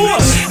some big hole.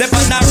 They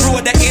on the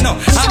road you know.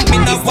 I'm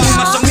in a one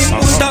mash up me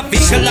motor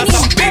vehicle. That's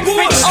some big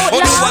hole.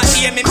 Oh no I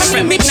hear me my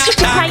friend. Me not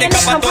talk like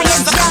a patrol.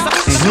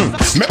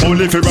 Me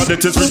only favorite that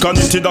is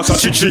reconnected as a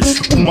chichi.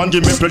 Woman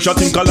give me pleasure,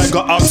 think I like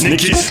a ass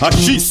Nicky. A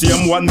she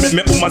same one make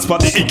me woman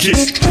spot the icky.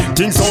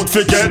 Things out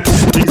forget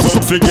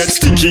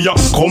sticky ya.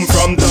 Come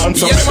from dance,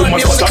 so me woman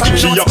spot the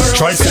icky ya.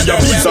 Try see your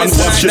reason,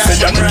 what she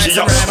say and Nicky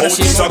ya. How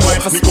things are going,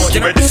 me go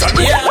give it this and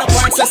yeah, the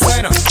points are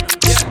sign up.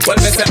 Well,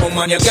 me say,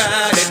 woman, you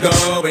got it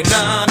going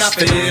on. I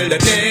feel the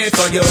need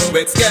for you,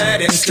 it's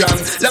getting strong.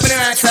 Loving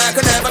your acts, I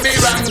could never be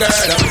wrong,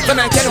 girl. But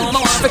make you know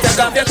I want to take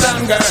off your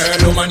tongue, girl.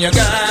 Woman, you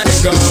got it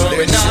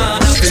going on.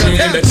 I feel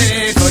the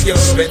need for you,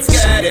 it's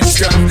getting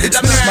strong.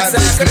 Loving your acts,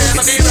 I could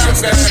never be wrong,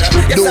 girl.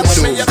 Yes, I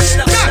want me, you be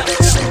the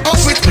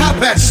up it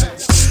happen.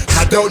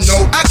 I don't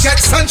know, I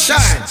get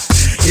sunshine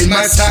in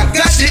my side,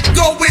 got it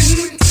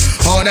going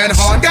on and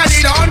on, got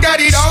it on, got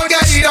it on,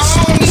 got it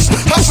on.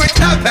 Up it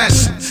happen.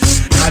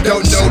 I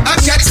don't know, I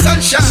get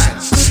sunshine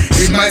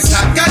in my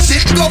side, got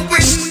it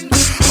going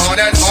on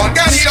and on,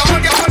 got it on,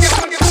 got it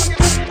on.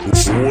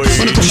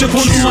 Wanna push up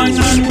on the one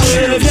and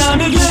wave, yeah,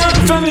 me girl,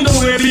 from me know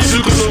where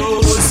people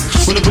goes.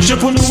 Wanna push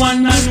up on the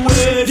one and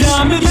wave,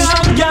 yeah, me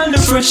girl, the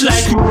fresh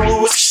like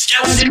rose.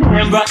 Girl, I didn't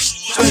remember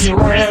when you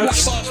wear.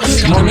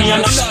 Money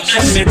and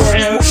let me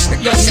wear.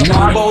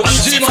 Now about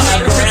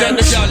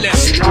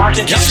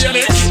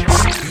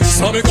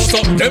so because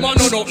of them a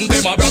know nothing,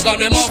 them a brag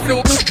and them a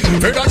fluke.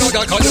 Afraid I know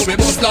that can you be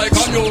bust like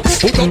a you.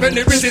 Put up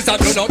any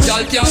resistance, you know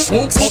y'all can't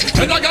smoke. So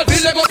then I got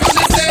feel they go from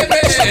the same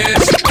way.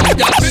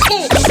 Y'all be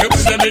move, you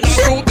put them in a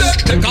group.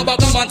 Them come back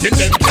and man till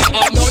them can't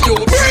have no you.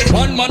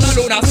 One man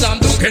alone a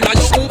slam dunk in a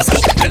your hoops. So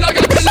then I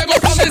got feel they go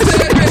from the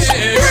same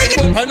way.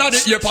 Bump and a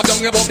the ear pop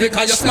down your bump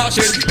because you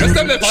smashing. Yes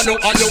them never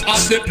know and you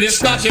have the place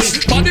splashing.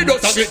 Body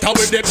does a glitter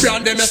with the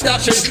brand them a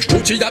stashing.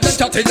 Gucci have them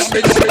chatting and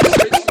me know.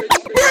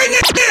 Bring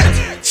it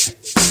in!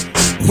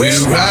 We're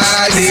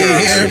right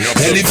here.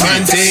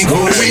 Elephant ain't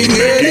going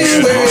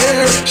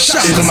anywhere.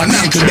 Shout to my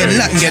knock to bed,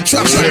 not get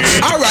trapped.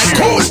 Alright,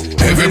 cool.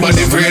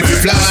 Everybody ready to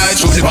fly.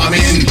 Through the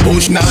bombing.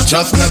 Push not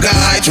just no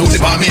guy. Through the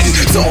bombing.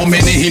 So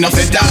many enough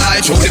to die.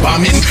 Through the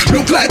bombing.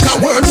 Look like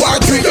a World War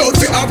III out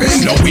to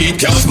happen. No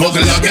weed can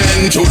smuggle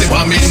again. Through the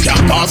bombing.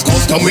 Can't pass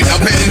custom with a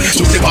pen.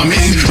 Through the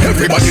bombing.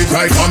 Everybody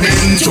cry for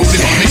me. Through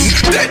the bombing.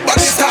 Dead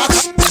body start.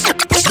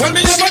 When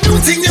me have a new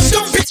thing, you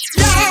don't pick.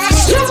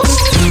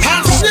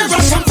 Hands up your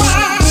rocks and fast.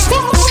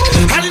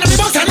 Hand in the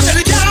bus and in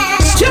the car.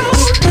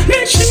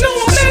 Make she know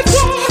I'm late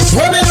for.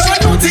 When me have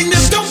a new thing,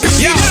 you don't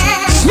pick. Hands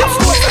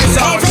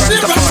up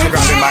your rocks and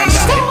fast.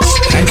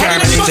 And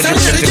carry me to the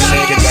naked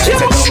guys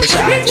and don't be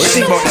shy. What do you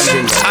think about that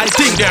thing? I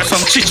think there are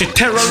some chichi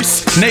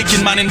terrorists.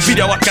 Naked man in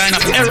video, what kind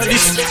of error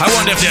this? I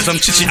wonder if there's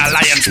some chichi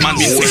alliance man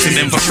been fixing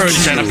them for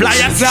furniture and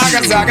appliance. Zaga.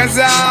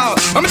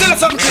 Let me tell you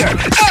something here.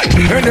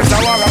 Hey, in this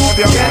hour I hope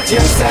you get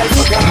yourself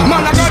a gun.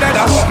 Man, I got it,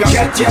 I hope you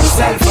get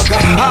yourself a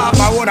gun. Half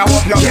I want, I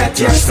hope you get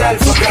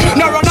yourself a gun.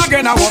 No run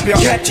again, I hope you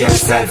get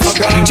yourself a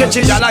gun.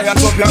 Chichi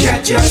alliance, hope you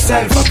get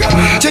yourself a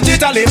gun. Chichi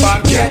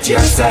Taliban, get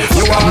yourself a gun.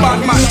 You a bad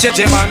man,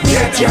 chichi man,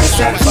 get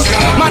yourself a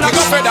gun. Man, I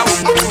got fed up.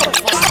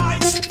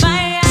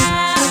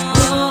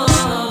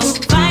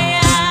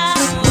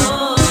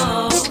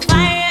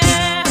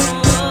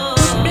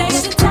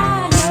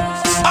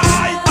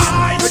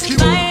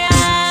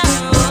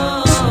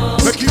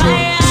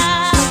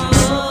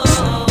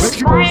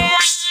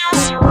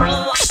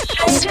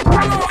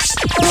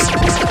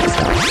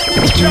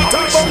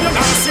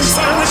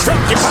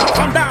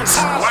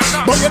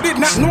 But you did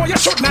not know you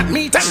should not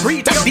meet and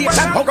greet and date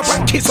and hug up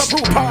and kiss a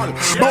RuPaul.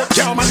 But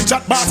your man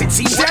chat boss, it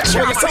seems they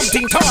show you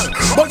something tall.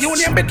 But you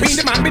name between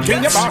the man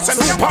between your boss and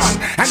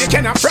RuPaul. And you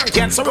cannot frank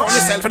and surround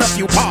yourself in a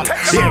few Paul.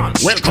 Yeah,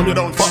 welcome you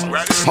down for.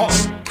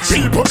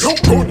 People look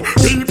good,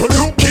 people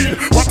look keen.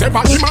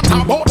 Whatever him a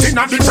talk about in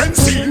a different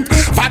scene.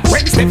 Fat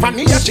when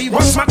Stephanie, she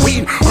was my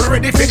queen.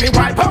 Already feel me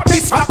wipe out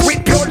this fat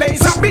with pure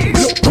laser beam.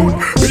 Look good,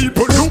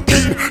 people look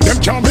keen. Them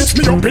can't mix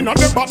me up in a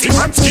the body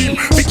man scheme.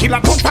 The killer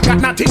come forgot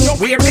nothing, you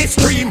wear this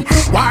stream.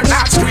 War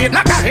not straight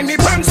like a any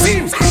brand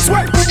seems.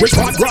 Sweat, which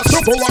part grass to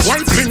go a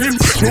wine fling him.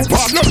 No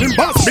partner him,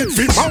 boss, big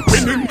feet out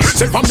win him.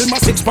 Say from him a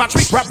 6 patch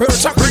with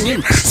rappers a bring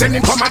him. Send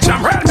him come a jam,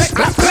 roll make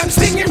clap,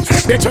 sting him.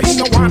 Better he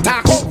no want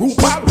talk or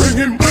RuPaul ring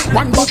him.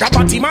 One bug a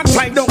body man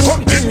fly down,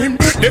 come bring him.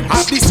 Them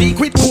have the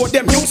secret code,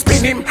 them you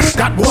spin him.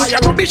 That boy a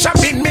rubbish a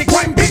bin, make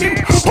wine big him.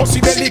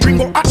 Pussy belly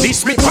gringo at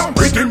this me pound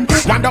with him.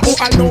 Wonder how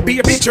I know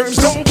baby germs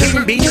don't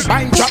kill him. Be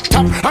buying drop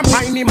top, I'm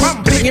buying him,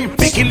 I'm bling him.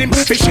 Be kill him,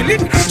 fish him,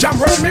 jam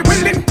roll me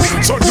will him.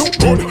 So look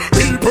good,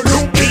 people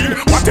look keen.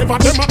 Whatever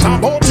them a talk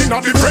about in a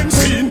different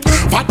scene.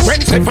 But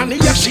when Stephanie,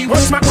 she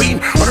was my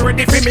queen.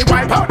 Already feel me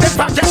wipe out the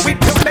fire with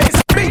the place.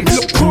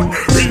 Look good,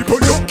 people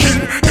look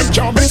keen. Them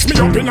can't mess me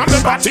up in a the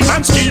body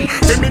man scheme.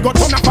 Feel me go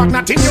turn a fuck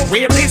not in your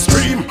way this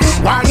stream.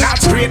 While not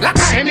straight like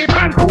a any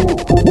man.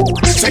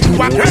 Say you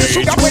a girl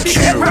sugar with the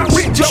hair and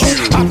with you.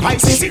 A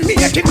Pisces in me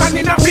a kid man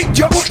in a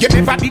video. You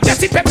never did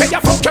just if pepper your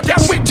fuck your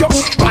with you.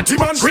 Body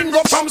man bring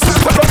up from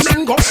Santo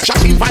Domingo.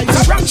 Shocking vibes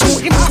around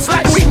you in house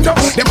like window.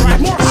 Them ride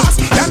more ass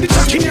than the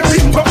jack in your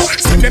limbo.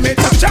 Send them a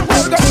touch and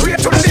world up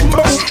straight to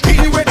limbo. Be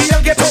ready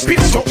and get up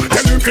in go.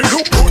 Tell them feel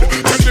look good,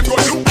 tell them go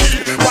look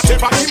keen.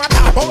 Whatever him a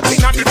talk about in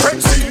a different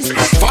scenes.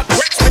 Fat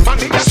West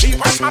Stephanie, she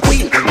was my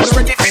queen.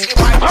 Already feel me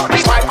wipe out the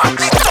wipe out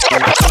the.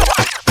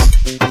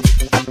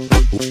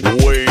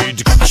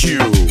 Wade Q.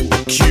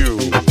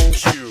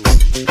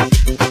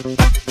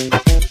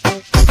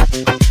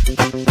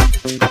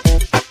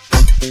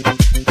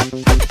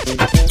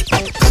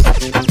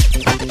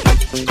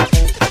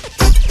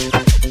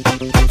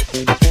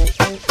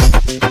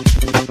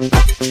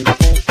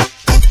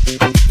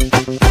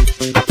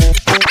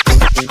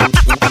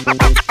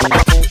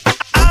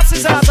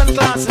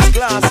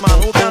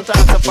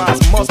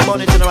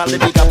 The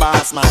bigger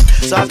boss man,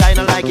 so I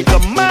kinda like it,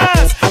 come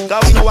mass.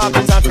 Cause we know walk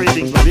things and create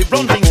things, we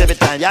run things every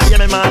time. Yeah, hear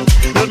me man,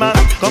 good man,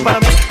 come for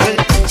me.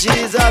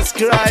 Jesus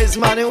Christ,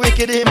 man, the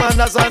wicked him man,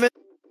 that's why me.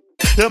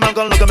 Yo man,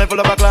 come look at me full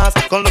of a class,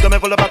 come look at me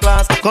full of a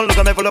class, come look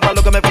at me full of a,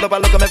 look at me full of a,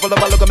 look at me full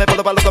of a, look at me full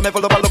of a, look at me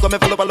full of a, look at me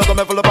full of a, look at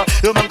me full of a.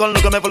 Yo man, come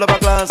look at me full of a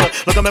class,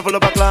 look at me full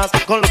of a class,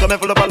 come look at me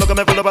full of a, look at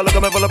me full of a, look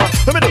at me full of a.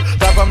 What me do?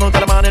 Talk from noon to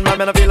the morning,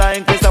 man, I feel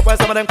like Chris. Why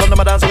some of them come to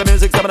my dance with the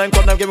music, some of them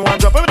come to give me one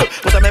drop. What me do?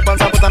 Put on me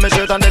pants and put on me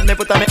shirt and then me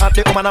put on me hat.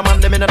 The woman and man,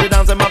 them in the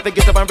dance, them have to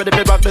get up and ready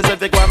to rock. They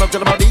say, "Go on up, tell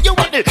them how the you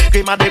want it."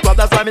 Cream and the club,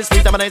 that's why me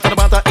sweet and nice and the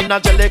banter in a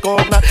jelly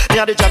coke. Me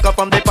and the jacker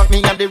from the pack,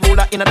 me and the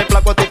ruler in the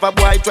block. But if a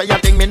boy try a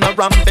thing, me no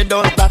ramp it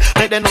don't stop.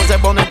 Make them know say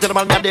bone and tell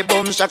them me and the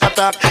bone shack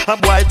attack. A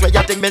boy try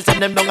a thing, me send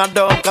them down and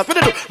down. Cause what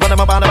they do? Run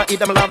them a band, them a eat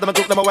them, a laugh them, a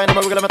cook them, a wine them,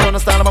 a wiggle them, a turn a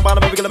stand them, a band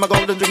them, a wiggle them, a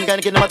golden drink,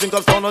 and give them a drink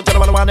of stone. No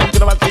general want them,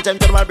 general teach them,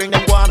 general bring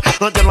them one.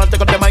 No general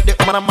take out the mic, the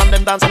woman and man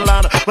them dance in the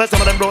land. Well,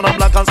 some of them brown and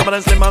black, and some of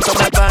them slim and some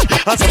of them fat,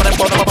 and some of them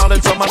bottom about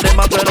it, some of them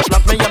a dread of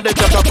black. Me and the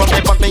judge up on the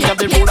back, me and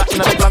the ruler in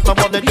the black. No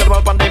more the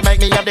general one, they make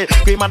me and the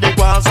cream and the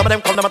ground. Some of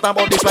them come them a talk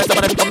about this, some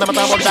of them come them a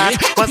talk about that.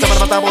 Well, some of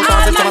them a talk about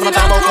dancing, some of them a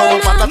talk about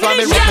cold. That's why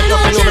me rock me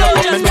up, me over the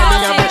coast, me know me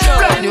and the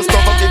brand new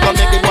stuff up, they gon'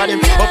 make it wide. him.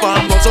 Up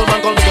and go, so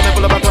man, come look at me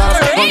full of a class.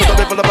 Come look at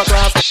me full of a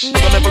class.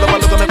 Look at me full of a,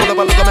 look at me full of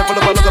a, look at me full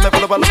of a, look at me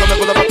full of a, look at me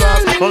full of a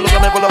class. Come look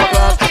at me full of a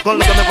class. Come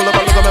look at me full of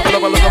a, look at me full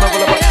of a, look at me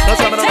full of a. That's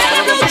why I'm not.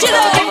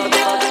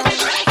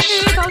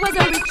 If I was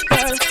a rich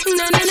girl,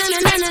 no, no, no, no,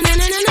 no, no, no,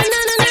 no, no,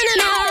 no, no, no,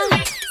 no.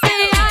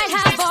 Say I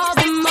have all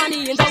the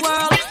money in the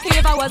world.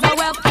 If I was a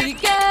wealthy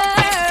girl.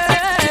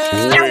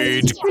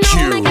 Wait,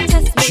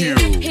 Q.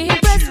 He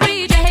pressed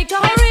me to hate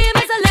Kareem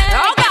as a leg.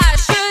 Oh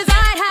gosh, 'cause I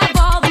have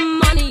all the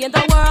money in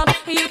the world.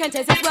 You can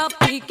taste this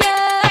wealthy girl.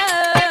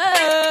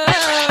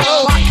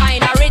 What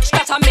kind of rich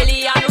got a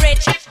million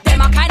rich?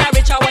 Them a kind of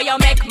richer where you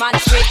make man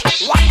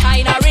switch. What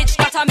kind of rich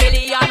got a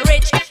million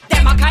rich?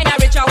 Them a kind of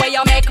richer where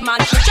you make man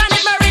switch. And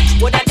if me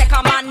rich, would I take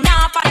a man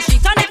now for the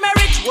street? And if me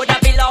rich, would I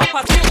be low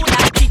for school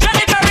and teach? And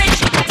if me rich,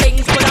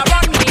 things would I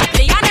run me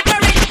play. And if me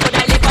rich, would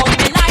I live out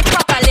me life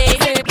properly?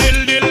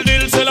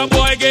 Dill, sell a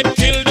boy get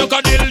killed. Duck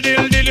a dill,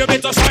 you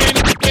better sign.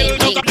 Kill,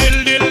 duck a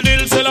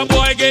dill, sell a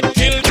boy get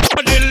killed.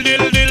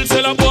 Dill,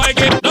 sell a boy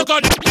get. Duck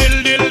a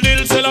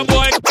dill, sell a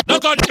boy.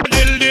 Duck a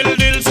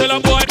dill, sell a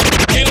boy.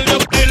 Kill,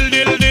 duck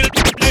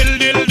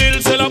dill,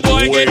 sell a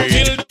boy get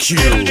killed.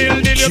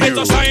 Dill, you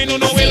better sign. Who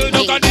no will?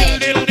 Duck a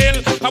dill,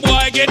 a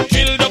boy get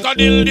killed. Duck a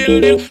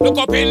dill. Look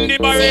up in the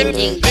barrel.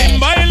 Limb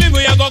by limb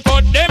we a go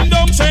cut them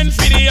down. Send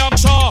for the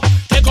oxa.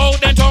 Take out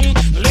the tongue.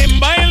 Limb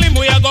by limb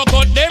we a go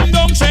cut them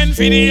down. Send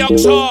for the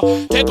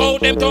oxa. Take out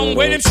them tongue.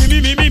 When them see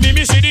me,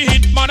 see the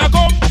hit man a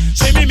come.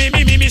 See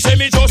me, say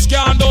me just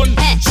can't done.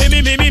 See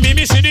me,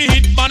 see the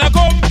hit man a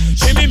come.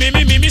 See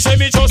me, say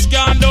me just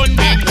can't done.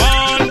 Them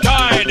one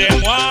tie.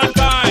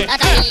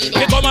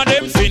 They come a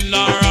them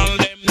funeral.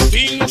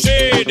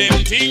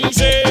 Them things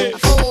say.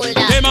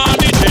 Them are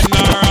the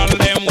general.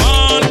 Them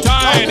one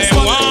tie. They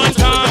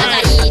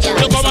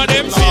come a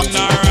them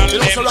funeral.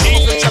 Them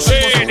things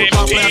say. Them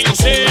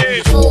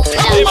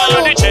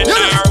are the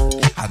general.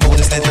 I know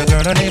this little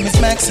girl, her name is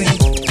Maxine.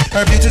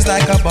 Her beauty's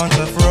like a bunch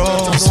of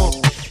roses.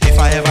 If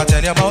I ever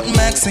tell you about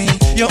Maxine,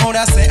 you would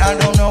say I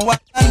don't know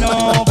what I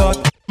know,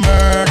 but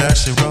murder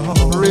she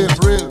wrote.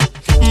 Real.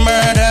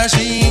 Murder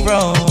she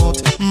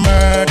wrote.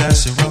 Murder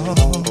she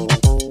wrote.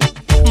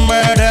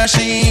 Murder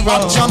she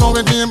wrote. Action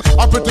with him,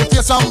 a pretty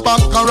face and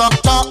bad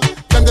character.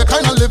 Them the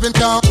kind of living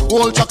can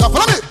hold chaka.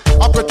 Follow me.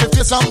 A pretty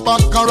face and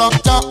bad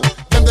character.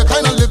 Them the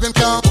kind of living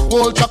can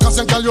hold chaka.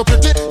 Say, girl, you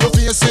pretty, you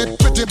face it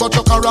pretty, but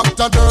your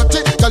character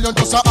dirty. Girl, you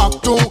just a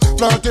act too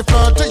flirty.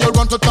 You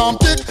run to Tom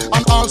Dick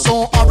and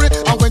also hurry.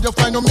 And when you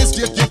find a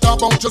mistake, you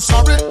talk about you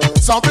sorry.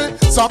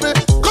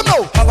 Come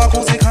now. Have a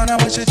cozy corner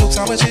when she jokes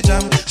and when she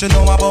jam. She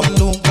know about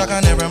Luke like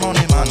an every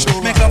money man.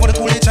 Make love with a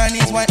coolie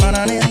Chinese, white man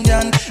and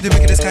Indian. The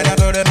wickedest kind of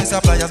girl that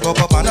Mr. Flyers go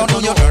up and now do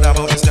you heard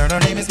about this girl? Her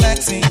name is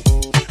Maxine.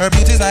 Her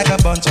beauty's like a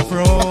bunch of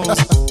roses.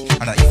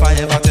 And if I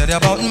ever tell you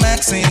about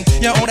Maxine,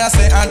 you would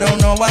say I don't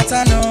know what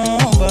I know,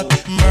 but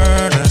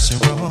murder she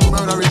wrote.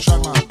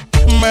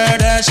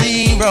 Murder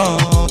she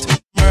wrote.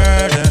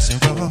 Murder she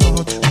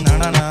wrote.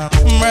 Na.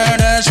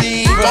 Murder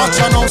she wrote. Watch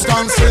your now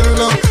stand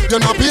still. You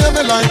not pay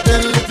me like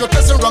bill. If you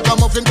test a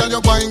ragamuffin, tell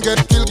you wine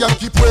get killed, girl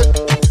keep wait.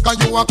 Cause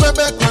you a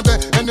crebe.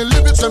 And the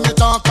lyrics when me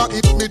talk,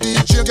 if me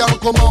DJ girl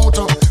come out.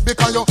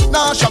 Because you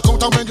nah shock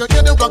out. And when you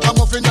hear the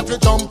ragamuffin, if you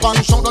jump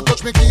and shout, don't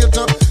touch me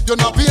gator. You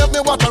not pay me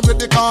what I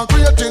ready can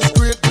create is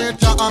great,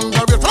 you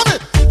under it. From it,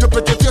 you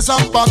pretty face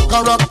and bad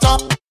character.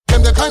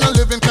 Them the kind of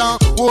living can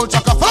hold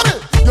chaka. From it,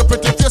 you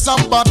pretty face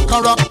and bad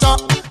character.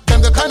 Them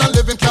the kind of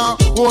living can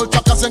hold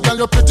chaka. Say girl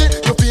you pretty,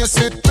 you face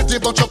it pretty,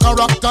 but your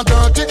character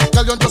dirty.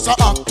 Girl you just a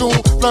act too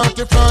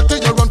flirty.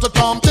 You run to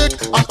Tom Dick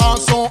and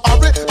also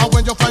hurry. And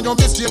when you find your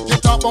mistake, you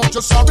talk about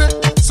you sorry.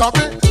 Now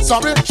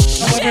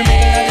every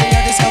minute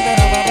I discover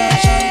a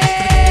version.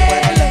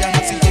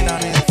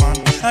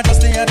 And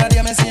just the other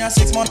day, me see her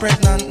 6 months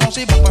pregnant. Now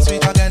she back for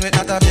sweet again with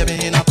not a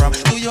baby in a prom.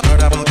 Do you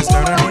heard about this girl?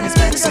 Her name is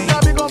Maxine.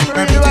 Her beauty's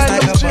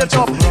like a bunch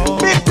of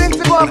roses. Big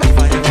things to go up.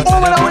 Oh,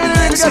 when I win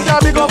it, we get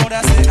your big up.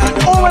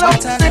 Oh, when I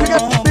win it, we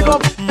get big up.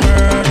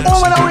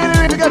 Oh, when I win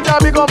it, we get your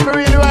big up. For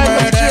really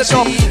right, straight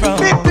up.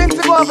 Big things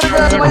to go up for the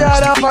girls in my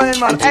yard and fine,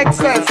 man.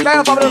 Excess.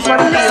 Time for this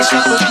one.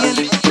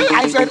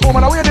 I said, oh,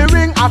 when I win the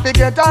ring, I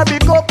forget her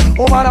big up.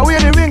 Oh, when I win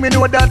the ring, me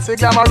know that's a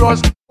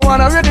glamorous.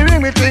 Wanna wear the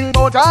ring, me think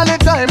about all the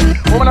time.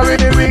 Wanna wear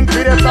the ring,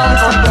 with the song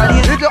sometime.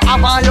 If you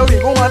have on your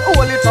ring, woman,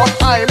 hold it up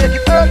high. Make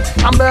it hurt,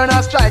 and burn and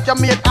strike, you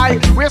make high.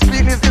 Where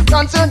sweetness is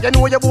concerned, you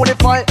know you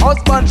bonify.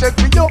 Husband check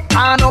with you,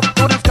 hand up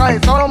to the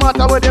sky. So no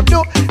matter what them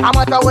do, no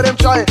matter what them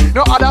try.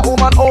 No other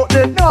woman out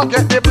there, no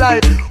get the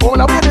blind.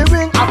 Wanna wear the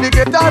ring, I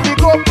forget her big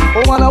up.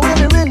 Wanna wear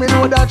the ring, me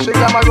know that she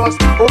glamorous.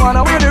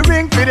 Wanna wear the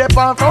ring, for the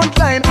front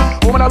line.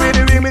 Wanna wear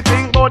the ring, me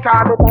think about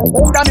all the time.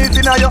 Hold that is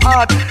in your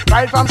heart,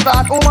 right from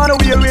start. Wanna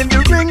wearing the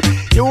ring.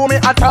 You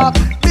me attack,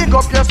 pick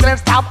up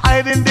yourself, stop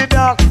hiding the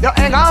dark. You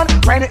hang on,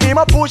 when him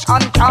a push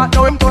and can't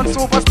know him turn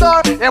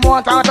superstar. Him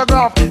want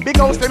autograph,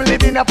 because them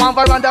live in a pan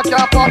veranda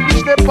can't park.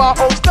 Reach the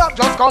park, oh stop,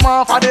 just come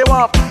off and they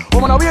walk.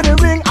 Woman wear the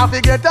ring, I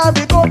forget and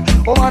pick up.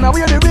 Woman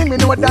wear the ring, me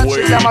know that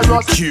she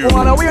glamorous.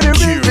 Woman wear the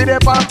ring, with the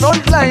pan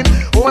front line.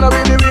 Woman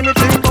wear the ring, me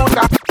think about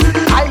that.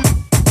 I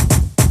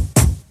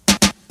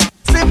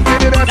slip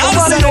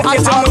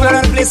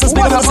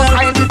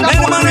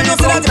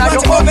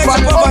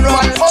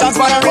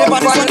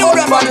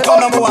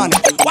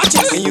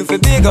Watch it. And you feel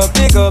big up.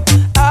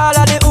 All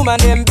of the woman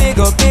them big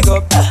up.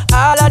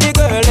 All of the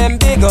girl them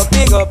big up.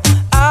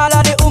 All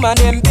of the woman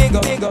them big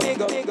up.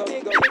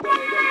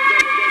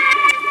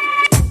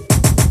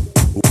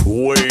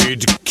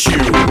 Wade Q.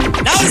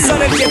 Now it's on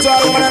them kids to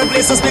all woman and the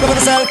place to speak up for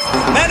themselves.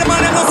 Man, the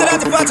man them know say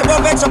that the party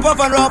above extra puff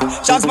and rub.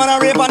 Shots man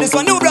and rape on this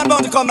one, new brand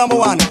bound to come number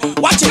one.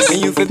 Watch it.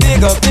 And you feel big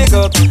up.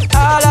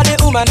 All of the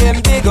woman them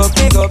big up.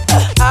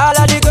 All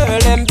of the girl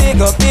them big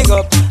up.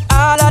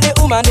 All of the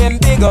woman them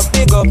big up.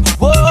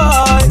 Boy,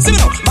 see me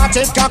now. Match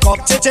it, cock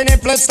up, titty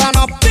nipple stand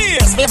up.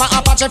 Fierce, favor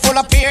Apache full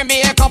of peer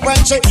makeup when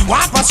she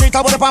walk on street. I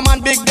would up a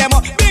man big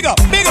demo. Big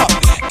up.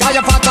 Got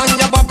your fat on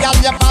your buff, gal,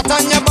 your fat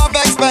on your buff.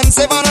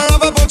 Expensive and a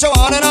rubber, put you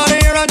on and on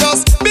here and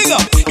just big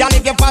up. Gal,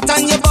 if your fat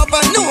on your buff,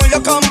 I know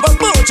you come, but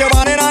put you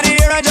on and on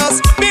here and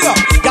just big up.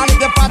 Gal, if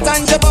your fat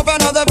on your buff,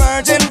 another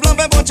virgin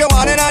plump, put you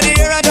on and on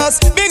here and just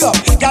big up.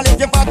 Gal, if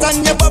your fat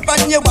on your buff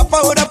and you wap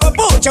out up,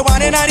 put you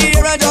on and on here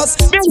and just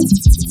big up.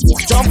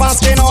 Jump and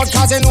skin out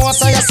cause you know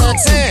so you're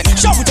sexy.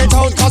 Shout it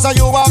out cause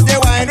you have the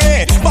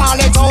winery. Ball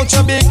it out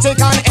you big thick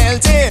and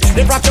healthy.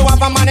 The rock you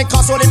have a man it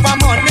cost only for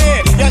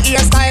money. Your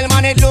hairstyle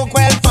man it look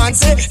well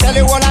fancy. Tell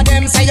you all of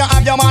them say you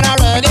have your man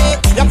already.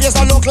 Your face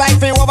don't look like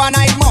the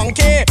overnight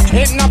monkey.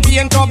 It not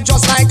paint up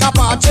just like a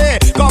party.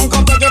 Come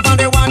take it from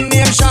the one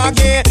named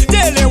Shaggy.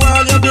 Tell the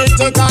world you big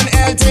thick and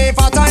healthy.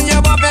 Fat and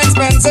your buff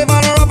expensive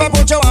and rubber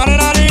put you on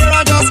and on here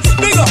and just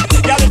big up.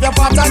 You live your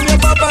fat and your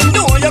buff and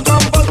know you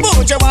come but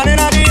put you on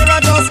and on here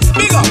and just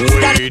big up.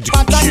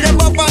 Fat and your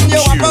buff and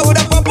you wap out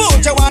up and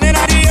put you on and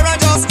on here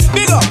and just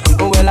big up.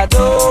 Well, I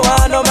don't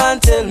want no man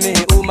tell me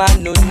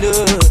woman no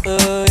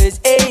knows,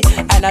 hey.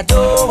 And I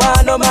don't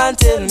want no man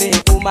tell me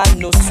woman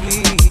no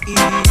sweet,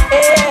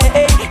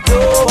 hey.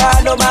 Don't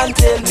want no man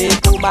tell me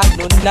woman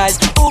no nice,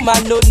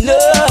 woman no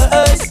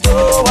nice.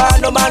 Don't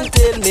want no man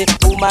tell me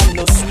woman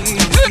no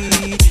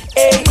sweet,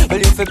 hey. Well,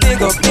 if you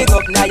big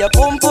up, now your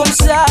pum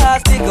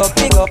shot, big up,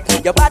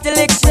 your body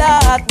lick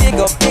shot, big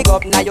up,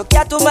 now your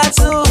cat to my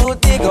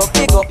suit, big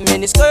up,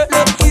 mini skirt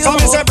look cute. So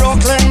me say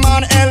Brooklyn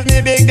man help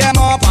me big them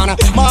up and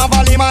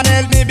Marvally man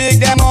help me big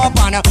them up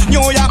and New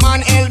York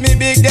man help me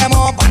big them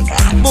up and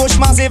Flatbush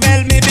massive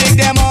help me big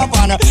them up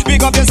and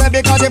big up yourself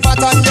because you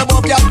fat and you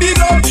buff you big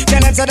up.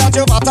 Tell them say that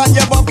you fat and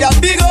you buff you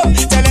big up.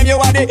 Tell them you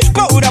are the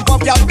powder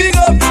puff you big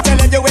up. Tell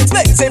them you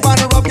expensive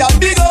and rub you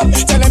big up.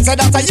 Tell them say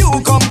that you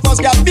come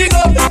first you big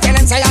up. Tell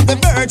them say I'm the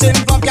virgin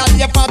fuck you,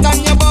 you fat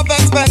and you buff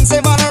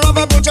expensive and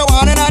rubber put you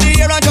on in the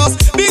ear and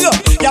just big up.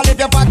 You live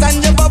your fat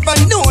and you buff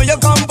and know you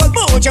come but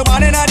put you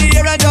on in the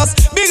ear and just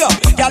big up.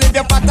 You live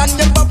your fat and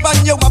you buff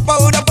and you wap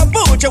out up and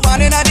put you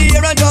on in the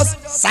ear and just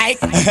psych.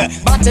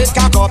 But it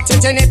cock up,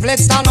 titty nipple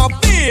stand up.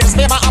 Fierce,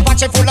 favor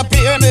Apache full of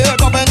peer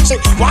makeup and shit.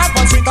 Walk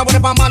on street with a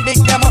man big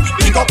demo.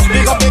 Big up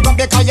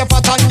because you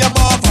fat and you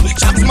buff.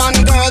 Shots man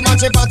girl man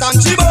she fat and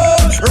she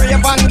buff.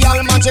 Rave and girl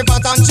man she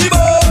fat and she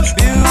buff.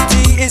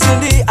 Beauty is in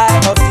the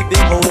eye of the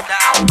beholder.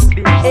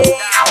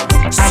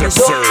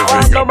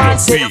 Serving up the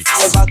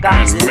beats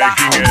and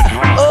making it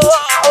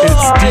hot.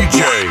 It's DJ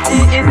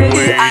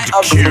Wade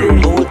Q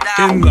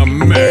in the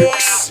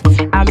mix.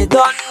 I'm a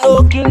done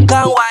no king and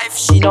wife,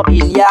 she no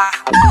in ya.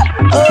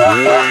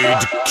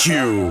 Wade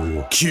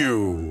Q.